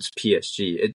owns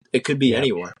PSG. It could be Yeah.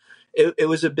 anyone. It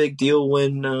was a big deal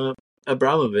when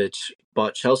Abramovich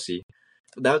bought Chelsea.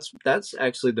 That's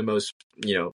actually the most,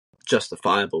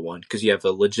 justifiable one because you have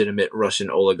a legitimate Russian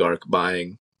oligarch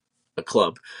buying a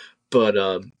club. But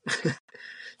But it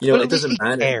at least he doesn't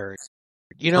matter. cared.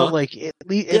 Huh? Like Yeah.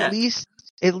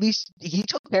 at least he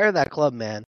took care of that club,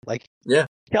 man. Like Yeah.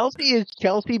 Chelsea is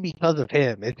Chelsea because of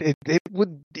him. It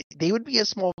would they would be a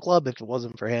small club if it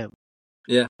wasn't for him.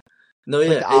 Yeah. No, It's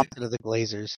like yeah. the opposite of the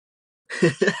Glazers.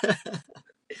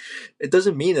 It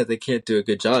doesn't mean that they can't do a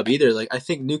good job either. Like, I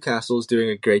think Newcastle is doing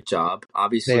a great job. They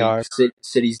Obviously, are.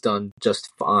 City's done just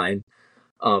fine.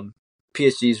 Um,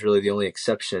 PSG is really the only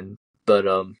exception. But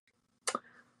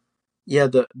yeah,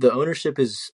 the ownership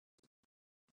is,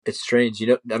 it's strange.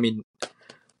 I mean,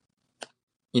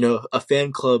 a a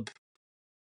fan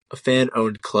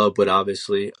owned club would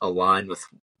obviously align with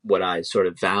what I sort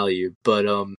of value. But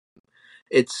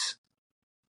it's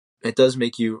it does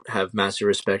make you have massive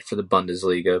respect for the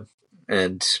Bundesliga,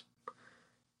 and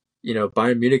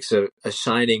Bayern Munich's a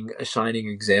shining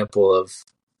example of,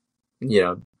 you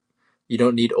know you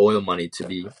don't need oil money to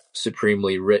be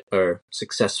supremely rich or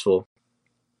successful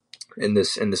in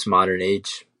this modern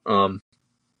age.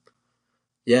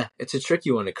 Yeah, it's a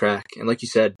tricky one to crack, and like you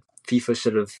said, FIFA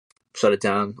should have shut it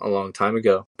down a long time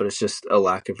ago. But it's just a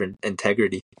lack of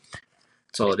integrity.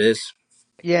 That's all it is.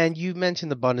 Yeah, and you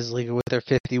mentioned the Bundesliga with their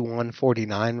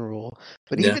 51-49 rule,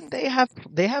 but Yeah, even they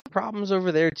have problems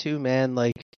over there too, man.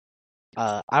 Like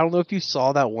I don't know if you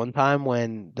saw that one time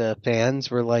when the fans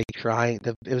were like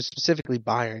it was specifically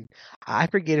Bayern. I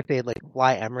forget if they had like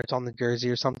Fly Emirates on the jersey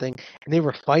or something, and they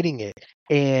were fighting it.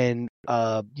 And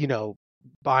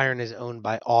Bayern is owned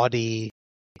by Audi,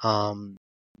 um,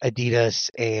 Adidas,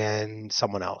 and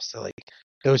someone else. So like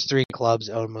those three clubs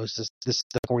own most of this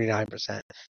the 49%.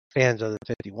 Fans are the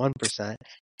 51%.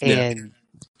 yeah, And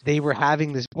they were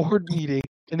having this board meeting,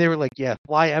 and they were like, "Yeah,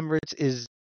 Fly Emirates is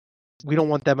we don't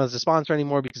want them as a sponsor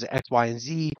anymore because of X, Y, and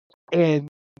Z." And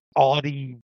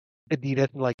Audi,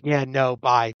 Adidas were like, "Yeah, no,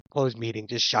 bye, closed meeting,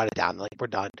 just shut it down. Like we're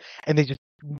done." And it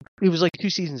was like 2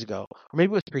 seasons ago, or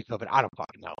maybe it was pre-COVID. I don't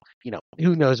fucking know.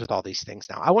 Who knows with all these things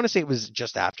now? I want to say it was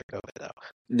just after COVID though.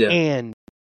 yeah, And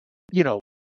you know,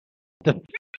 the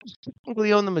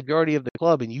technically own the majority of the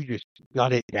club, and you just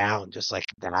got it down just like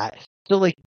that. So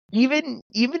like even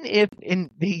if and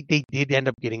they did end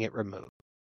up getting it removed,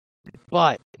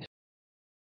 but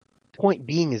point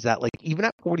being is that like even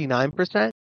at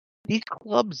 49%, these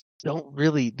clubs don't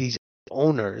really these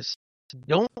owners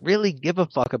don't really give a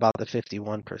fuck about the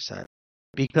 51% yeah,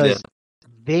 because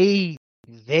they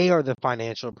they are the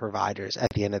financial providers at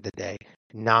the end of the day,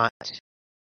 not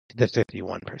the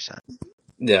 51%.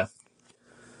 yeah.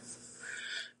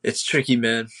 It's tricky,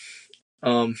 man.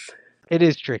 Um, It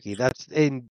is tricky.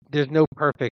 There's no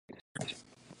perfect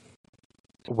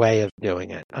way of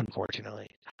doing it, unfortunately.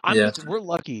 yeah, We're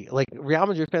lucky. Like Real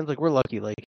Madrid fans, like we're lucky.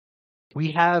 Like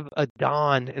we have a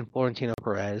Don in Florentino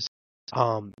Perez,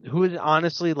 who is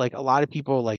honestly like a lot of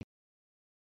people like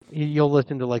you'll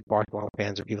listen to like Barcelona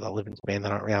fans or people that live in Spain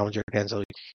that aren't Real Madrid fans. Like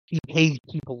he pays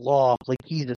people off, like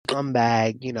he's a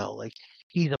scumbag, like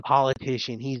he's a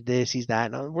politician, he's this, he's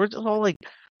that. And we're just all like,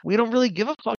 we don't really give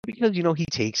a fuck because he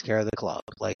takes care of the club,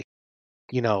 like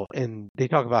and they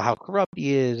talk about how corrupt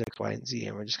he is, X, Y, and Z,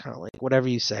 and we're just kind of like, whatever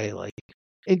you say, like,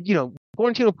 and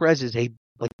Florentino Perez is a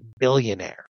like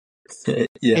billionaire,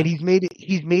 yeah, and he's made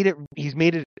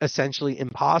it essentially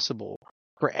impossible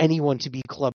for anyone to be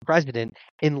club president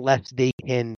unless they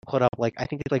can put up like I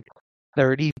think it's like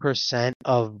 30%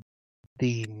 of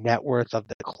the net worth of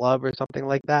the club or something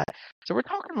like that. So we're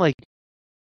talking like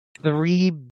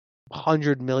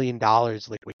 $300 million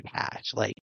liquid cash,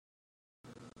 like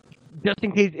just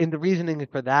in case. And the reasoning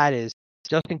for that is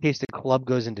just in case the club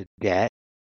goes into debt,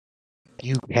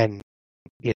 you can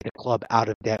get the club out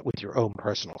of debt with your own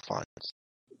personal funds.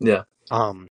 yeah,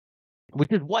 Um,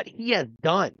 which is what he has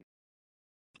done.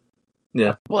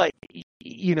 yeah, But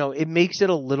it makes it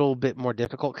a little bit more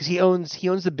difficult because he owns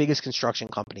the biggest construction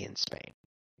company in Spain.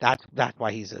 That's why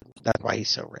that's why he's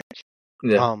so rich.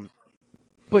 yeah. Um,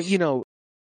 but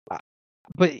uh,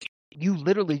 but you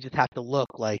literally just have to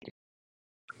look like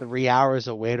 3 hours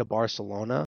away to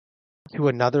Barcelona to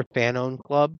another fan-owned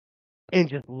club and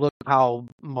just look how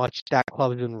much that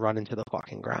club has been run into the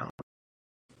fucking ground.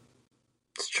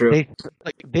 It's true.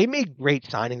 They made great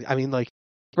signings. I mean, like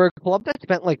for a club that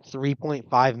spent like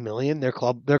 3.5 million, their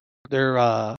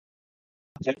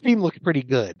That team looks pretty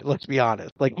good. Let's be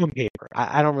honest. Like on paper,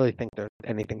 I don't really think they're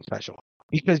anything special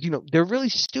because they're really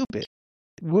stupid.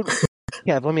 Would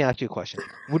Yeah, let me ask you a question.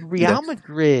 Would Yeah. Real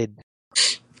Madrid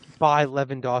buy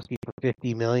Lewandowski for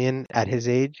 50 million at his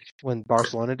age when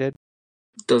Barcelona did?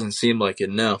 Doesn't seem like it,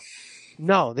 no.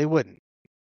 No, they wouldn't.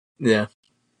 Yeah.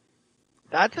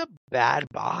 That's a bad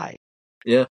buy.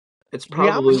 Yeah. It's Real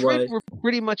probably Madrid why. were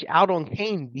pretty much out on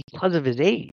Kane because of his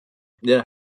age. Yeah.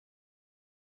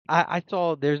 I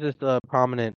saw there's this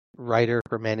prominent writer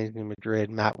for Managing Madrid,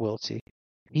 Matt Wiltsey.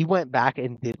 He went back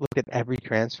and looked at every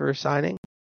transfer signing.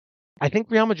 I think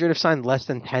Real Madrid have signed less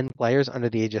than 10 players under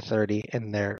the age of 30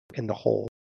 in the whole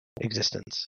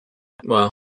existence. Wow.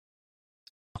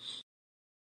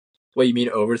 What, you mean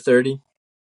over 30?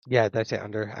 Yeah, did I say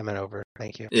under? I meant over.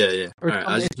 Thank you. Yeah, yeah. Or All right.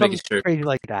 I was it's just making something sure. crazy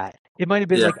like that. It might have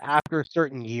been Yeah. like after a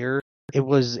certain year.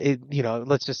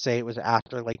 Let's just say it was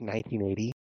after like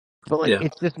 1980. But like Yeah.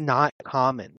 it's just not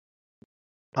common.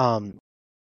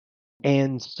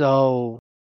 And so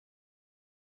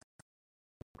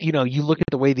you look at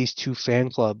the way these two fan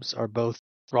clubs are both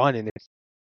run, and it's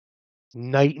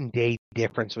night and day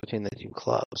difference between the two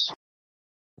clubs.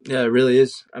 Yeah, it really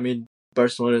is. I mean,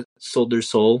 Barcelona sold their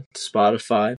soul to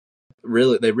Spotify.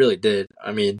 Really, they really did.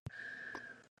 I mean,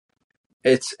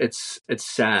 it's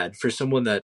sad for someone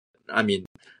that. I mean,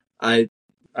 I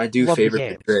I do Love the favor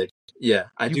game. Madrid. Yeah,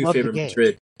 I You do love the favor game.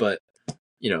 Madrid, but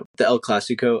the El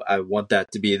Clasico, I want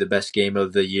that to be the best game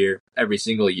of the year every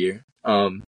single year.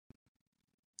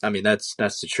 I mean that's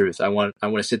the truth. I want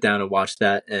to sit down and watch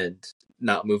that and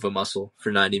not move a muscle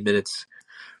for 90 minutes.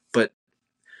 But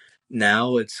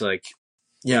now it's like,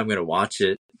 yeah, I'm gonna watch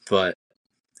it, but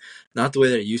not the way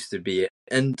that it used to be.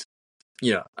 And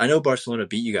I know Barcelona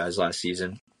beat you guys last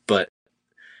season, but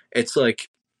it's like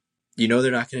they're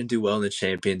not going to do well in the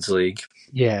Champions League.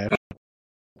 Yeah.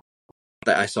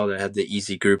 I saw they had the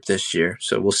easy group this year,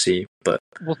 so we'll see. But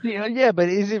We'll see. Yeah, but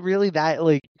is it really that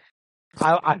like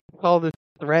I saw this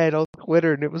thread on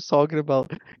Twitter and it was talking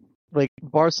about like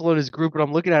Barcelona's group, and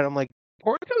I'm looking at it, I'm like,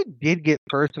 Porto did get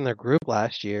first in their group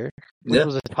last year, which yeah,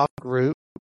 was a tough group.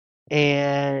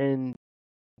 And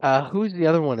who's the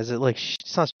other one? Is it like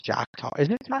it's not Shakhtar? Is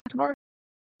it Shakhtar? I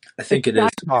It's think it is.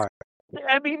 Shakhtar.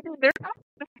 I mean, they're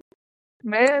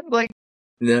man, like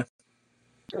Yeah,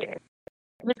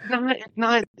 it's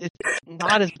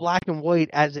not as black and white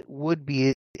as it would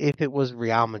be if it was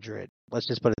Real Madrid. Let's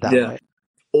just put it that yeah. way.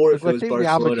 Or Like if it let's was say Real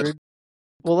Barcelona, Madrid.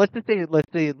 Well, let's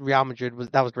say Real Madrid was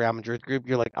Real Madrid's group.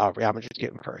 You're like, oh, Real Madrid's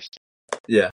getting first.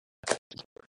 yeah.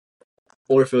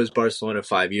 Or if it was Barcelona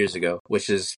 5 years ago, which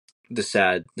is the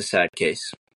sad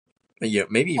case.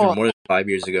 Maybe even Well, more than 5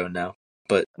 years ago now.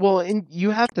 But and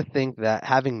you have to think that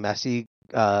having Messi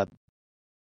kind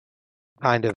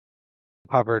of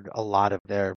covered a lot of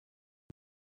their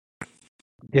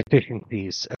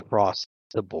deficiencies across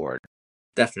the board.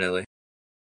 definitely,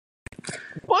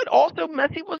 But also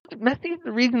Messi is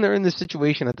the reason they're in this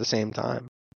situation at the same time.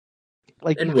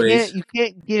 Like in ways, you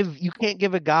can't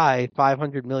give a guy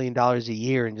 $500 million a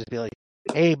year and just be like,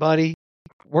 hey buddy,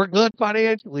 we're good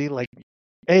financially. Like,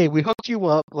 hey, we hooked you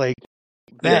up. Like,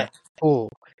 yeah, bet, cool.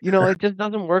 It just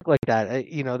doesn't work like that.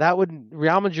 That would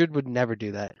Real Madrid would never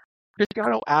do that.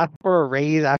 Cristiano asked for a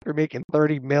raise after making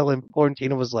 30 mil, and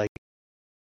Florentino was like,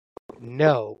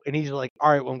 no, and he's like,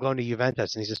 all right, well, I'm going to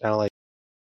Juventus, and he's just kind of like,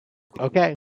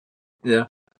 okay, yeah,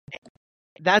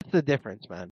 that's the difference,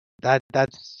 man. That's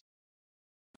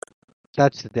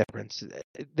the difference.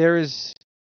 There is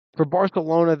for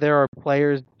Barcelona, there are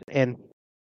players and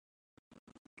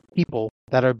people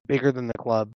that are bigger than the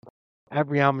club. At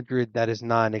Real Madrid, that is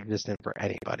non-existent for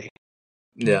anybody.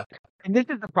 yeah, And this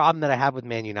is the problem that I have with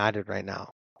Man United right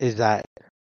now, is that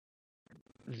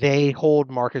they hold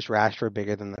Marcus Rashford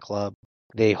bigger than the club.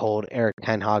 They hold Eric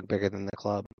Ten Hag bigger than the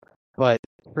club. But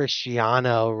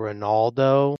Cristiano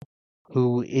Ronaldo,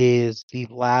 who is the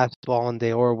last Ballon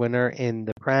d'Or winner in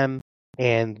the Prem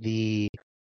and the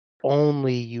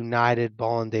only United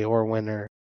Ballon d'Or winner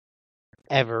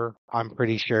ever, I'm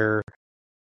pretty sure,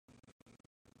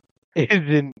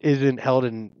 isn't held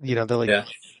in, they're like yeah,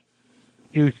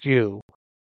 shoo.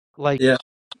 Like yeah.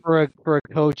 for a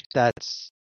coach that's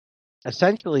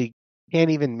essentially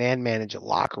can't even manage a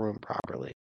locker room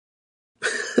properly.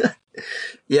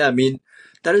 Yeah, I mean,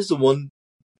 that is the one,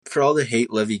 for all the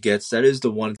hate Levy gets, that is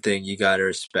the one thing you gotta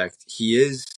respect. He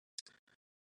is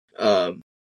um,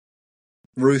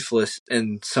 ruthless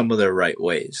in some of the right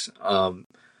ways.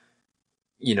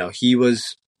 He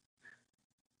was,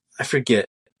 I forget,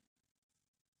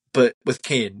 but with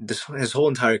Kane, his whole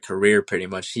entire career, pretty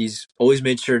much, he's always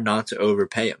made sure not to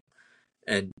overpay him.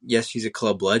 And yes, he's a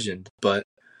club legend, but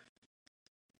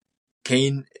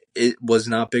Kane, it was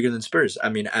not bigger than Spurs. I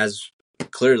mean, as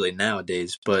clearly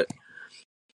nowadays, but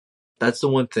that's the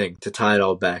one thing to tie it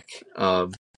all back.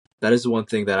 That is the one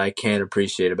thing that I can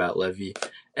appreciate about Levy.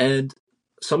 And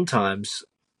sometimes,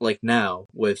 like now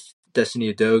with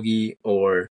Destiny Udogie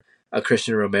or a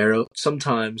Christian Romero,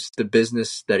 sometimes the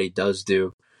business that he does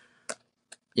do,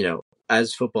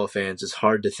 as football fans, it's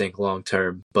hard to think long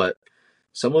term, but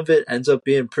some of it ends up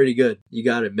being pretty good. You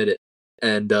got to admit it.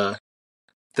 And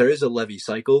there is a Levy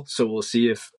cycle, so we'll see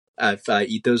if I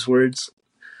eat those words.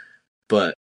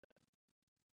 But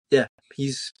yeah,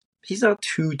 he's not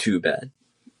too bad.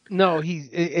 No,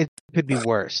 it could be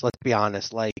worse. Let's be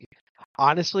honest. Like,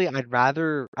 honestly, I'd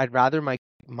rather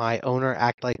my owner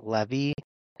act like Levy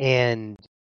and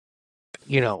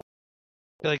be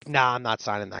like, nah, I'm not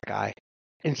signing that guy.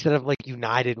 Instead of like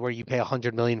United, where you pay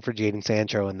 $100 million for Jadon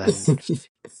Sancho and then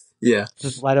Yeah,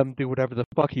 just let him do whatever the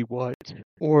fuck he wants,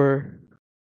 or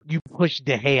you push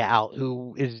De Gea out,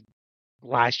 who is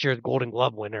last year's Golden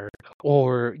Glove winner,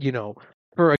 or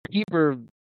for a keeper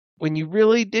when you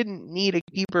really didn't need a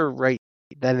keeper right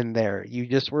then and there. You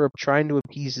just were trying to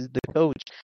appease the coach.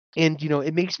 And,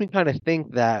 it makes me kind of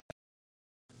think that,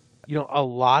 a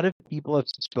lot of people have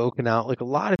spoken out. Like, a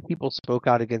lot of people spoke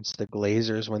out against the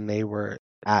Glazers when they were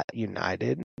at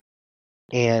United,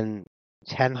 and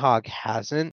Ten Hag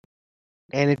hasn't.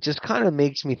 And it just kind of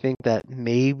makes me think that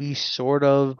maybe sort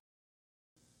of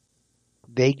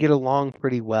they get along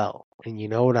pretty well. And you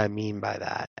know what I mean by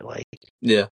that. Like,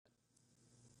 yeah,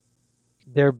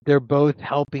 they're both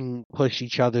helping push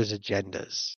each other's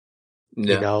agendas.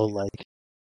 yeah, Like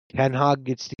Ten Hag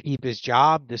gets to keep his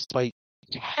job despite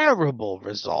terrible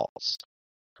results.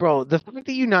 Bro, the fact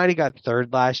that United got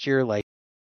third last year, like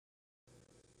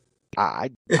I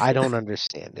don't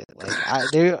understand it.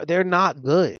 Like they're not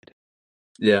good.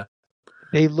 yeah.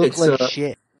 They look It's like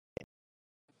shit.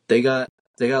 they got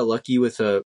lucky with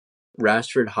a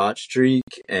Rashford hot streak,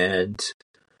 and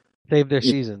Save their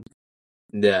season.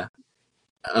 yeah,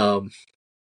 and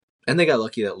they got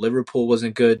lucky that Liverpool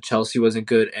wasn't good, Chelsea wasn't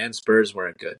good, and Spurs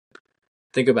weren't good.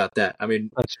 Think about that. I mean,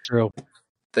 That's true.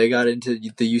 they got into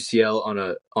the UCL on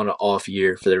an off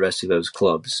year for the rest of those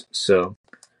clubs. So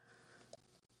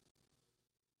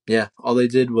yeah, all they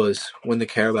did was win the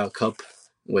Carabao Cup,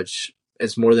 which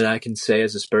is more than I can say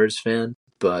as a Spurs fan.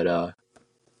 But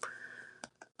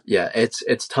yeah,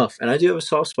 it's tough, and I do have a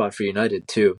soft spot for United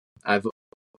too. I've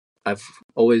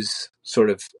always sort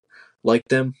of liked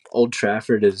them. Old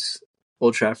Trafford is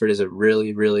a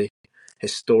really really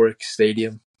historic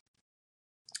stadium.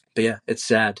 But yeah, it's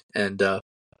sad, and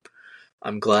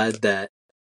I'm glad that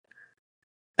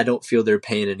I don't feel their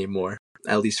pain anymore,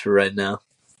 at least for right now.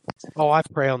 Oh, I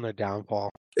pray on their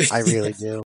downfall. I really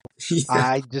do.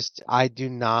 Yeah, I do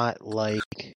not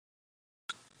like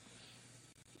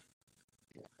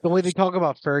the way they talk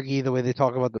about Fergie, the way they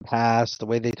talk about the past, the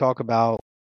way they talk about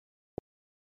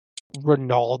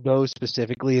Ronaldo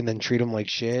specifically, and then treat him like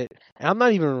shit. And I'm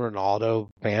not even a Ronaldo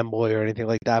fanboy or anything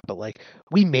like that, but like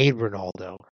we made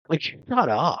Ronaldo. Like shut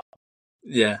up.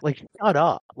 yeah, Like shut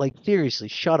up. Like seriously,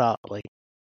 shut up. Like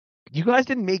you guys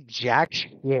didn't make jack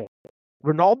shit.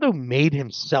 Ronaldo made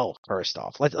himself first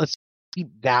off. Let's keep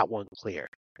that one clear.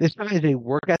 This guy is a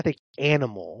work ethic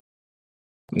animal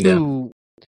yeah, who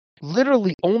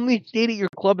literally only stayed at your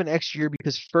club an extra year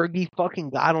because Fergie fucking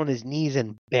got on his knees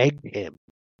and begged him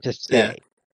to yeah, stay.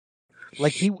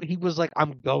 Like he was like,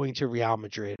 I'm going to Real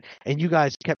Madrid, and you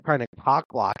guys kept trying to cock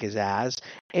block his ass,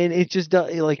 and it just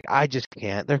like I just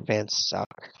can't. Their fans suck,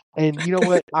 and you know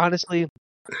what? Honestly,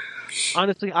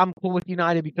 I'm cool with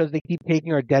United because they keep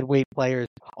taking our dead weight players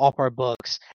off our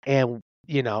books and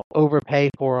overpay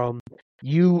for them.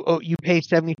 You pay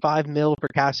 75 mil for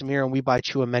Casemiro and we buy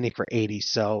Chouameni for 80.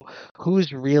 So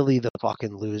who's really the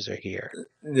fucking loser here?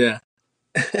 yeah.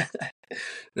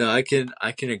 No, I can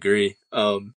agree.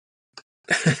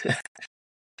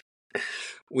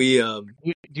 We Do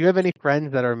you have any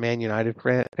friends that are Man United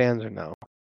fans or no?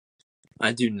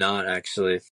 I do not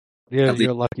actually. You're At least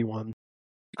a lucky one.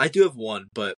 I do have one,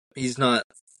 but he's not.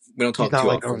 We don't He's talk not too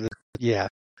like often. over the yeah.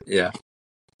 Yeah,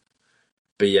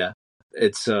 but yeah,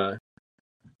 it's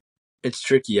it's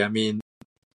tricky. I mean,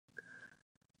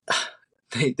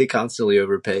 they constantly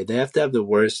overpay. They have to have the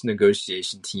worst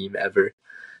negotiation team ever.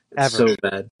 It's Ever. so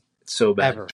bad. It's so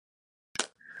bad. Ever.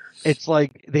 It's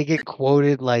like they get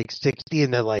quoted like 60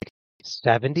 and they're like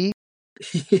 70.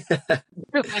 Yeah,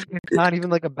 It's not even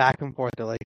like a back and forth. They're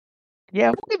like, yeah,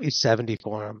 we'll give you 70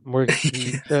 for him. Where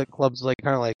the club's like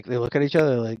kind of like they look at each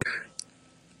other like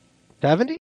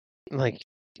 70, like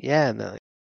yeah, and they're like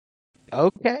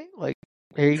okay, like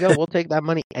here you go, we'll take that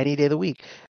money any day of the week.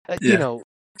 yeah,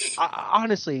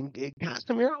 Honestly,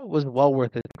 Casemiro was well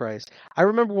worth its price. I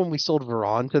remember when we sold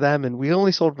Varane to them, and we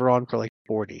only sold Varane for like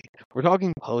 40. We're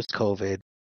talking post-COVID.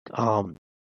 Um,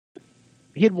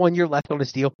 he had 1 year left on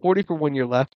his deal, 40 for 1 year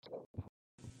left.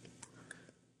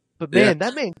 But Yeah, man,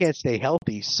 that man can't stay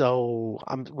healthy. So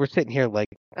we're sitting here like,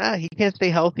 he can't stay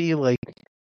healthy. Like,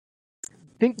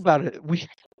 think about it. We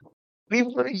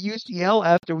won a UCL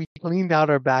after we cleaned out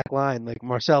our back line. Like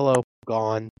Marcelo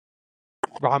gone,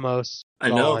 Ramos I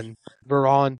know. gone,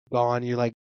 Varane gone. You're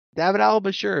like, David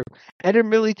Alaba, sure. Eder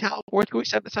Militao, fourth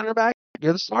choice at the center back.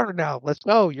 You're the starter now. Let's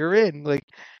go. You're in. Like,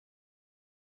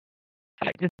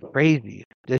 just crazy.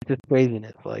 Just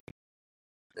craziness. Like,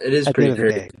 It is at the pretty end of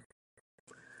the crazy. day,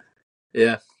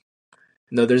 Yeah.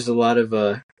 No, there's a lot of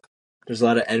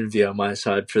envy on my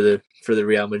side for the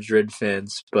Real Madrid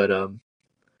fans, but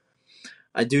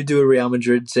I do a Real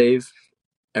Madrid save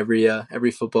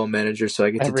every football manager, so I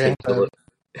get to every take a FM, look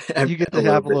you get a to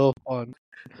little have a bit. little fun.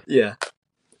 Yeah,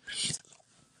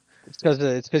 It's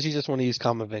because you just want to use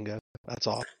Kamavinga. That's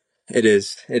all. it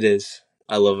is. It is.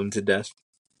 I love him to death.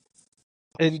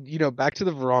 And back to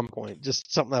the Varane point,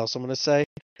 just something else I'm gonna say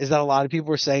is that a lot of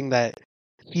people are saying that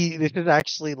this is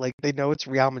actually like they know it's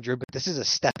Real Madrid, but this is a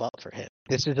step up for him.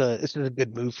 This is a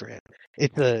good move for him.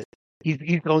 It's a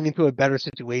he's going into a better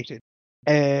situation.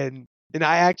 And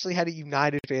I actually had a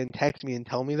United fan text me and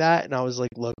tell me that, and I was like,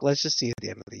 look, let's just see at the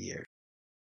end of the year.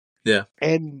 Yeah.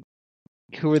 And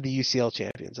who are the UCL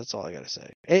champions? That's all I gotta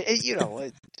say.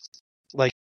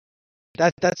 Like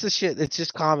that's the shit. It's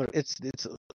just common. It's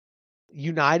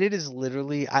United is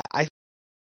literally I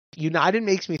United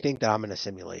makes me think that I'm in a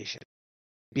simulation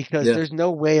because Yeah. there's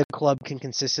no way a club can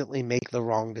consistently make the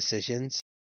wrong decisions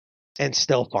and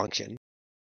still function.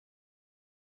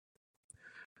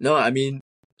 No, I mean,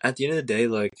 at the end of the day,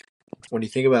 like when you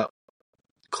think about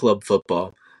club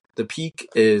football, the peak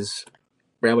is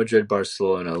Real Madrid,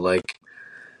 Barcelona, like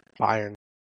Bayern,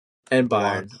 and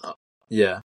Milan. Bayern.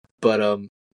 Yeah. But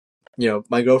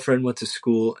my girlfriend went to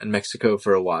school in Mexico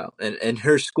for a while, and in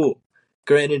her school,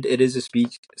 granted, it is a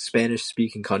Spanish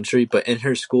speaking country, but in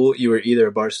her school, you were either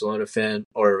a Barcelona fan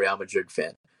or a Real Madrid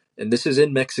fan, and this is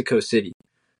in Mexico City,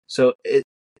 so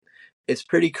it's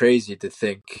pretty crazy to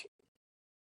think.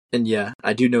 And yeah,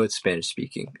 I do know it's Spanish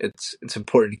speaking. It's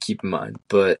important to keep in mind,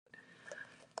 but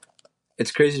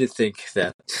it's crazy to think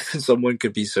that someone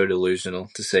could be so delusional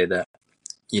to say that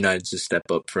United's a step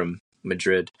up from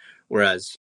Madrid,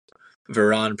 whereas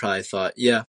Varane probably thought,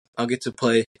 yeah, I'll get to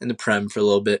play in the Prem for a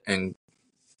little bit and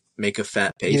make a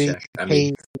fat Getting paycheck. I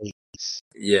mean, pay raise.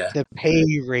 yeah, The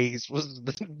pay raise was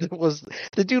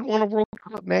the dude won a World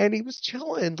Cup, man. He was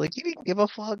chilling, like he didn't give a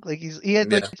fuck. Like he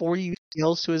had like yeah, 4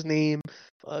 UCLs to his name,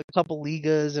 a couple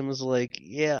ligas, and was like,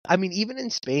 yeah. I mean, even in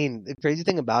Spain, the crazy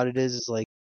thing about it is like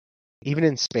even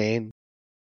in Spain,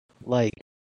 like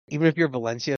even if you're a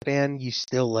Valencia fan, you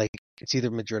still like it's either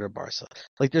Madrid or Barca.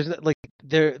 Like like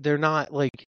they're not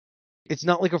like it's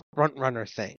not like a front runner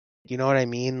thing. You know what I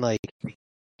mean? Like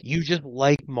you just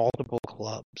like multiple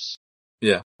clubs.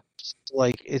 yeah,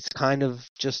 Like it's kind of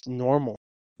just normal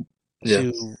yeah,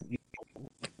 to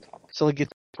so like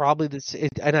it's probably this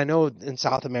and I know in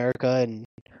South America and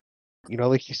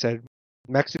like you said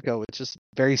Mexico it's just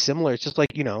very similar. It's just like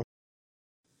you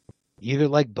either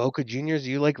like Boca Juniors or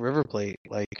you like River Plate.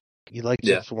 Like you like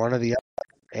yeah, just one or the other.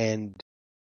 And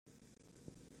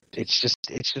it's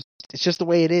just the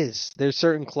way it is. There's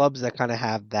certain clubs that kind of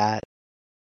have that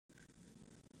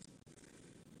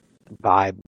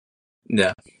vibe.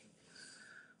 yeah.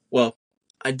 Well,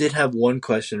 I did have one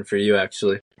question for you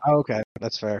actually, Oh, okay,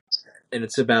 that's fair. and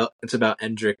it's about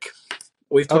Endrick.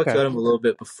 We've talked Okay, about him a little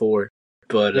bit before,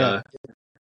 but yeah.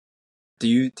 do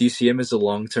you see him as a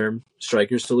long term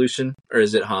striker solution, or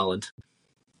is it Holland?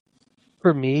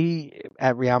 For me,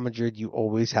 at Real Madrid, you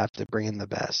always have to bring in the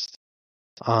best.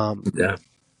 Um, Yeah,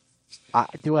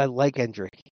 do I like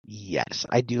Endrick? Yes,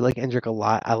 I do like Endrick a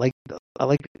lot. I like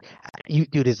you,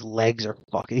 dude. His legs are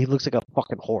fucking. He looks like a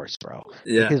fucking horse, bro. Like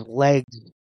yeah, his legs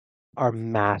are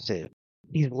massive.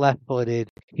 He's left-footed.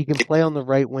 He can play on the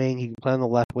right wing. He can play on the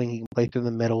left wing. He can play through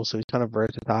the middle. So he's kind of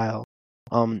versatile.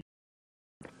 Um,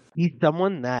 he's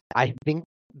someone that I think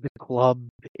the club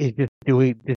is just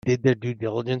did their due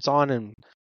diligence on and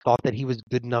thought that he was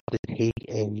good enough to take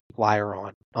a flyer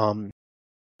on.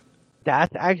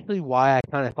 That's actually why I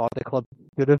kind of thought the club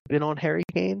should have been on Harry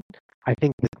Kane. I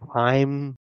think the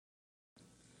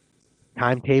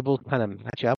timetables kind of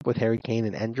match up with Harry Kane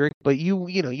and Endrick, but you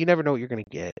never know what you're gonna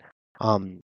get.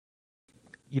 Um,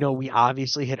 we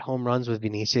obviously hit home runs with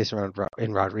Vinicius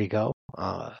and Rodrigo,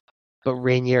 but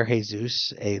Rainier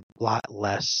Jesus, a lot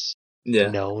less yeah,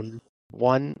 known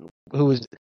one, who was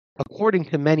according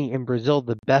to many in Brazil,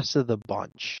 the best of the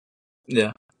bunch.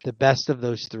 Yeah. The best of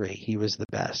those three, he was the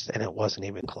best, and it wasn't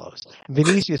even close.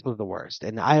 Vinicius was the worst,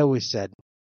 and I always said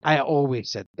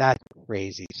that's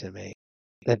crazy to me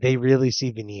that they really see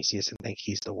Vinicius and think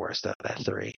he's the worst of that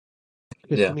three.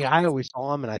 Because to Yeah. me, I always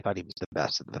saw him and I thought he was the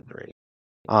best of the three.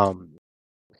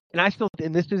 And I still,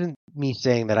 and this isn't me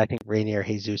saying that I think Rainier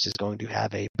Jesus is going to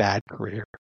have a bad career.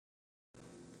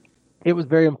 It was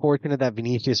very unfortunate that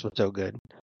Vinicius was so good.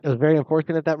 It was very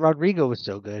unfortunate that Rodrigo was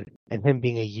so good, and him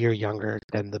being a year younger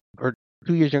than or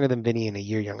 2 years younger than Vinny and a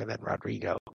year younger than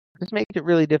Rodrigo. This makes it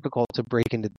really difficult to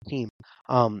break into the team.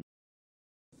 So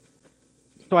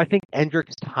I think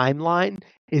Endrick's timeline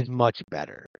is much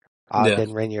better Yeah.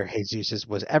 than Rainier Jesus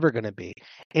was ever going to be,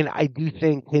 and I do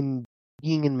think him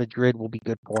being in Madrid will be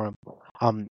good for him.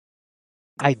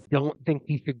 I don't think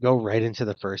he should go right into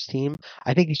the first team.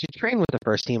 I think he should train with the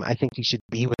first team. I think he should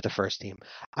be with the first team.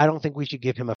 I don't think we should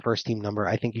give him a first team number.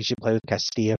 I think he should play with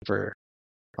Castilla for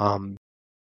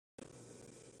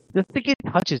just to get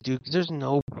touches, dude, because there's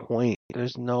no point.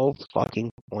 There's no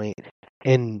fucking point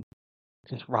in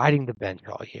just riding the bench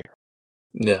all year.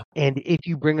 Yeah. And if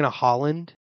you bring in a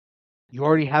Holland, you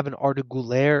already have an Arda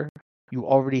Güler, you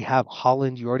already have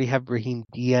Holland, you already have Brahim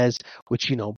Diaz,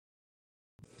 which,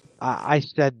 I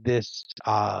said this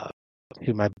to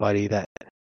my buddy that,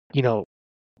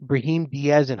 Brahim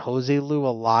Diaz and Jose Lu, a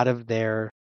lot of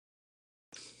their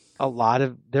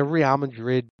Real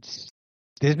Madrid.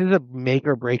 This is a make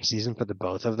or break season for the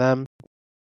both of them,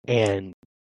 and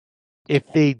if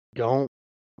they don't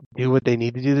do what they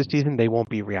need to do this season, they won't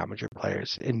be Real Madrid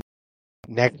players in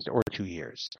next or 2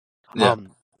 years. Yeah.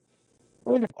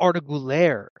 And if Arda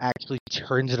Güler actually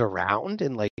turns it around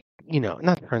and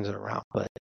not turns it around, but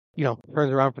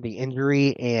turns around for the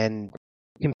injury and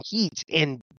competes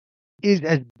and is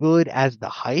as good as the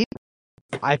hype,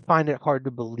 I find it hard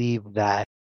to believe that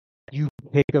you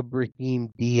pick a Brahim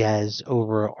Diaz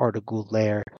over Arda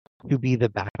Güler to be the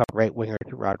backup right winger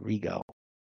to Rodrigo.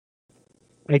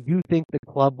 I do think the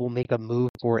club will make a move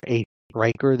for a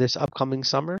striker this upcoming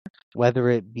summer, whether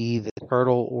it be the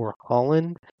Turtle or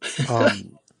Holland.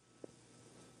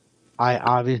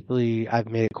 I've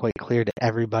made it quite clear to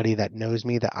everybody that knows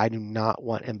me that I do not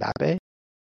want Mbappe,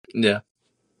 Yeah.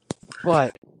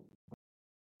 but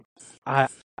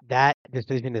that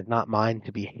decision is not mine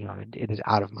to be had. It is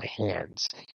out of my hands.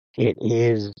 It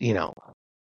is,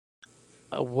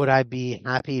 would I be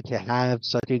happy to have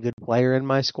such a good player in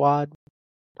my squad?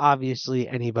 Obviously,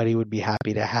 anybody would be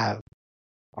happy to have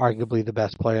arguably the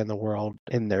best player in the world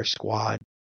in their squad.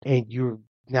 And you're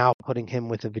now putting him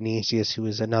with a Vinicius, who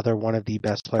is another one of the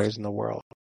best players in the world,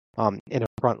 in a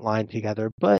front line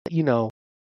together. But,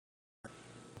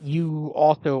 you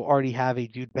also already have a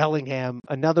Jude Bellingham,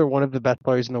 another one of the best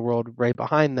players in the world, right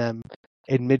behind them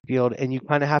in midfield. And you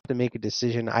kind of have to make a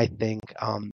decision, I think.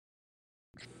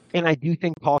 And I do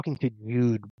think talking to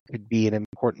Jude could be an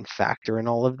important factor in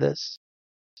all of this.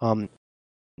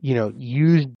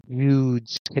 Use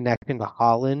Jude's connection to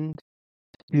Holland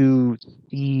to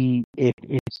see if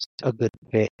it's a good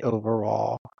fit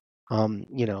overall.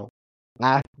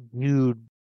 Ask Jude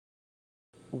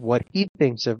what he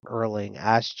thinks of Erling.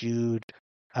 Ask Jude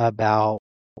about,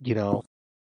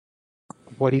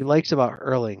 what he likes about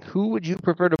Erling. Who would you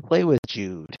prefer to play with,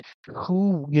 Jude?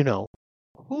 Who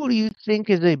do you think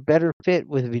is a better fit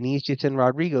with Vinicius and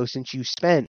Rodrigo since you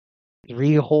spent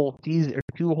 2 whole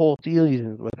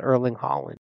seasons with Erling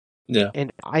Haaland? Yeah.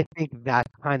 And I think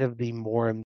that's kind of the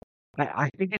more. I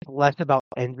think it's less about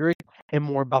Endrick and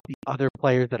more about the other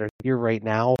players that are here right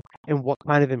now and what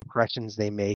kind of impressions they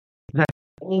make. That's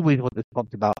always what this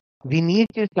club's about.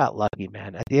 Vinicius got lucky,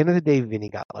 man. At the end of the day, Vinny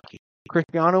got lucky.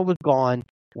 Cristiano was gone.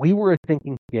 We were a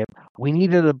sinking ship. We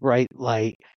needed a bright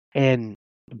light, and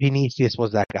Vinicius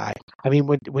was that guy. I mean,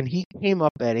 when he came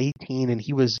up at 18 and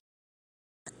he was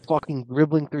fucking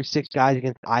dribbling through 6 guys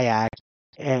against Ajax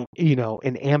and,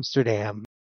 in Amsterdam,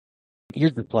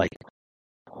 you're just like,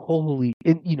 holy,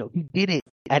 and he did it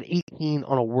at 18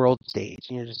 on a world stage,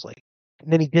 and you're just like,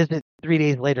 and then he does it 3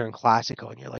 days later in Classico,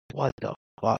 and you're like, what the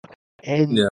fuck?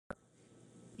 And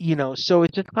Yeah. so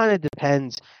it just kind of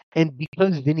depends. And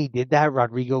because Vinny did that,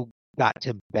 Rodrigo got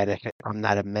to benefit from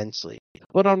that immensely.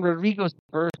 But on Rodrigo's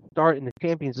first start in the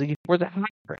Champions League, he scored a hat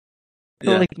trick.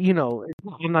 So Yeah.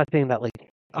 I'm not saying that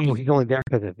he's only there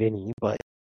because of Vinny, but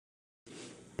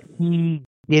he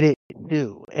did it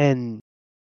too. And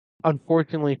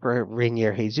unfortunately for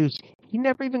Rainier Jesus, he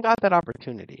never even got that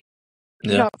opportunity.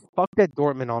 He Yeah. got fucked at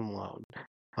Dortmund on loan.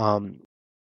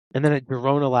 And then at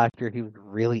Girona last year, he was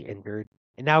really injured.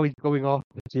 And now he's going off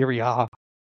to Serie A.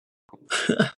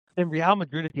 And Real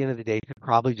Madrid at the end of the day could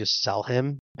probably just sell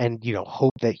him and,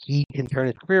 hope that he can turn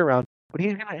his career around. But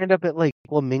he's going to end up at like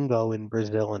Flamengo in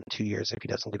Brazil in 2 years if he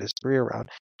doesn't get his career around.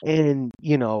 And,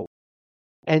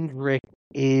 Endrick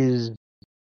is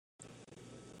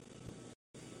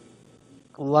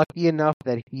lucky enough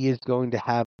that he is going to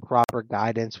have proper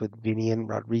guidance with Vinny and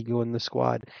Rodrigo in the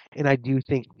squad. And I do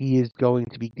think he is going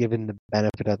to be given the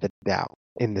benefit of the doubt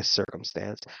in this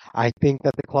circumstance. I think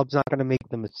that the club's not going to make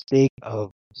the mistake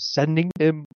of sending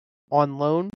him on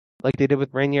loan like they did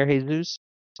with Rainier Jesus.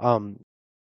 And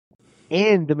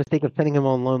the mistake of sending him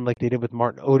on loan like they did with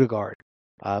Martin Odegaard.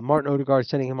 Martin Odegaard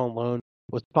sending him on loan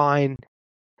was fine.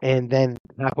 And then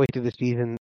halfway through the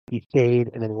season, he stayed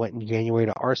and then went in January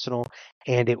to Arsenal,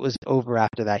 and it was over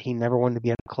after that. He never wanted to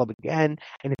be at the club again,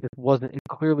 and it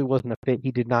clearly wasn't a fit.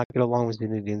 He did not get along with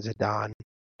Zinedine Zidane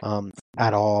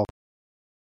at all.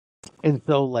 And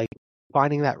so, like,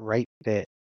 finding that right fit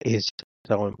is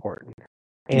so important.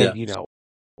 Yeah. And,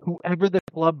 whoever the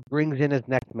club brings in as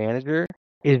next manager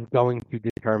is going to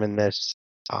determine this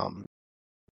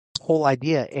whole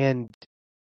idea and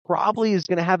probably is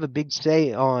going to have a big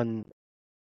say on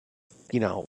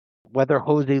whether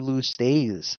Jose Lu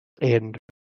stays. And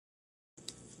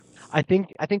I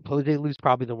think Jose Lu's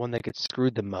probably the one that gets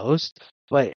screwed the most,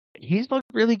 but he's looked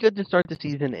really good to start the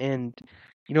season. And,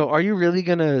 are you really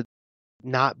gonna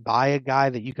not buy a guy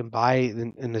that you can buy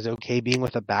and is okay being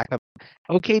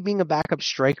being a backup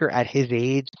striker at his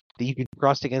age that you can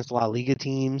trust against La Liga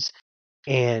teams?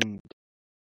 And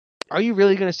are you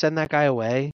really gonna send that guy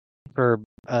away for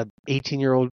a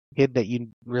 18-year-old kid that you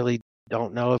really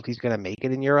don't know if he's gonna make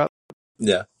it in Europe?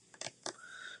 Yeah.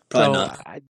 Probably So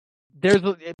not.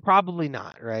 probably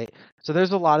not, right? So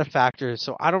there's a lot of factors.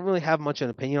 So I don't really have much of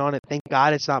an opinion on it. Thank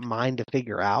God it's not mine to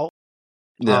figure out.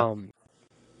 Yeah.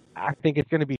 I think it's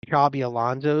going to be Xabi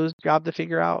Alonso's job to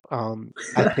figure out.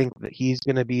 I think that he's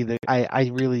going to be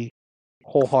I really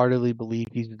wholeheartedly believe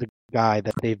he's the guy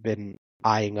that they've been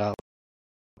eyeing up.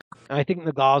 And I think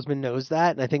Nagelsmann knows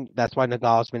that, and I think that's why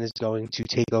Nagelsmann is going to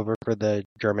take over for the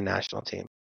German national team.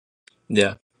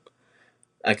 Yeah.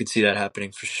 I could see that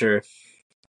happening for sure.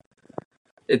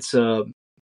 It's Endrick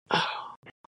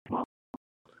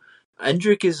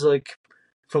is like,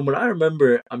 from what I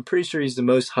remember, I'm pretty sure he's the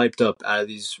most hyped up out of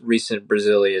these recent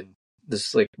Brazilian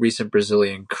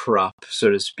crop, so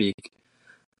to speak.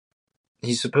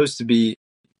 He's supposed to be,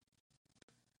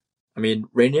 I mean,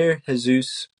 Rainier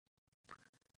Jesus.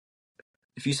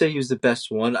 If you say he was the best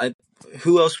one,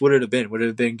 who else would it have been? Would it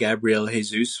have been Gabriel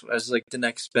Jesus as like the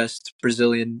next best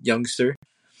Brazilian youngster?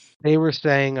 They were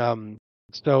saying,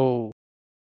 so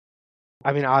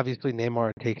I mean, obviously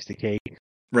Neymar takes the cake.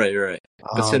 Right.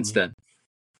 But since then,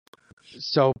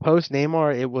 So post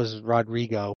Neymar, it was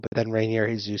Rodrigo, but then Rainier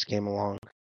Jesus came along,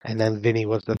 and then Vinny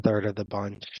was the third of the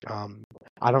bunch.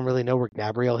 I don't really know where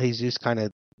Gabriel Jesus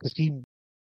because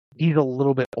he's a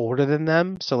little bit older than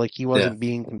them, so like he yeah, wasn't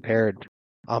being compared.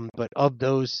 But of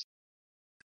those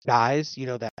guys,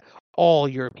 that all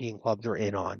European clubs are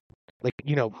in on. Like,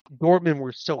 Dortmund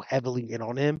were so heavily in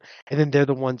on him, and then they're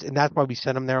the ones, and that's why we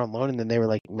sent him there on loan, and then they were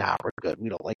like, nah, we're good. We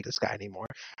don't like this guy anymore.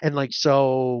 And like,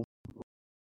 so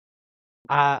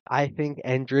I think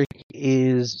I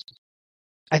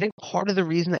think part of the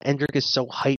reason that Endrick is so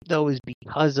hyped though is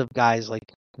because of guys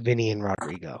like Vinny and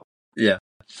Rodrigo. yeah,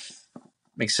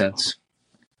 makes sense.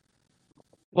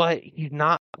 But he's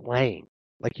not playing.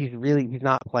 Like he's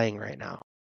not playing right now.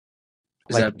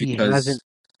 Is Like that he because hasn't.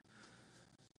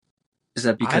 is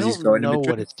that I because he's don't going to know what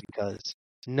Madrid? it's because.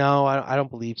 No, I don't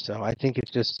believe so. I think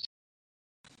it's just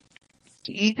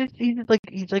he's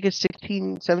like a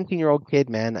 16, 17-year-old kid,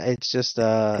 man. It's just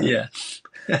Yeah,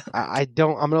 I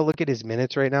don't. I'm gonna look at his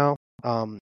minutes right now.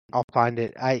 I'll find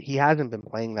it. He hasn't been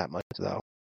playing that much though,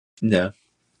 no,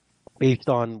 based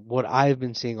on what I've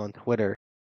been seeing on Twitter.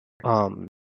 Um,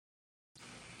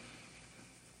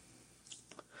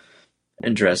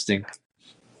 interesting.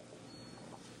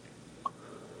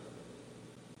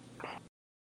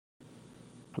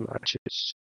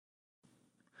 matches.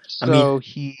 I mean, So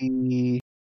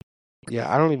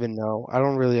yeah, I don't even know. I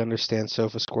don't really understand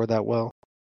SofaScore that well.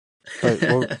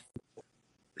 But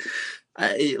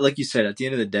like you said, at the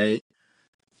end of the day,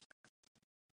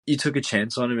 you took a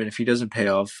chance on him, and if he doesn't pay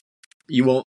off, you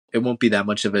won't. It won't be that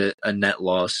much of a net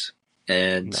loss.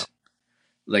 And no,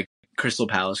 like Crystal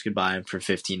Palace could buy him for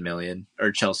 15 million,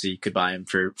 or Chelsea could buy him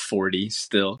for 40.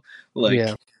 Still, like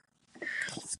yeah.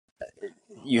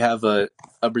 you have a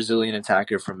Brazilian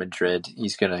attacker from Madrid.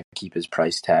 He's gonna keep his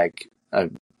price tag.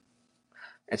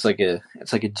 It's like a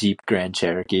Jeep Grand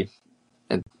Cherokee,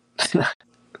 and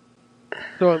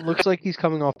So it looks like he's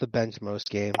coming off the bench most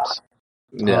games.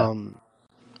 yeah, Um,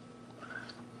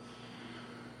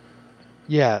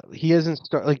 Yeah, he hasn't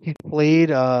started. Like he played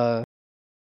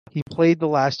the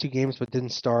last two games, but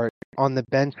didn't start on the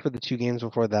bench for the two games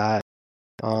before that.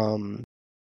 Um,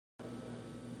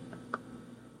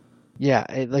 yeah,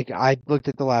 like I looked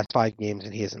at the last five games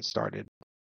and he hasn't started.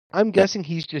 I'm Yeah, guessing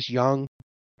he's just young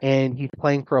and he's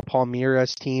playing for a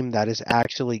Palmeiras team that is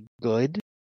actually good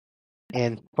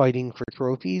and fighting for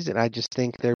trophies, and I just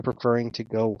think they're preferring to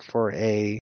go for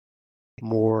a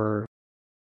more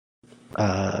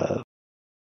uh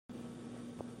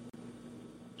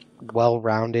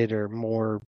well-rounded or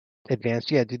more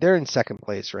advanced. Yeah, dude, they're in second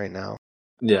place right now.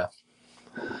 yeah,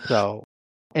 So,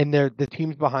 and the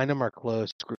teams behind them are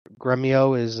close.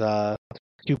 Gremio is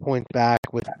 2 points back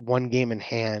with one game in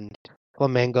hand.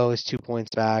 Flamengo is 2 points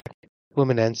back.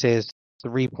 Fluminense is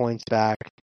 3 points back.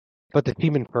 But the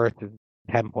team in first is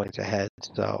 10 points ahead.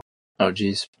 So oh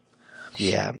geez,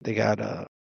 yeah, they got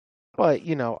But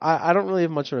I don't really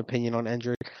have much of an opinion on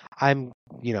Endrick. I'm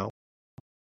you know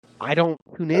I don't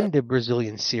tune into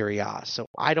Brazilian Serie A, so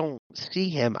I don't see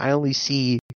him. I only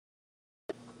see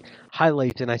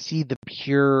highlights and I see the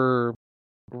pure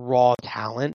raw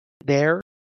talent there.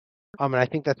 And I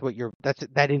think that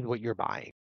is what you're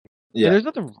buying. And yeah, there's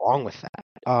nothing wrong with that.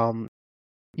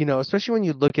 Especially when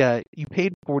you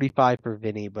paid 45 for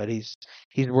Vinny, but he's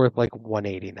worth like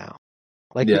 180 now.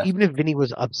 Like yeah, even if Vinny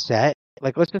was upset,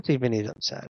 like let's just say Vinny's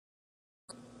upset.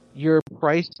 Your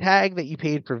price tag that you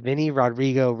paid for Vinny,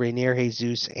 Rodrigo, Rainier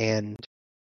Jesus, and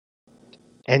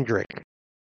Endrick,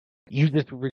 you just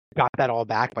got that all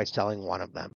back by selling one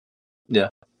of them. yeah,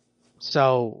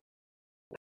 So,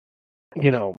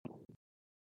 you know,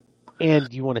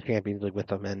 and you won a Champions League with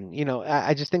them. And,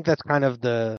 I just think that's kind of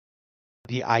the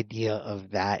idea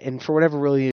of that. And for whatever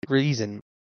really reason,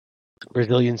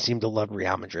 Brazilians seem to love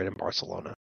Real Madrid and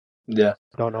Barcelona. yeah.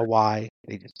 Don't know why,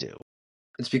 they just do.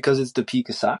 It's because it's the peak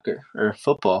of soccer or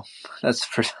football. That's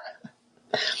for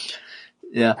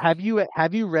yeah. Have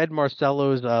you read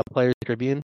Marcelo's Players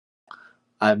Tribune?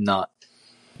 I'm not.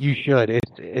 You should.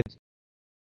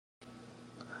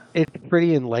 It's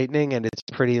pretty enlightening, and it's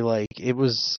pretty like it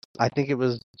was. I think it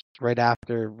was right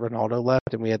after Ronaldo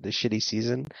left, and we had the shitty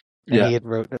season, and Yeah, he had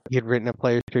written a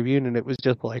Players Tribune, and it was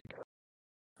just like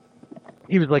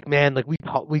he was like, man, like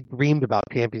we dreamed about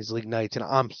Champions League nights, and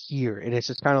I'm here, and it's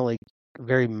just kind of like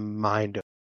very mind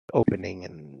opening,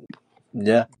 and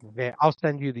yeah. I'll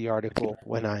send you the article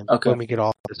Okay. when we get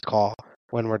off this call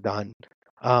when we're done.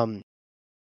 Um,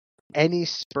 any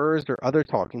Spurs or other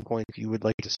talking points you would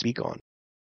like to speak on?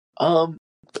 Um,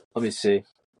 Let me see.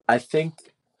 I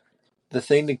think the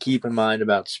thing to keep in mind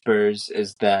about Spurs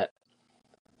is that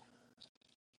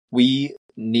we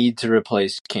need to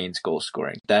replace Kane's goal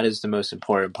scoring. That is the most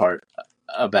important part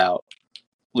about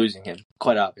losing him,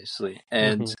 quite obviously.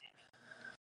 And Hmm.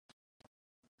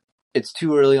 it's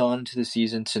too early on into the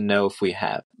season to know if we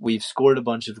have. We've scored a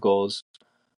bunch of goals,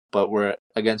 but we're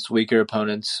against weaker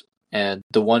opponents. And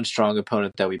the one strong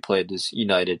opponent that we played is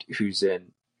United, who's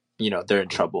they're in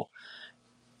trouble.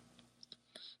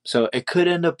 So it could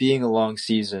end up being a long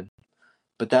season.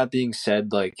 But that being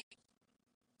said, like,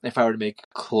 if I were to make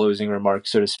closing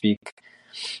remarks, so to speak,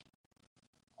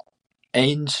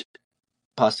 Ange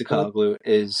Postacoglu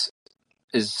is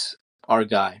our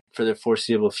guy for the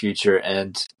foreseeable future.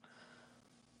 And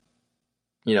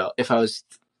if I was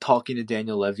talking to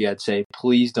Daniel Levy, I'd say,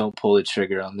 please don't pull the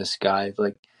trigger on this guy.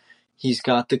 Like, he's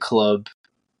got the club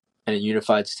in a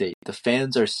unified state. The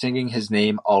fans are singing his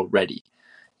name already.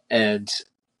 And,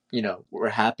 we're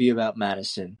happy about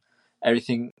Madison.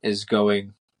 Everything is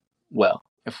going well.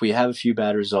 If we have a few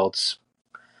bad results,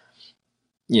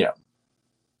 you know,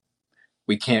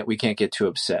 we can't get too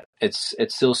upset. It's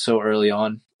still so early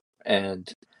on,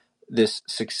 and this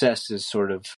success is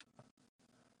sort of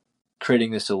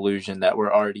creating this illusion that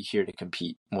we're already here to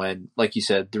compete when, like you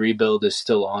said, the rebuild is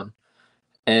still on.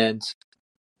 And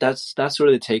that's sort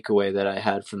of the takeaway that I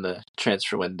had from the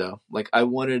transfer window. Like, I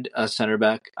wanted a center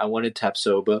back, I wanted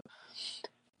Tapsoba,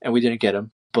 and we didn't get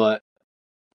him. But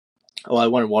I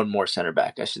wanted one more center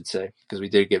back, I should say, because we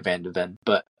did get Van de Ven.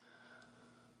 But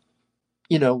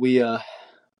we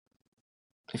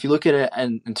if you look at it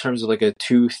in terms of like a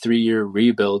 2-3 year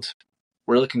rebuild,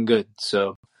 we're looking good.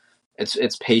 So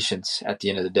it's patience at the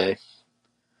end of the day,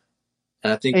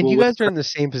 and I think And we'll you look. guys are in the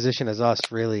same position as us,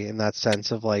 really, in that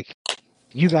sense of like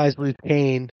you guys lose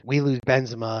Kane, we lose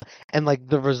Benzema, and like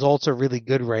the results are really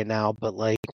good right now, but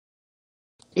like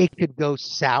it could go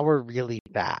sour really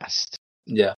fast.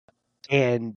 Yeah,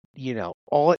 And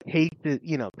all it takes is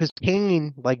because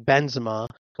Kane, like Benzema,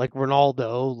 like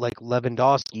Ronaldo, like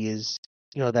Lewandowski is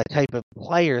that type of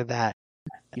player that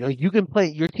you can play.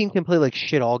 Your team can play like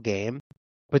shit all game,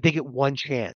 but they get one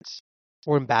chance.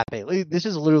 or Mbappe. This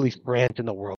is literally France in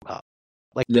the World Cup.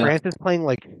 Like Yeah. France is playing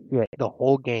like shit the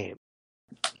whole game.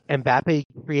 Mbappe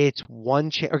creates one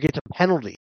chance or gets a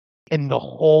penalty in the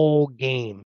whole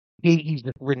game. He's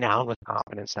just renowned with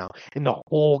confidence now, and the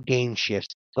whole game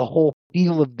shifts. The whole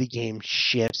feel of the game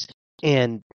shifts,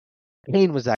 and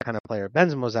Kane was that kind of player.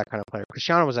 Benzema was that kind of player.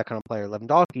 Cristiano was that kind of player.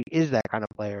 Lewandowski is that kind of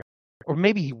player, or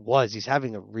maybe he was. He's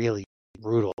having a really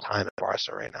brutal time at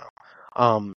Barca right now,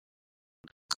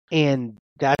 and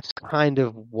that's kind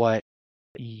of what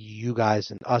you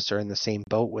guys and us are in the same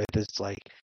boat with. It's like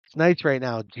it's nice right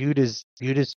now. Jude is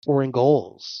scoring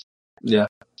goals, Yeah.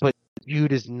 but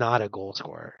Jude is not a goal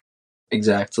scorer,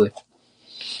 Exactly.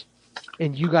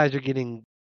 and you guys are getting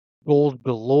goals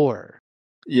galore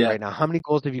Yeah. right now. How many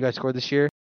goals have you guys scored this year?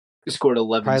 We scored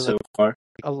 11 Probably like so far.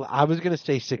 I was gonna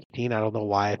say 16. I don't know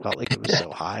why I felt like it was so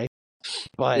high,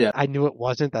 but Yeah. I knew it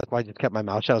wasn't. That's why I just kept my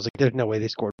mouth shut. I was like, "There's no way they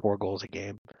scored 4 goals a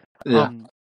game." Yeah.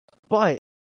 But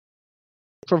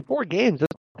from 4 games,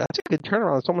 that's a good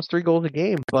turnaround. It's almost 3 goals a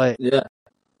game, but Yeah.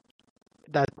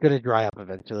 that's gonna dry up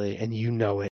eventually, and you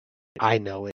know it. I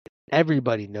know it.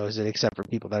 Everybody knows it, except for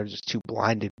people that are just too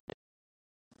blinded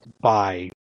by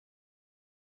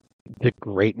the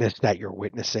greatness that you're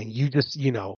witnessing. You just,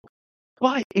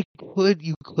 but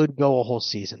you could go a whole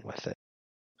season with it.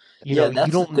 Yeah, You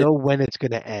that's the don't thing. know when it's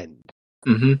gonna end.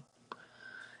 Hmm.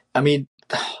 I mean,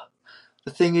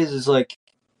 the thing is like,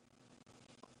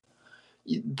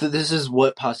 this is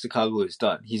what Postecoglou has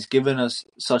done. He's given us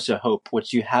such a hope,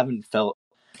 which you haven't felt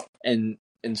in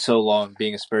so long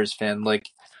being a Spurs fan. Like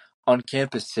on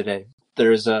campus today,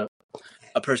 there's a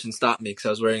person stopped me because I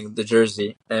was wearing the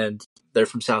jersey, and they're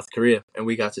from South Korea, and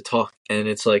we got to talk, and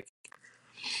it's like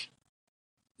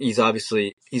he's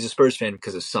a Spurs fan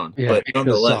because of Son, Yeah, but because Son,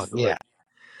 nonetheless, yeah, like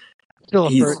still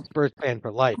a he's Spurs fan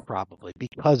for life, probably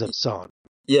because of Son.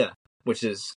 yeah, which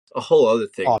is a whole other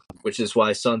thing, Awesome. which is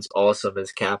why Son's awesome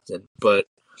as captain, but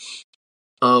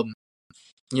um.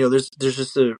 There's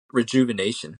just a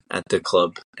rejuvenation at the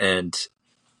club, and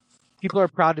People are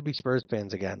proud to be Spurs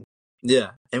fans again.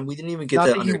 yeah, and we didn't even get Not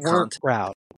that that you under weren't Conte.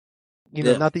 proud.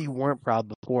 Yeah. Not that you weren't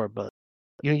proud before, but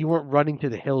you weren't running to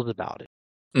the hills about it.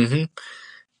 Hmm.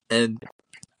 And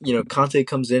Conte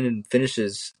comes in and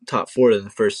finishes top four in the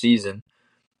first season,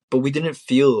 but we didn't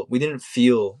feel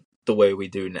the way we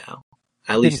do now.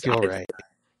 At Didn't least feel I right.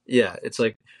 yeah, it's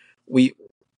like we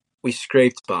we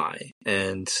scraped by,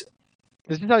 and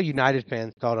This is how United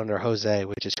fans felt under Jose,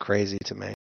 which is crazy to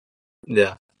me.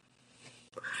 yeah,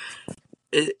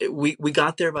 we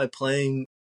got there by playing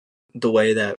the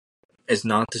way that is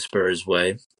not the Spurs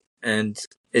way, and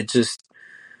it just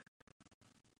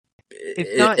It's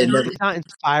it, not it never it's not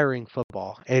inspiring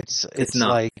football. It's it's it's not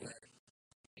like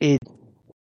it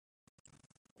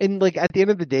and like at the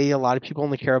end of the day, a lot of people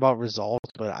only care about results.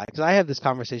 But because I have this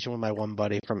conversation with my one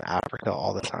buddy from Africa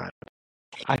all the time,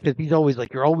 because he's always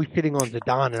like, "You're always shitting on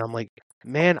Zidane," and I'm like,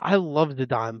 "Man, I love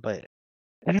Zidane, but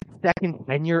that second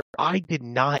tenure, I did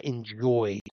not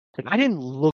enjoy. Like, I didn't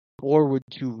look forward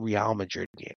to Real Madrid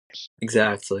games,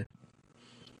 exactly.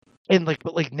 and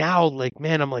but now,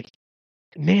 man, I'm like,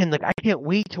 man, I can't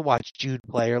wait to watch Jude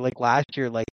play, or like last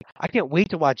year, I can't wait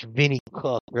to watch Vinny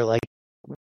cook, or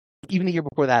even the year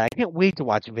before that, I can't wait to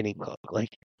watch Vinny cook. And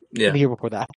Yeah, the year before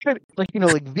that,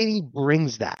 Vinny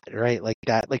brings that, right? Like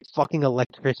that, fucking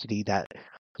electricity that,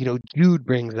 Jude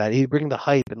brings that. He brings the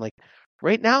hype, and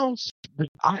right now,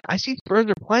 I see Spurs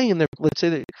are playing, and let's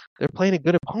say they're playing a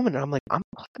good opponent, and I'm like, I'm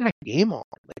putting that game on.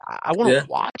 I want yeah, to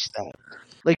watch that.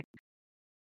 Like,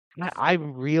 I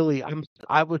really,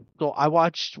 I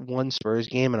watched one Spurs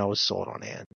game, and I was sold on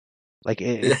Ange. Like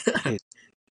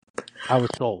I was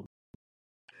sold,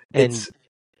 and it's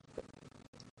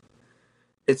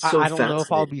it's so I don't know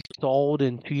if I'll fascinating. be sold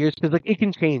in 2 years because it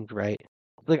can change, right?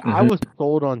 I Hmm. was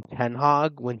sold on Ten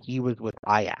Hag when he was with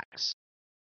Ajax.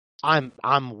 I'm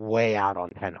way out on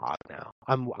Ten Hag now.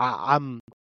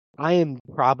 I am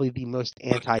probably the most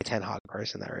anti Ten Hag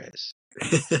person there is.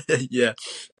 Yeah,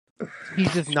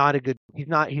 He's just not a good. He's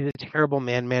a terrible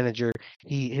man manager.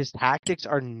 His tactics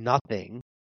are nothing,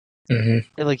 hmm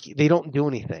and they don't do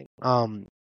anything.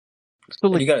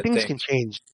 So and things can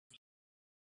change.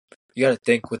 you got to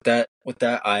think with that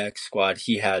Ajax squad,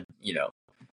 he had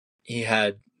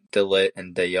De Ligt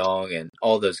and De Jong and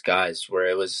all those guys where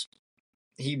it was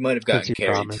he might have gotten Quincy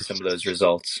carried to Promise. some of those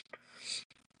results.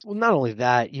 Well, not only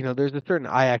that, there's a certain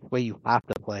Ajax way you have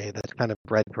to play that's kind of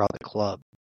bred throughout the club,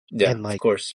 Yeah, and of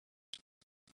course.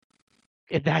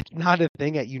 if that's not a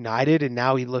thing at United, and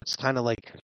now he looks kind of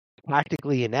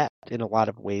tactically inept in a lot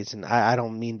of ways. And I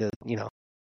don't mean to,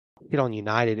 get on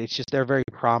United. It's just they're very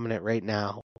prominent right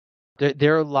now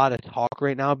they're a lot of talk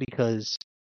right now because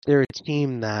they're a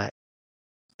team that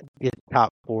gets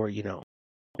top four,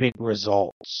 big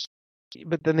results.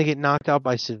 But then they get knocked out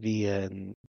by Sevilla,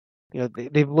 and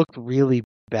they've looked really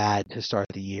bad to start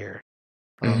the year.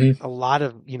 Hmm. A lot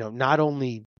of not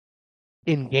only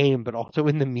in game but also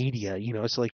in the media.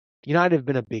 It's like United have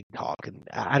been a big talk, and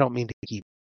I don't mean to keep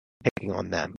picking on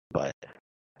them, but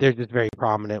they're just very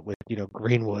prominent with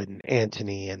Greenwood and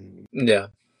Antony and Yeah,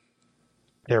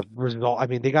 their result. I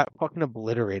mean, they got fucking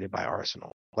obliterated by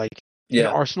Arsenal. And yeah,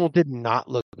 Arsenal did not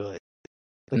look good.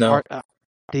 Like, no,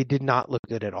 they did not look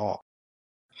good at all.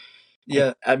 Like,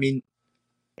 yeah. I mean,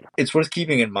 it's worth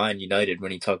keeping in mind United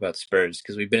when you talk about Spurs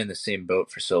because we've been in the same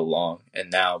boat for so long,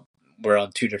 and now we're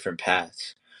on two different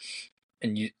paths.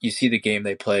 And you see the game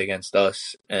they play against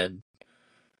us, and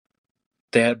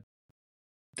they had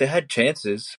they had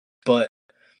chances, but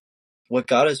what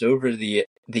got us over the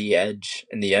edge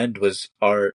in the end was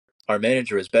our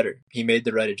manager was better. He made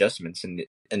the right adjustments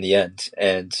in the end,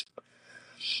 and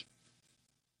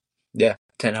yeah,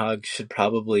 Ten Hag should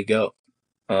probably go.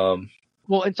 Um,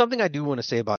 well, and something I do want to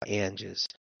say about Ange is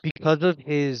because of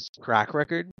his track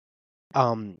record.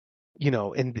 Um,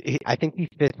 I think he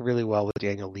fits really well with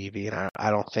Daniel Levy, and I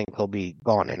don't think he'll be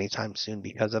gone anytime soon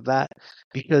because of that.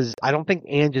 Because I don't think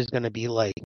Ange is going to be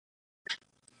like,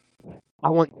 I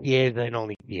want Chiesa and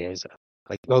only Chiesa.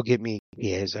 Like, go get me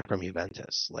Chiesa from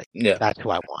Juventus. Like, yeah, that's who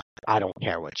I want. I don't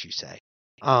care what you say.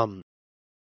 Um,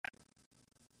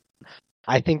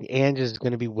 I think Ange is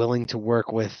going to be willing to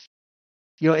work with,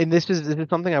 and this is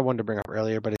something I wanted to bring up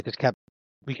earlier, but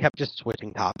we kept just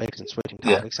switching topics and switching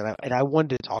yeah, topics, and I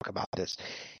wanted to talk about this.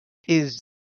 Is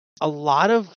a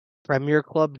lot of Premier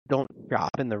clubs don't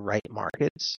shop in the right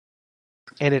markets,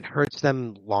 and it hurts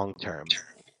them long term.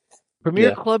 Premier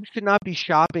yeah, clubs should not be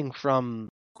shopping from,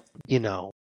 you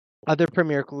know, other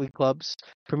Premier League clubs.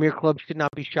 Premier clubs should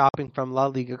not be shopping from La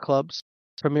Liga clubs.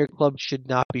 Premier clubs should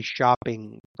not be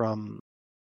shopping from.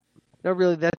 No,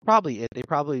 really, that's probably it. They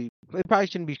probably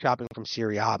shouldn't be shopping from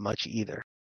Serie A much either.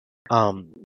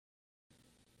 Um,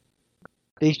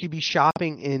 they should be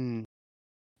shopping in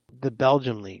the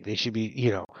Belgium league. They should be,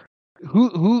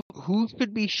 who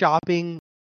should be shopping.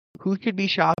 Who should be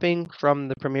shopping from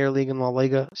the Premier League and La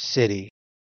Liga? City,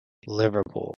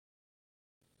 Liverpool.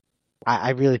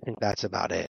 I really think that's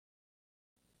about it.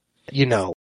 You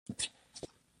know,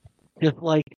 just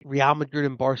like Real Madrid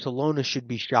and Barcelona should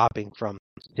be shopping from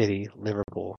City,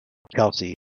 Liverpool,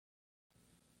 Chelsea.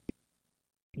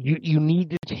 You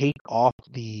need to take off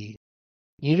the.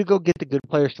 You need to go get the good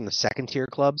players from the second tier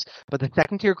clubs. But the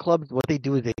second tier clubs, what they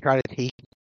do is they try to take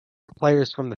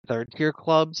players from the third tier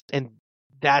clubs, and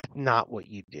that's not what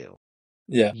you do.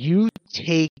 yeah, You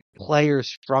take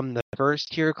players from the first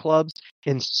tier clubs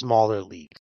in smaller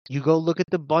leagues. You go look at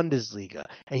the Bundesliga,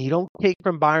 and you don't take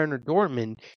from Bayern or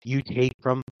Dortmund. You take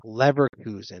from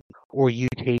Leverkusen, or you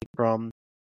take from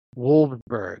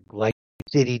Wolfsburg, like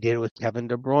City did with Kevin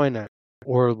De Bruyne,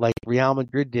 or like Real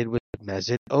Madrid did with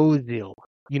Mesut Ozil.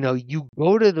 You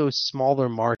go to those smaller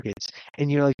markets,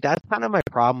 and like, that's kind of my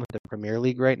problem with the Premier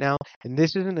League right now. And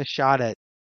this isn't a shot at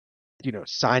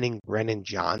signing Brennan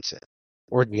Johnson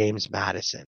or James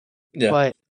Madison. yeah,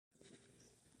 But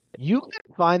you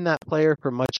can find that player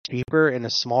for much cheaper in a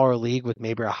smaller league with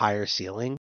maybe a higher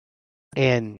ceiling.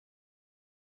 And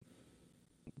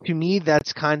to me,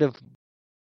 that's kind of,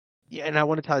 yeah, and I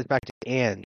want to tie this back to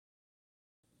Ange.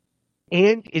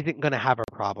 Ange isn't going to have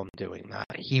a problem doing that.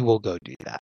 He will go do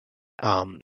that.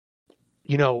 Um,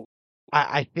 you know,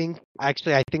 I think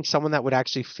someone that would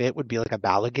actually fit would be like a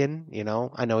Balogun.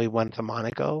 I know he went to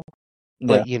Monaco,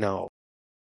 but yeah,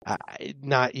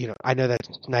 not, I know that's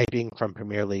sniping from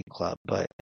Premier League club, but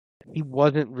he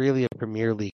wasn't really a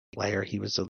Premier League player. He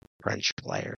was a French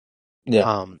player. yeah,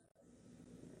 Um,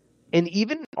 and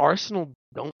even Arsenal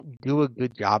don't do a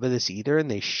good job of this either,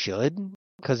 and they should,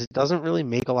 because it doesn't really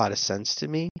make a lot of sense to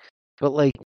me. But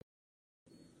like,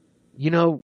 you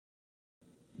know,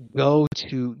 go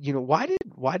to,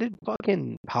 why did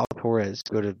fucking Pau Torres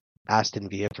go to Aston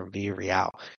Villa from Villarreal?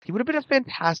 He would have been a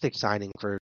fantastic signing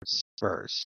for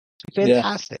Spurs. yeah.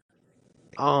 Fantastic.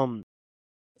 Um,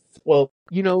 Well,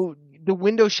 the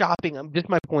window shopping, just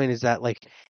my point is that, like,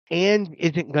 Ange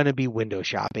isn't going to be window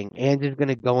shopping. Ange is going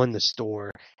to go in the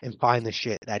store and find the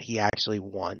shit that he actually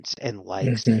wants and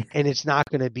likes. mhm, And it's not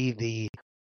going to be the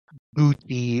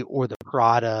Gucci or the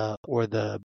Prada or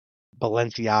the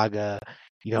Balenciaga.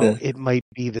 yeah, It might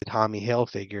be the Tommy Hill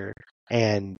figure.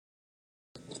 And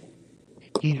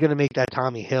he's going to make that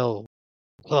Tommy Hill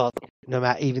look, no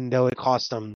matter, even though it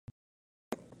cost him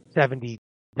 $70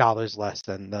 less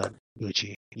than the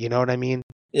Gucci. You know what I mean?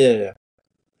 yeah, yeah.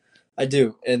 I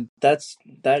do, and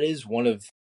that is one of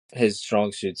his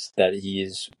strong suits that he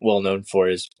is well known for,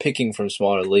 is picking from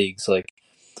smaller leagues. Like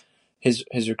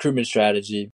his recruitment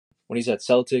strategy. When he's at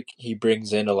Celtic, he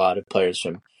brings in a lot of players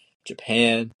from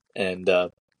Japan, and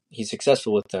he's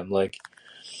successful with them. Like,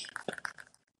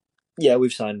 yeah,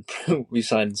 we've signed we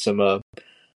signed some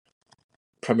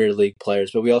Premier League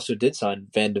players, but we also did sign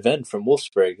Van de Ven from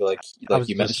Wolfsburg, I like was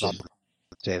you just about mentioned.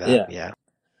 to say that, Yeah, yeah.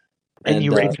 And and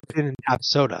you were interested in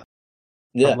Soda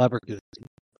from yeah, Leverkusen.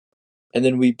 and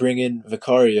then we bring in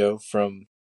Vicario from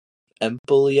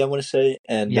Empoli, I want to say,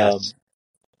 and Yes,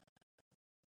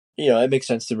 it makes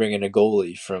sense to bring in a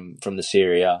goalie from the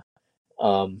Serie A.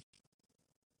 Um,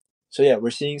 so yeah,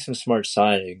 we're seeing some smart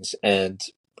signings, and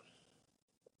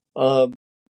um,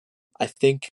 I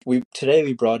think we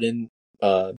brought in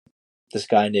this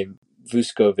guy named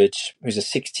Vuskovic, who's a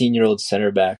 16-year-old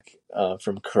center back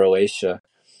from Croatia,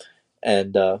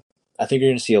 and I think you're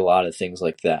going to see a lot of things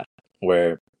like that,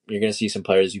 where you're going to see some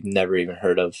players you've never even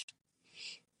heard of,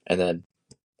 and then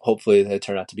hopefully they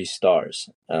turn out to be stars,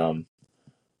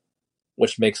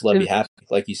 which makes Levy and happy,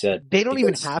 like you said, they don't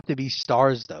even because have to be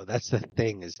stars though. That's the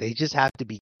thing, is they just have to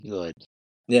be good.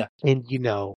 yeah, And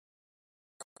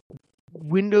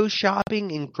window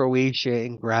shopping in Croatia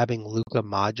and grabbing Luka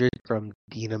Modric from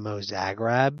Dinamo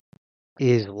Zagreb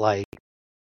is like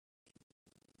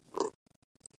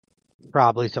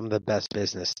probably some of the best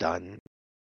business done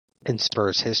in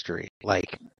Spurs history.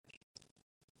 Like,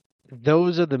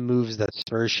 those are the moves that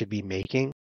Spurs should be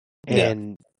making. yeah,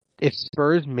 And if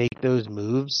Spurs make those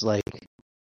moves, like,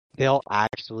 they'll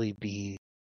actually be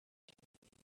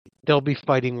they'll be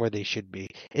fighting where they should be.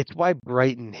 It's why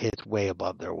Brighton hits way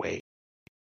above their weight,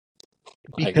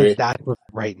 I because agree. that's what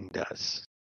Brighton does.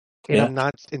 And Yeah,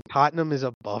 Tottenham is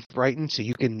above Brighton, so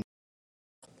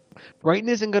Brighton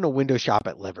isn't going to window shop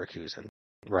at Leverkusen,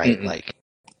 right? Mm-mm. Like,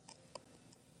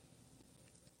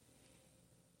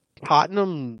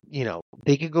 Tottenham,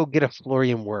 they could go get a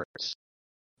Florian Wirtz,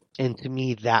 and to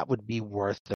me, that would be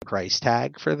worth the price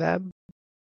tag for them.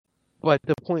 But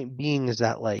the point being is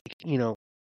that, like,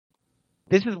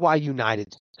 this is why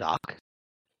United suck,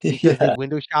 because they yeah,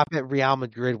 window shop at Real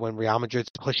Madrid when Real Madrid's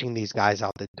pushing these guys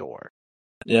out the door.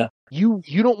 yeah, You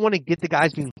don't want to get the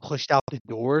guys being pushed out the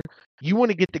door. You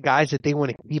want to get the guys that they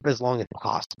want to keep as long as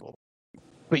possible.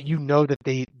 But you know that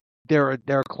they're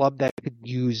a club that could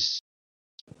use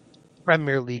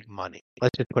Premier League money.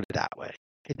 Let's just put it that way.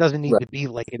 It doesn't need right, to be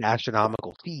like an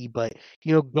astronomical fee, but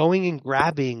going and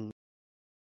grabbing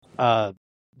uh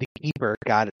the keeper,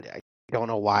 God, I don't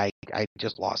know why I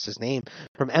just lost his name,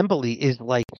 from Empoli, is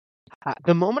like,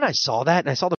 the moment I saw that and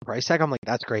I saw the price tag, I'm like,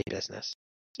 that's great business.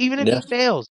 Even if yeah. he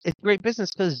fails, it's great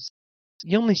business because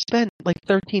you only spent like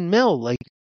 13 mil. Like,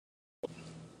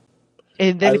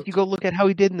 and then I if you go look at how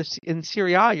he did in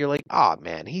Serie A, you're like, oh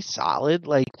man, he's solid.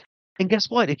 Like, and guess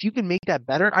what? If you can make that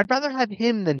better, I'd rather have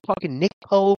him than fucking Nick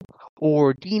Pope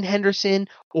or Dean Henderson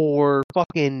or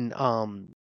fucking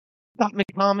Scott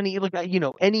McTominay. Like,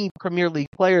 any Premier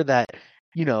League player that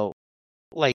you know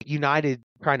like United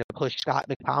trying to push Scott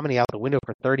McTominay out the window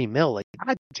for 30 mil. Like,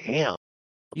 god damn.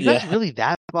 You guys yeah, really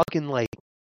that fucking like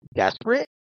desperate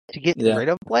to get yeah, rid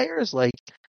of players? Like,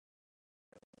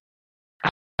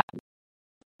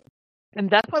 and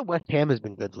that's why West Ham has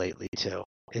been good lately too.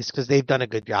 Is because they've done a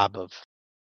good job of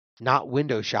not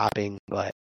window shopping,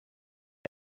 but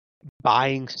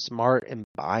buying smart and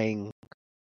buying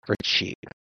for cheap.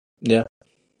 yeah.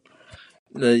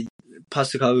 The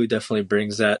Postecoglou definitely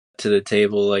brings that to the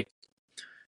table. Like,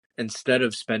 instead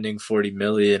of spending 40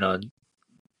 million on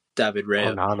David Oh,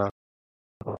 Raya Nana.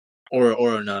 or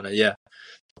Onana, yeah,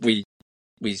 we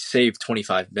we saved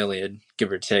 25 million,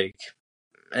 give or take,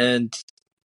 and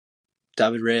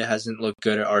David Raya hasn't looked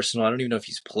good at Arsenal. I don't even know if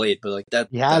he's played, but like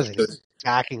He that hasn't. goes, He's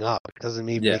backing up. It doesn't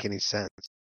even yeah, make any sense. And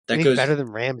that he's goes, better than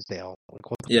Ramsdale. Like,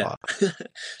 what the yeah, fuck?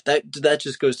 that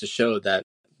just goes to show that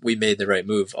we made the right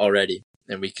move already,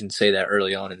 and we can say that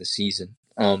early on in the season.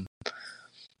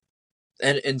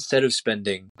 And instead of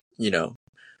spending,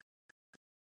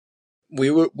 we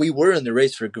were in the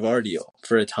race for Guardiola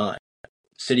for a time.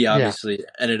 City Yeah. obviously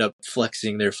ended up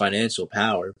flexing their financial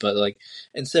power, but like,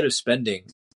 instead of spending,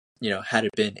 had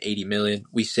it been 80 million,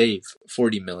 we save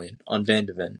 40 million on Van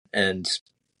de Ven, and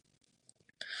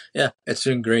yeah, it's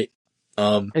doing great.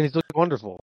 And he's looking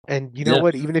wonderful. And you know Yeah,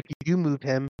 what? Even if you do move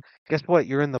him, guess what?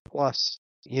 You're in the plus.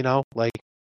 Like,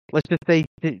 let's just say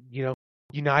that,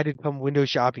 United come window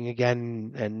shopping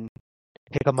again and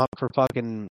pick him up for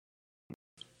fucking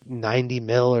 90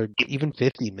 mil or even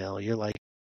 50 mil. You're like,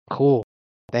 cool,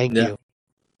 thank yeah, you.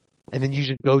 And then you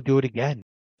just go do it again.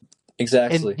 And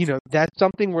exactly. that's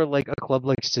something where like a club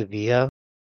like Sevilla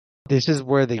this is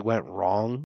where they went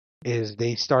wrong, is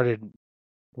they started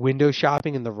window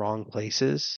shopping in the wrong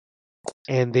places.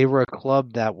 And they were a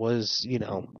club that was,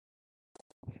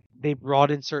 they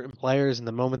brought in certain players, and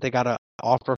the moment they got an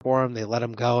offer for them, they let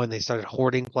them go, and they started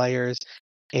hoarding players,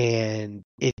 and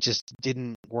it just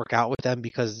didn't work out with them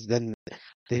because then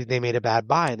they made a bad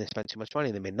buy and they spent too much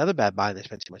money. They made another bad buy and they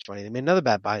spent too much money. They made another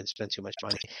bad buy and spent too much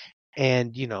money.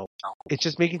 And, it's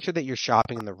just making sure that you're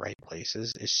shopping in the right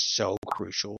places is so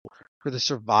crucial for the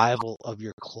survival of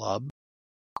your club.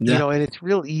 Yeah. And it's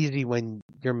real easy when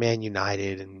you're Man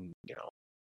United and,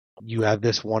 you have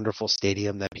this wonderful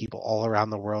stadium that people all around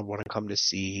the world want to come to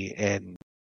see, and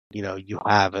you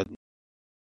have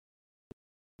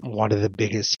one of the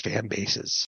biggest fan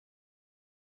bases.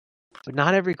 But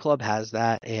not every club has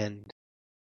that, and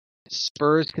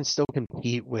Spurs can still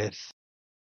compete with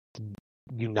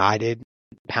United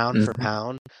pound for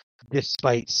pound,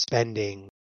 despite spending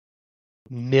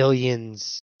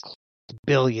millions,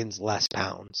 billions less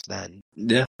pounds than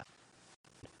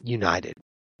United,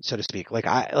 so to speak.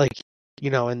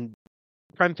 And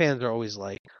Prem fans are always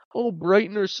like, "Oh,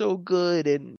 Brighton are so good,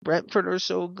 and Brentford are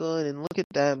so good, and look at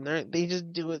them. They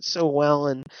just do it so well,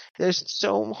 and there's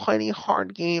so many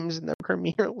hard games in the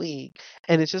Premier League."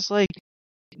 And it's just like,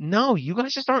 no, you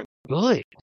guys just aren't good.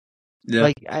 Yeah.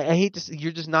 Like, I hate to say,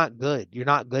 you're just not good. You're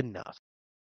not good enough.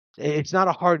 It's not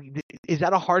a hard. Is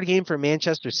that a hard game for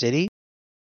Manchester City?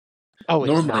 Oh,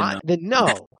 it's Normally not? no. Then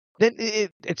no. Then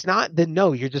it's not. Then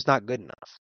no, you're just not good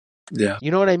enough. Yeah.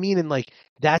 You know what I mean? And like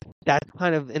that's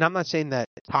kind of, and I'm not saying that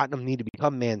Tottenham need to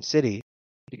become Man City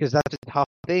because that's a tough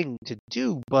thing to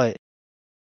do, but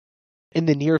in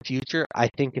the near future, I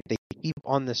think if they keep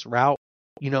on this route,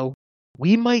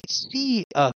 we might see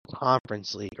a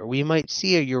Conference League, or we might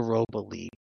see a Europa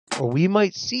League, or we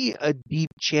might see a deep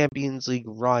Champions League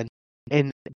run.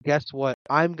 And guess what?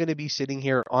 I'm going to be sitting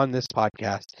here on this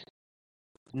podcast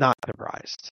not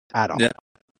surprised at all. Yeah.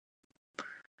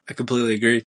 I completely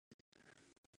agree.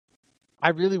 I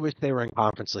really wish they were in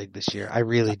Conference League this year. I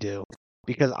really do,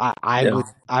 because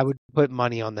I would put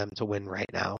money on them to win right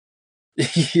now.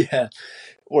 Yeah.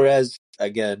 Whereas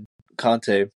again,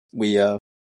 Conte, we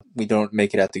don't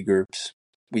make it at the groups.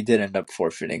 We did end up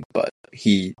forfeiting, but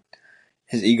his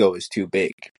ego is too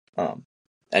big.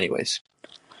 Anyways.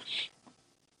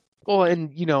 Well,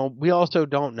 and we also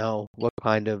don't know what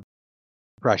kind of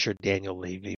pressure Daniel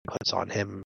Levy puts on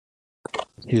him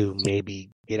to maybe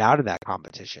get out of that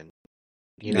competition.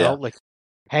 Like,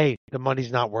 hey, the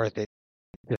money's not worth it.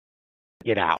 Just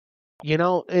get out.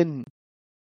 And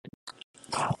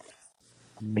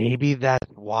maybe that's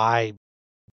why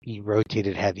he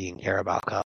rotated heavy in Carabao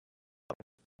Cup.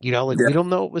 We don't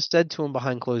know what was said to him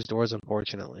behind closed doors,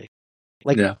 unfortunately.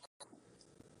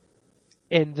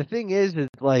 And the thing is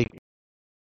like,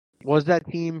 was that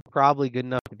team probably good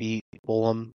enough to beat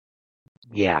Fulham?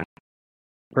 Yeah,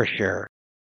 for sure.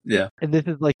 Yeah. And this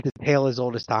is like the tale as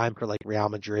old as time for like Real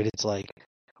Madrid. It's like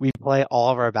we play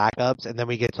all of our backups, and then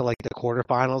we get to like the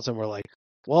quarterfinals, and we're like,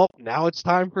 well, now it's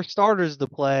time for starters to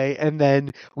play. And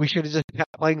then we should have just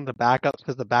kept playing the backups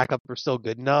because the backups were still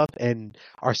good enough, and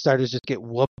our starters just get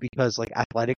whooped because like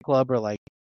Athletic Club are like,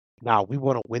 nah, we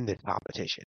want to win this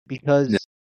competition because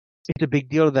it's a big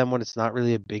deal to them when it's not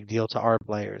really a big deal to our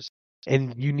players.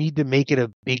 And you need to make it a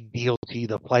big deal to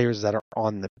the players that are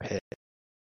on the pitch.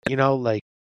 Like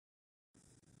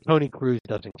Tony Cruz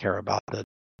doesn't care about the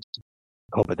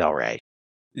Copa del Rey.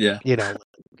 Yeah.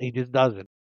 He just doesn't.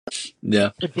 Yeah.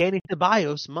 But Danny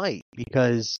Ceballos might,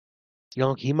 because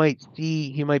he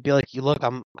might be like, look,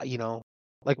 I'm,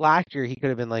 like last year he could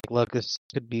have been like, look, this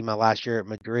could be my last year at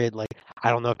Madrid. Like,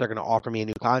 I don't know if they're going to offer me a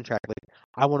new contract. Like,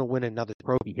 I want to win another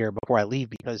trophy here before I leave,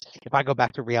 because if I go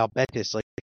back to Real Betis, like,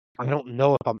 I don't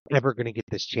know if I'm ever going to get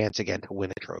this chance again to win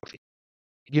a trophy.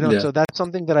 So that's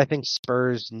something that I think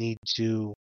Spurs need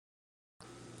to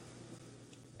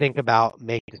think about,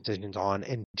 make decisions on,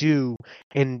 and do.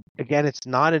 And again, it's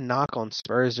not a knock on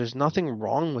Spurs. There's nothing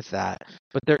wrong with that.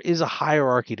 But there is a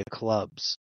hierarchy to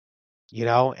clubs,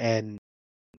 and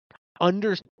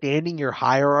understanding your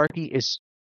hierarchy is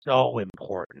so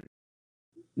important.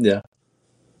 Yeah.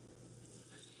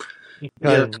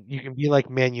 Because you can be like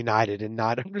Man United and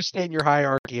not understand your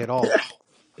hierarchy at all,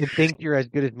 and think you're as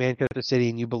good as Manchester City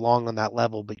and you belong on that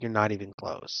level, but you're not even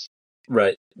close.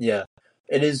 Right. Yeah.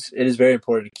 It is very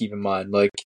important to keep in mind.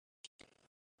 Like,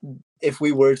 if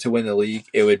we were to win the league,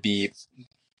 it would be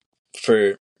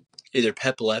for either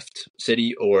Pep left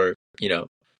City, or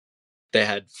they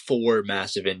had 4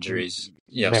 massive injuries.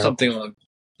 Miracle. Something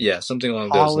along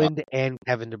those lines. Haaland and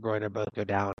Kevin De Bruyne both go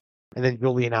down, and then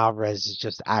Julian Alvarez is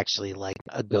just actually like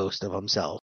a ghost of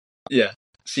himself. Yeah.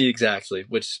 See, exactly.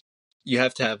 Which you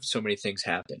have to have so many things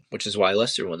happen, which is why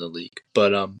Leicester won the league.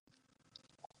 But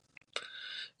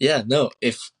yeah, no,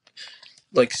 if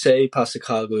like say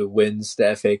Postecoglou wins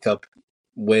the FA Cup,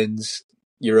 wins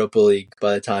Europa League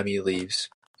by the time he leaves,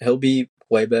 he'll be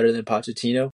way better than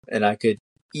Pochettino, and I could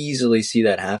easily see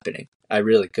that happening. I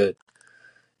really could.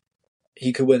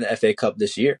 He could win the FA Cup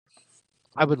this year.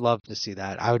 I would love to see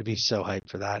that. I would be so hyped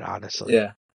for that, honestly.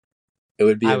 Yeah, it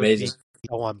would be I would amazing. be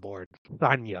so on board.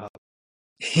 Sign me up.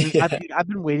 Yeah, I've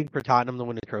been waiting for Tottenham to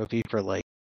win a trophy for like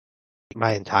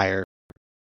my entire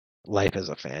life as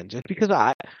a fan, just because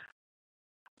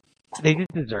they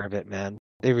just deserve it, man.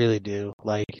 They really do.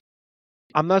 Like,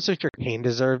 I'm not so sure Kane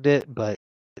deserved it, but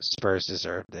Spurs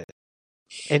deserved it.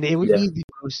 And it would yeah, be the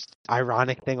most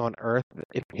ironic thing on earth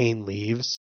if Kane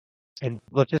leaves, and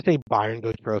let's just say Bayern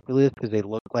go trophyless because they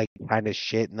look like kind of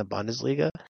shit in the Bundesliga,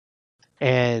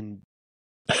 and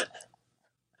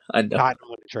I know. Tottenham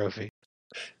win a trophy.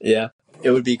 Yeah,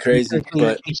 it would be crazy, Essentially,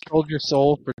 but he sold your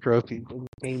soul for trophies, and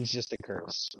Kane's just a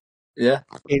curse. yeah,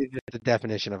 Kane is just the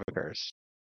definition of a curse,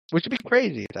 which would be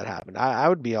crazy if that happened. I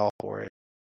would be all for it.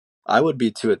 I would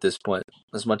be too at this point,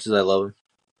 as much as I love him.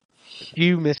 Do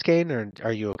you miss Kane, or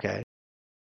are you okay?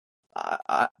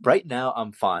 Right now,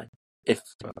 I'm fine. If,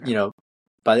 Okay. you know,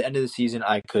 by the end of the season,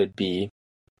 I could be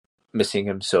missing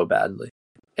him so badly.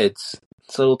 It's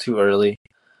a little too early,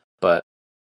 but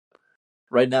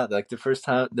right now, like the first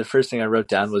thing I wrote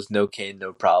down was no Kane,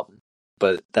 no problem.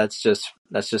 But that's just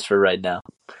for right now.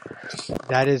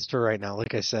 That is for right now.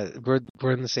 Like I said,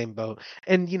 we're in the same boat.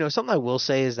 And something I will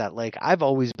say is that like I've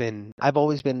always been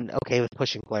okay with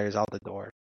pushing players out the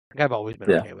door. Like I've always been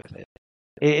Yeah, okay with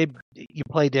it. You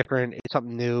play different. It's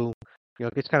something new.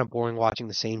 It gets kind of boring watching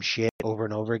the same shit over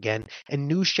and over again. And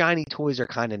new shiny toys are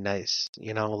kind of nice.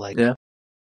 Like yeah,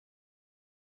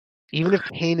 even if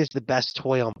Kane is the best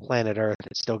toy on planet Earth,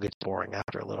 it still gets boring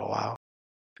after a little while.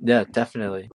 yeah,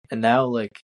 definitely. And now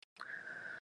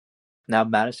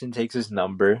Madison takes his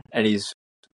number, and he's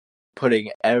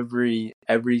putting every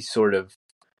sort of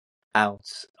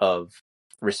ounce of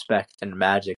respect and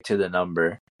magic to the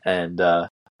number. And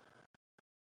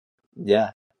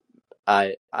yeah,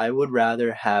 I would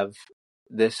rather have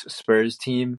this Spurs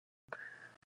team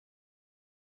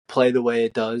play the way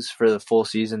it does for the full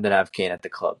season than have Kane at the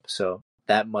club. So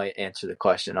that might answer the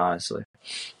question, honestly.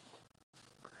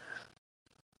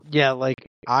 Yeah, like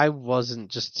I wasn't,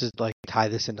 just to like tie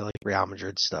this into like Real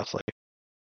Madrid stuff. Like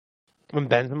when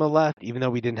Benzema left, even though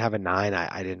we didn't have a nine,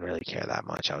 I didn't really care that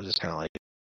much. I was just kind of like,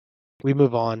 we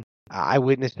move on. I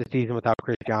witnessed the season without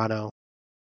Cristiano.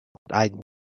 I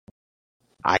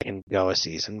I can go a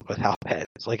season without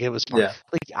Pets. Like it was fun. Yeah,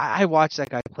 Like I watched that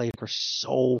guy play for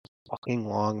so fucking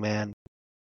long, man.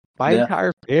 My yeah,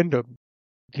 entire fandom,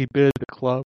 he been at the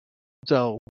club.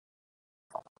 So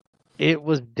it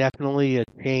was definitely a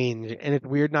change, and it's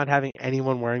weird not having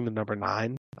anyone wearing the number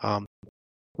 9.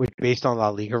 Which based on La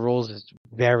Liga rules is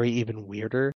very even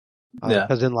weirder. yeah,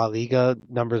 Because in La Liga,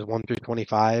 numbers 1 through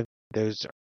 25, those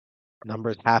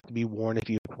numbers have to be worn if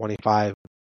you have 25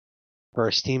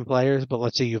 first team players. But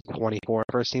let's say you have 24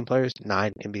 first team players,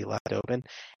 9 can be left open.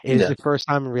 It is yeah. the first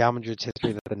time in Real Madrid's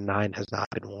history that the 9 has not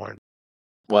been worn.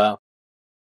 Wow,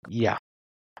 Yeah,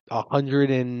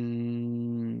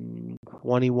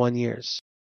 121 years.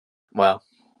 wow,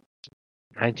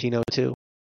 1902.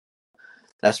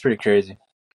 that's pretty crazy.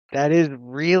 That is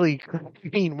really, I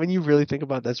mean, when you really think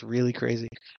about it, that's really crazy.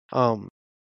 Um,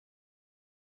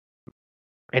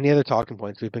 Any other talking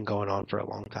points? We've been going on for a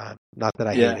long time. Not that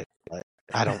I hate Yeah, it, but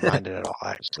I don't mind it at all,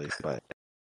 actually. But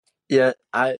yeah.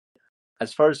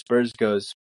 As far as Spurs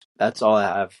goes, that's all I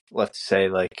have left to say.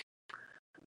 Like,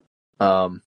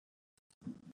 um,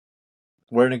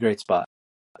 we're in a great spot.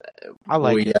 I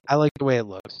like We, it. I like the way it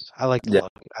looks. I like the yeah,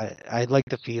 look. I like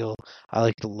the feel. I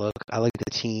like the look. I like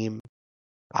the team.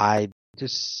 I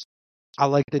just I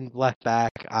like the left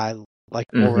back. I like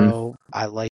mm-hmm. Oro. I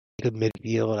like the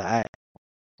midfield.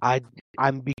 I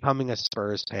I'm becoming a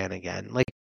Spurs fan again.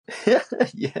 Like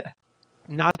Yeah,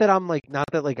 not that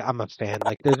like I'm a fan.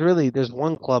 Like there's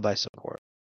one club I support.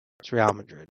 It's Real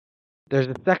Madrid. There's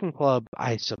a second club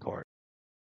I support.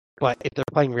 But if they're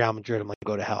playing Real Madrid, I'm like,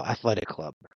 go to hell, Athletic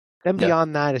Club. Then yeah,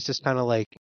 beyond that, it's just kind of like,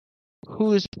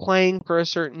 who is playing for a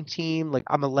certain team? Like,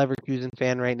 I'm a Leverkusen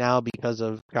fan right now because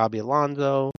of Xabi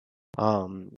Alonso.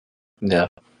 Um, yeah,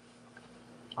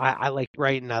 I like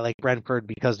Brighton. I like Brentford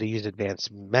because they use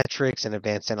advanced metrics and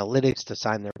advanced analytics to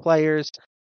sign their players.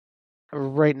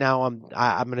 Right now, I'm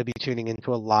going to be tuning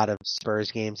into a lot of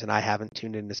Spurs games, and I haven't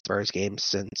tuned into Spurs games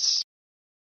since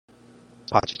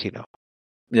Pochettino.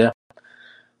 yeah.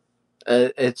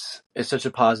 It's such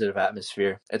a positive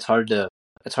atmosphere. It's hard to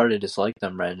dislike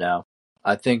them right now.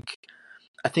 I think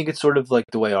it's sort of like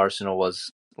the way Arsenal was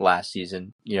last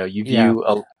season. Yeah, You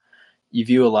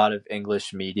view a lot of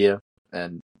English media,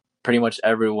 and pretty much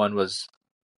everyone was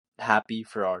happy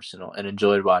for Arsenal and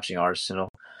enjoyed watching Arsenal,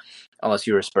 unless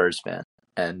you were a Spurs fan.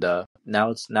 And now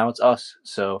it's us.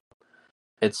 So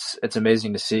it's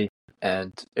amazing to see,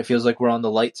 and it feels like we're on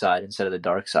the light side instead of the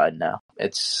dark side now.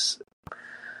 It's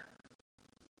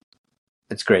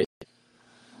great.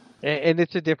 and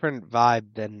it's a different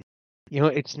vibe than,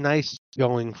 it's nice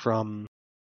going from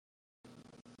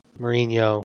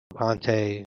Mourinho,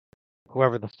 Conte,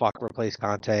 whoever the fuck replaced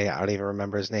Conte. I don't even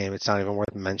remember his name. It's not even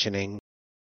worth mentioning.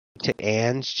 To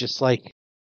Ange, just like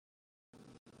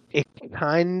it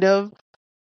kind of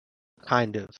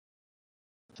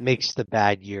makes the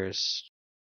bad years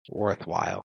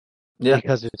worthwhile Yeah,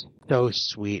 because it's so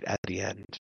sweet at the end.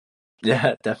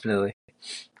 yeah, definitely.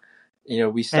 We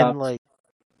And stopped. like,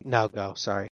 now go.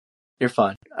 Sorry. You're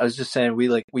fine. I was just saying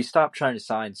we stopped trying to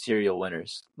sign serial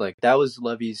winners. Like that was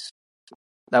Levy's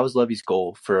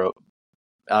goal for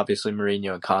obviously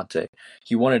Mourinho and Conte.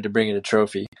 He wanted to bring in a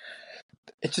trophy.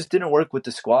 It just didn't work with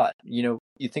the squad. You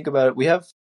think about it, we have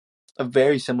a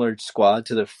very similar squad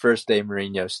to the first day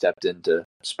Mourinho stepped into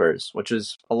Spurs, which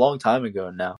was a long time ago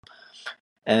now.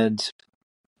 And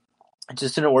it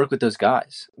just didn't work with those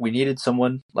guys. We needed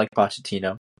someone like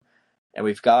Pochettino, and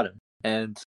we've got him.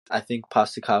 And I think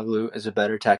Postecoglou is a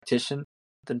better tactician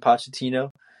than Pochettino,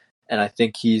 and I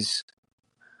think he's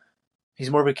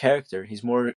more of a character. He's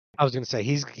more, I was gonna say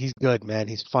he's good, man.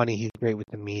 He's funny. He's great with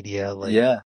the media. Like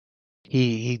yeah,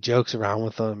 he jokes around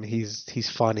with them. He's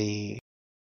funny.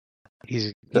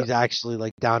 the, He's actually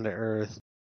like down to earth.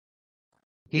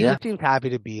 He yeah, just seems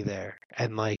happy to be there.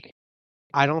 And like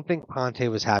I don't think Conte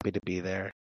was happy to be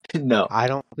there. no, I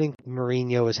don't think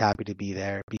Mourinho was happy to be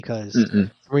there because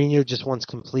mm-mm, Mourinho just wants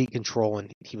complete control,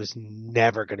 and he was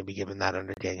never going to be given that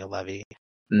under Daniel Levy.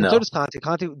 And so no, does Conte.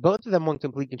 Conte, both of them want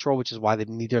complete control, which is why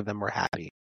neither of them were happy.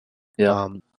 yeah,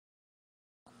 Um,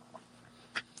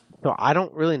 so I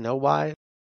don't really know why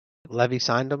Levy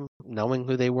signed them, knowing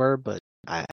who they were, but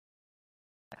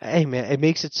hey man, it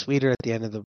makes it sweeter at the end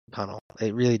of the tunnel.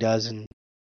 It really does. And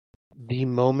the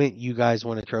moment you guys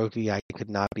win a trophy, I could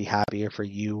not be happier for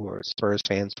you or Spurs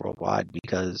fans worldwide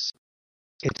because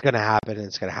it's going to happen and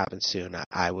it's going to happen soon.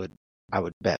 I would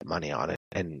bet money on it,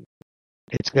 and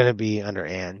it's going to be under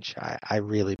Ange. I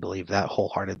really believe that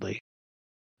wholeheartedly.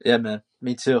 yeah, man,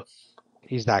 me too.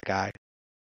 He's that guy.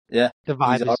 Yeah, The he's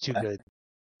vibe our is too guy. good.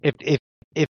 If if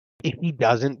if if he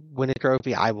doesn't win a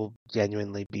trophy, I will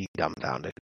genuinely be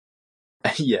dumbfounded.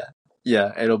 Yeah,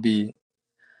 yeah, it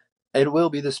will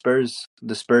be the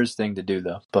Spurs thing to do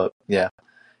though. But yeah,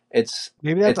 it's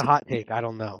Maybe that's it's a hot take. I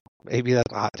don't know. Maybe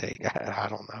that's a hot take. I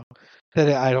don't know. That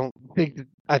I don't think.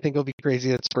 I think it'll be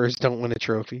crazy that Spurs don't win a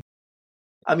trophy.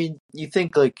 I mean, you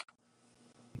think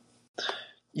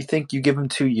you give him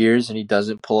 2 years and he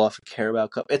doesn't pull off a Carabao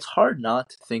Cup. It's hard not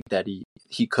to think that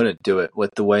he couldn't do it with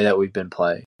the way that we've been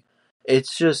playing.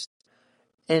 It's just,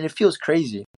 and it feels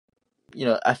crazy.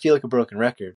 I feel like a broken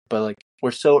record, but like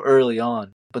we're so early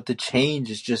on, but the change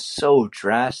is just so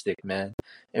drastic, man.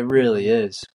 It really Mhm.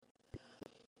 is.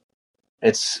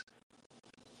 It's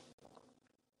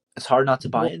it's hard not to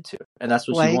buy Well, into, and that's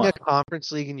what you playing a want.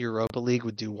 Conference League and Europa League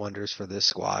would do wonders for this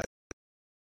squad.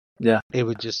 Yeah, It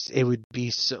would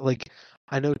be so, like,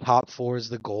 I know top four is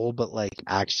the goal, but like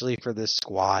actually for this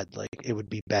squad, like it would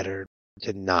be better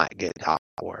to not get top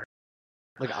four.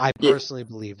 Like I yeah. personally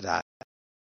believe that.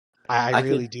 I I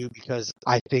could, really do because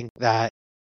I think that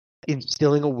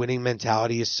instilling a winning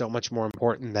mentality is so much more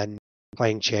important than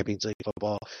playing Champions League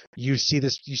football. You see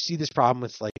this problem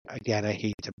with, like, again, I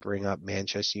hate to bring up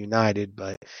Manchester United,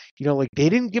 but like they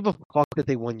didn't give a fuck that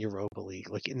they won Europa League.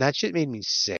 Like, and that shit made me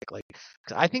sick. Like,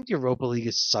 'cause I think Europa League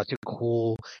is such a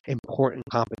cool, important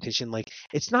competition. Like,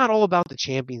 it's not all about the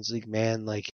Champions League, man.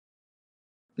 Like,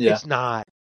 yeah, it's not.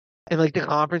 And like the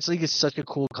Conference League is such a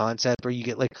cool concept where you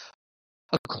get like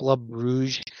a Club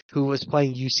Rouge who was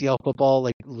playing UCL football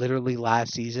like literally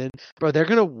last season, bro, they're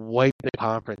gonna wipe the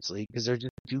Conference League because they're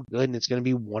just too good, and it's gonna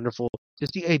be wonderful to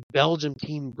see a Belgium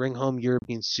team bring home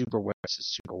European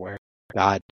superware.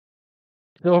 God,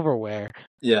 silverware.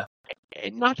 yeah,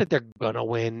 And not that they're gonna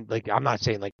win. Like, I'm not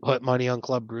saying like put money on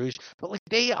Club Rouge, but like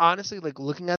they honestly, like,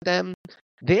 looking at them,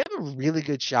 they have a really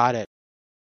good shot at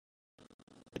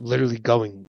literally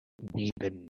going deep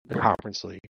in the Conference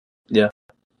League. yeah,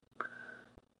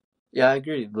 yeah. I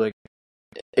agree. Like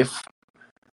if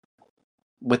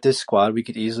with this squad we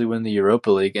could easily win the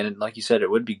Europa League, and like you said, it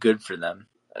would be good for them.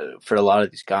 For a lot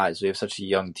of these guys, we have such a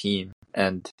young team,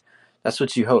 and that's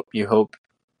what you hope. You hope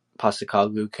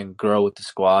Postecoglou can grow with the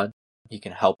squad, he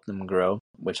can help them grow,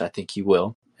 which I think he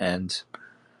will, and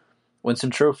win some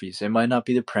trophies. It might not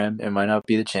be the Prem, it might not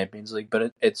be the Champions League,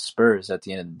 but it's Spurs at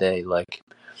the end of the day. Like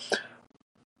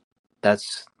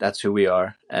that's who we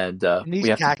are, and And these we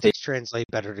have to take. tactics translate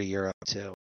better to Europe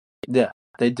too. Yeah,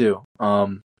 they do.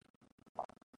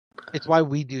 It's why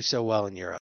we do so well in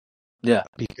Europe, Yeah,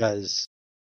 because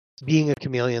being a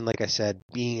chameleon, like I said,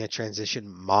 being a transition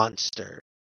monster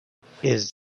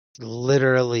is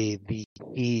literally the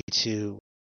key to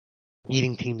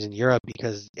beating teams in Europe,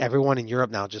 because everyone in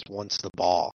Europe now just wants the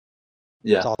ball.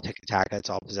 It's yeah, all tick-tack, it's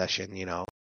all possession,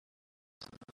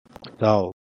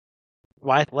 So,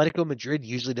 why Atletico Madrid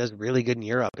usually does really good in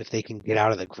Europe if they can get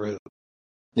out of the group.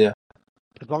 yeah,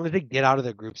 As long as they get out of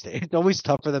the group stage. It's always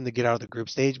tough for them to get out of the group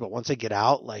stage, but once they get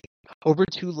out, like over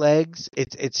two legs,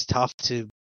 it's tough to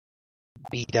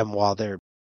beat them while they're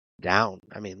down.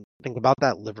 I mean, think about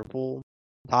that Liverpool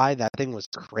tie. That thing was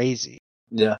crazy.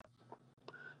 yeah.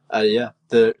 Yeah,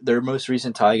 their most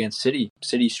recent tie against City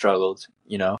struggled.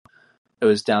 It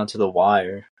was down to the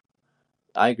wire.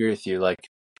 I agree with you. Like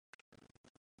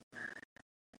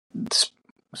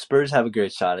Spurs have a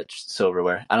great shot at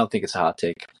silverware. I don't think it's a hot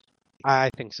take. I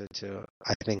think so too.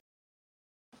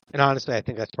 And honestly, I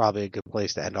think that's probably a good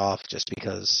place to end off, just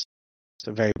because it's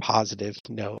a very positive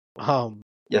note.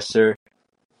 Yes, sir.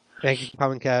 Thank you for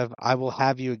coming, Kev. I will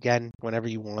have you again whenever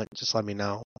you want. Just let me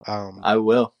know. I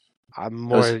will.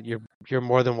 I'm It was, you're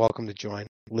more than welcome to join.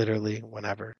 Literally,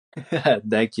 whenever.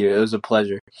 thank you. It was a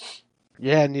pleasure.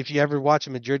 Yeah, and if you ever watch a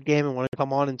Madrid game and want to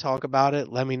come on and talk about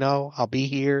it, let me know. I'll be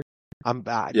here.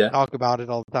 I Yeah, talk about it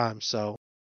all the time, so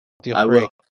feel I free. will.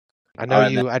 All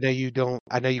right, man. I know you don't.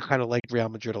 I know you kind of like Real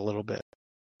Madrid a little bit.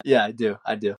 Yeah, I do.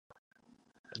 I do.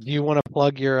 Do you want to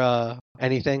plug your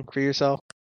anything for yourself?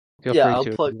 Feel Yeah, free I'll to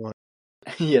if plug. you want.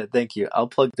 Yeah, thank you. I'll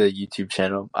plug the YouTube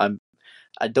channel.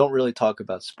 I don't really talk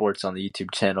about sports on the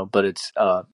YouTube channel, but it's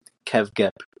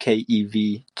KevGep,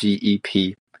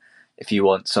 KEVGEP. If you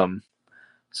want some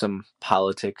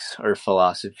politics or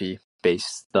philosophy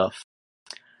based stuff.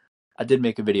 I did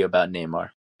make a video about Neymar,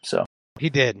 so He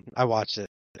did. I watched it.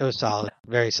 It was solid,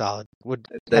 very solid. Would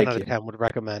 10 thank out you. of 10 would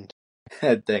recommend.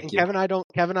 Thank And you.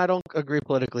 Kevin, I don't agree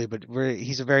politically, but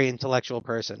he's a very intellectual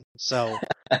person. So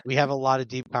we have a lot of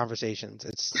deep conversations.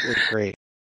 It's great.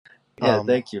 Yeah, Um,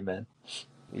 thank you, man.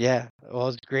 yeah, well,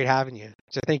 it's great having you.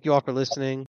 So thank you all for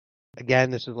listening. Again,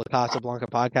 this is La Casa Blanca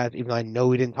podcast. Even though I know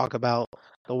we didn't talk about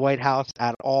the White House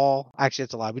at all. Actually,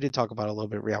 it's a lie. We did talk about a little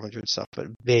bit of Real Madrid stuff, but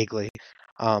vaguely.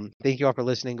 Thank you all for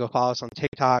listening. Go follow us on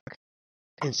TikTok,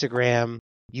 Instagram,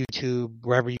 YouTube,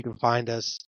 wherever you can find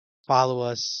us. Follow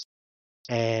us,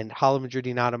 and Hala Madrid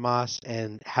Nada Mas,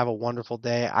 and have a wonderful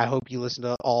day. I hope you listen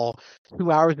to all 2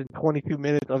 hours and 22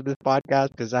 minutes of this podcast,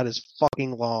 because that is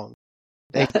fucking long.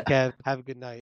 Thank you, Kev. Have a good night.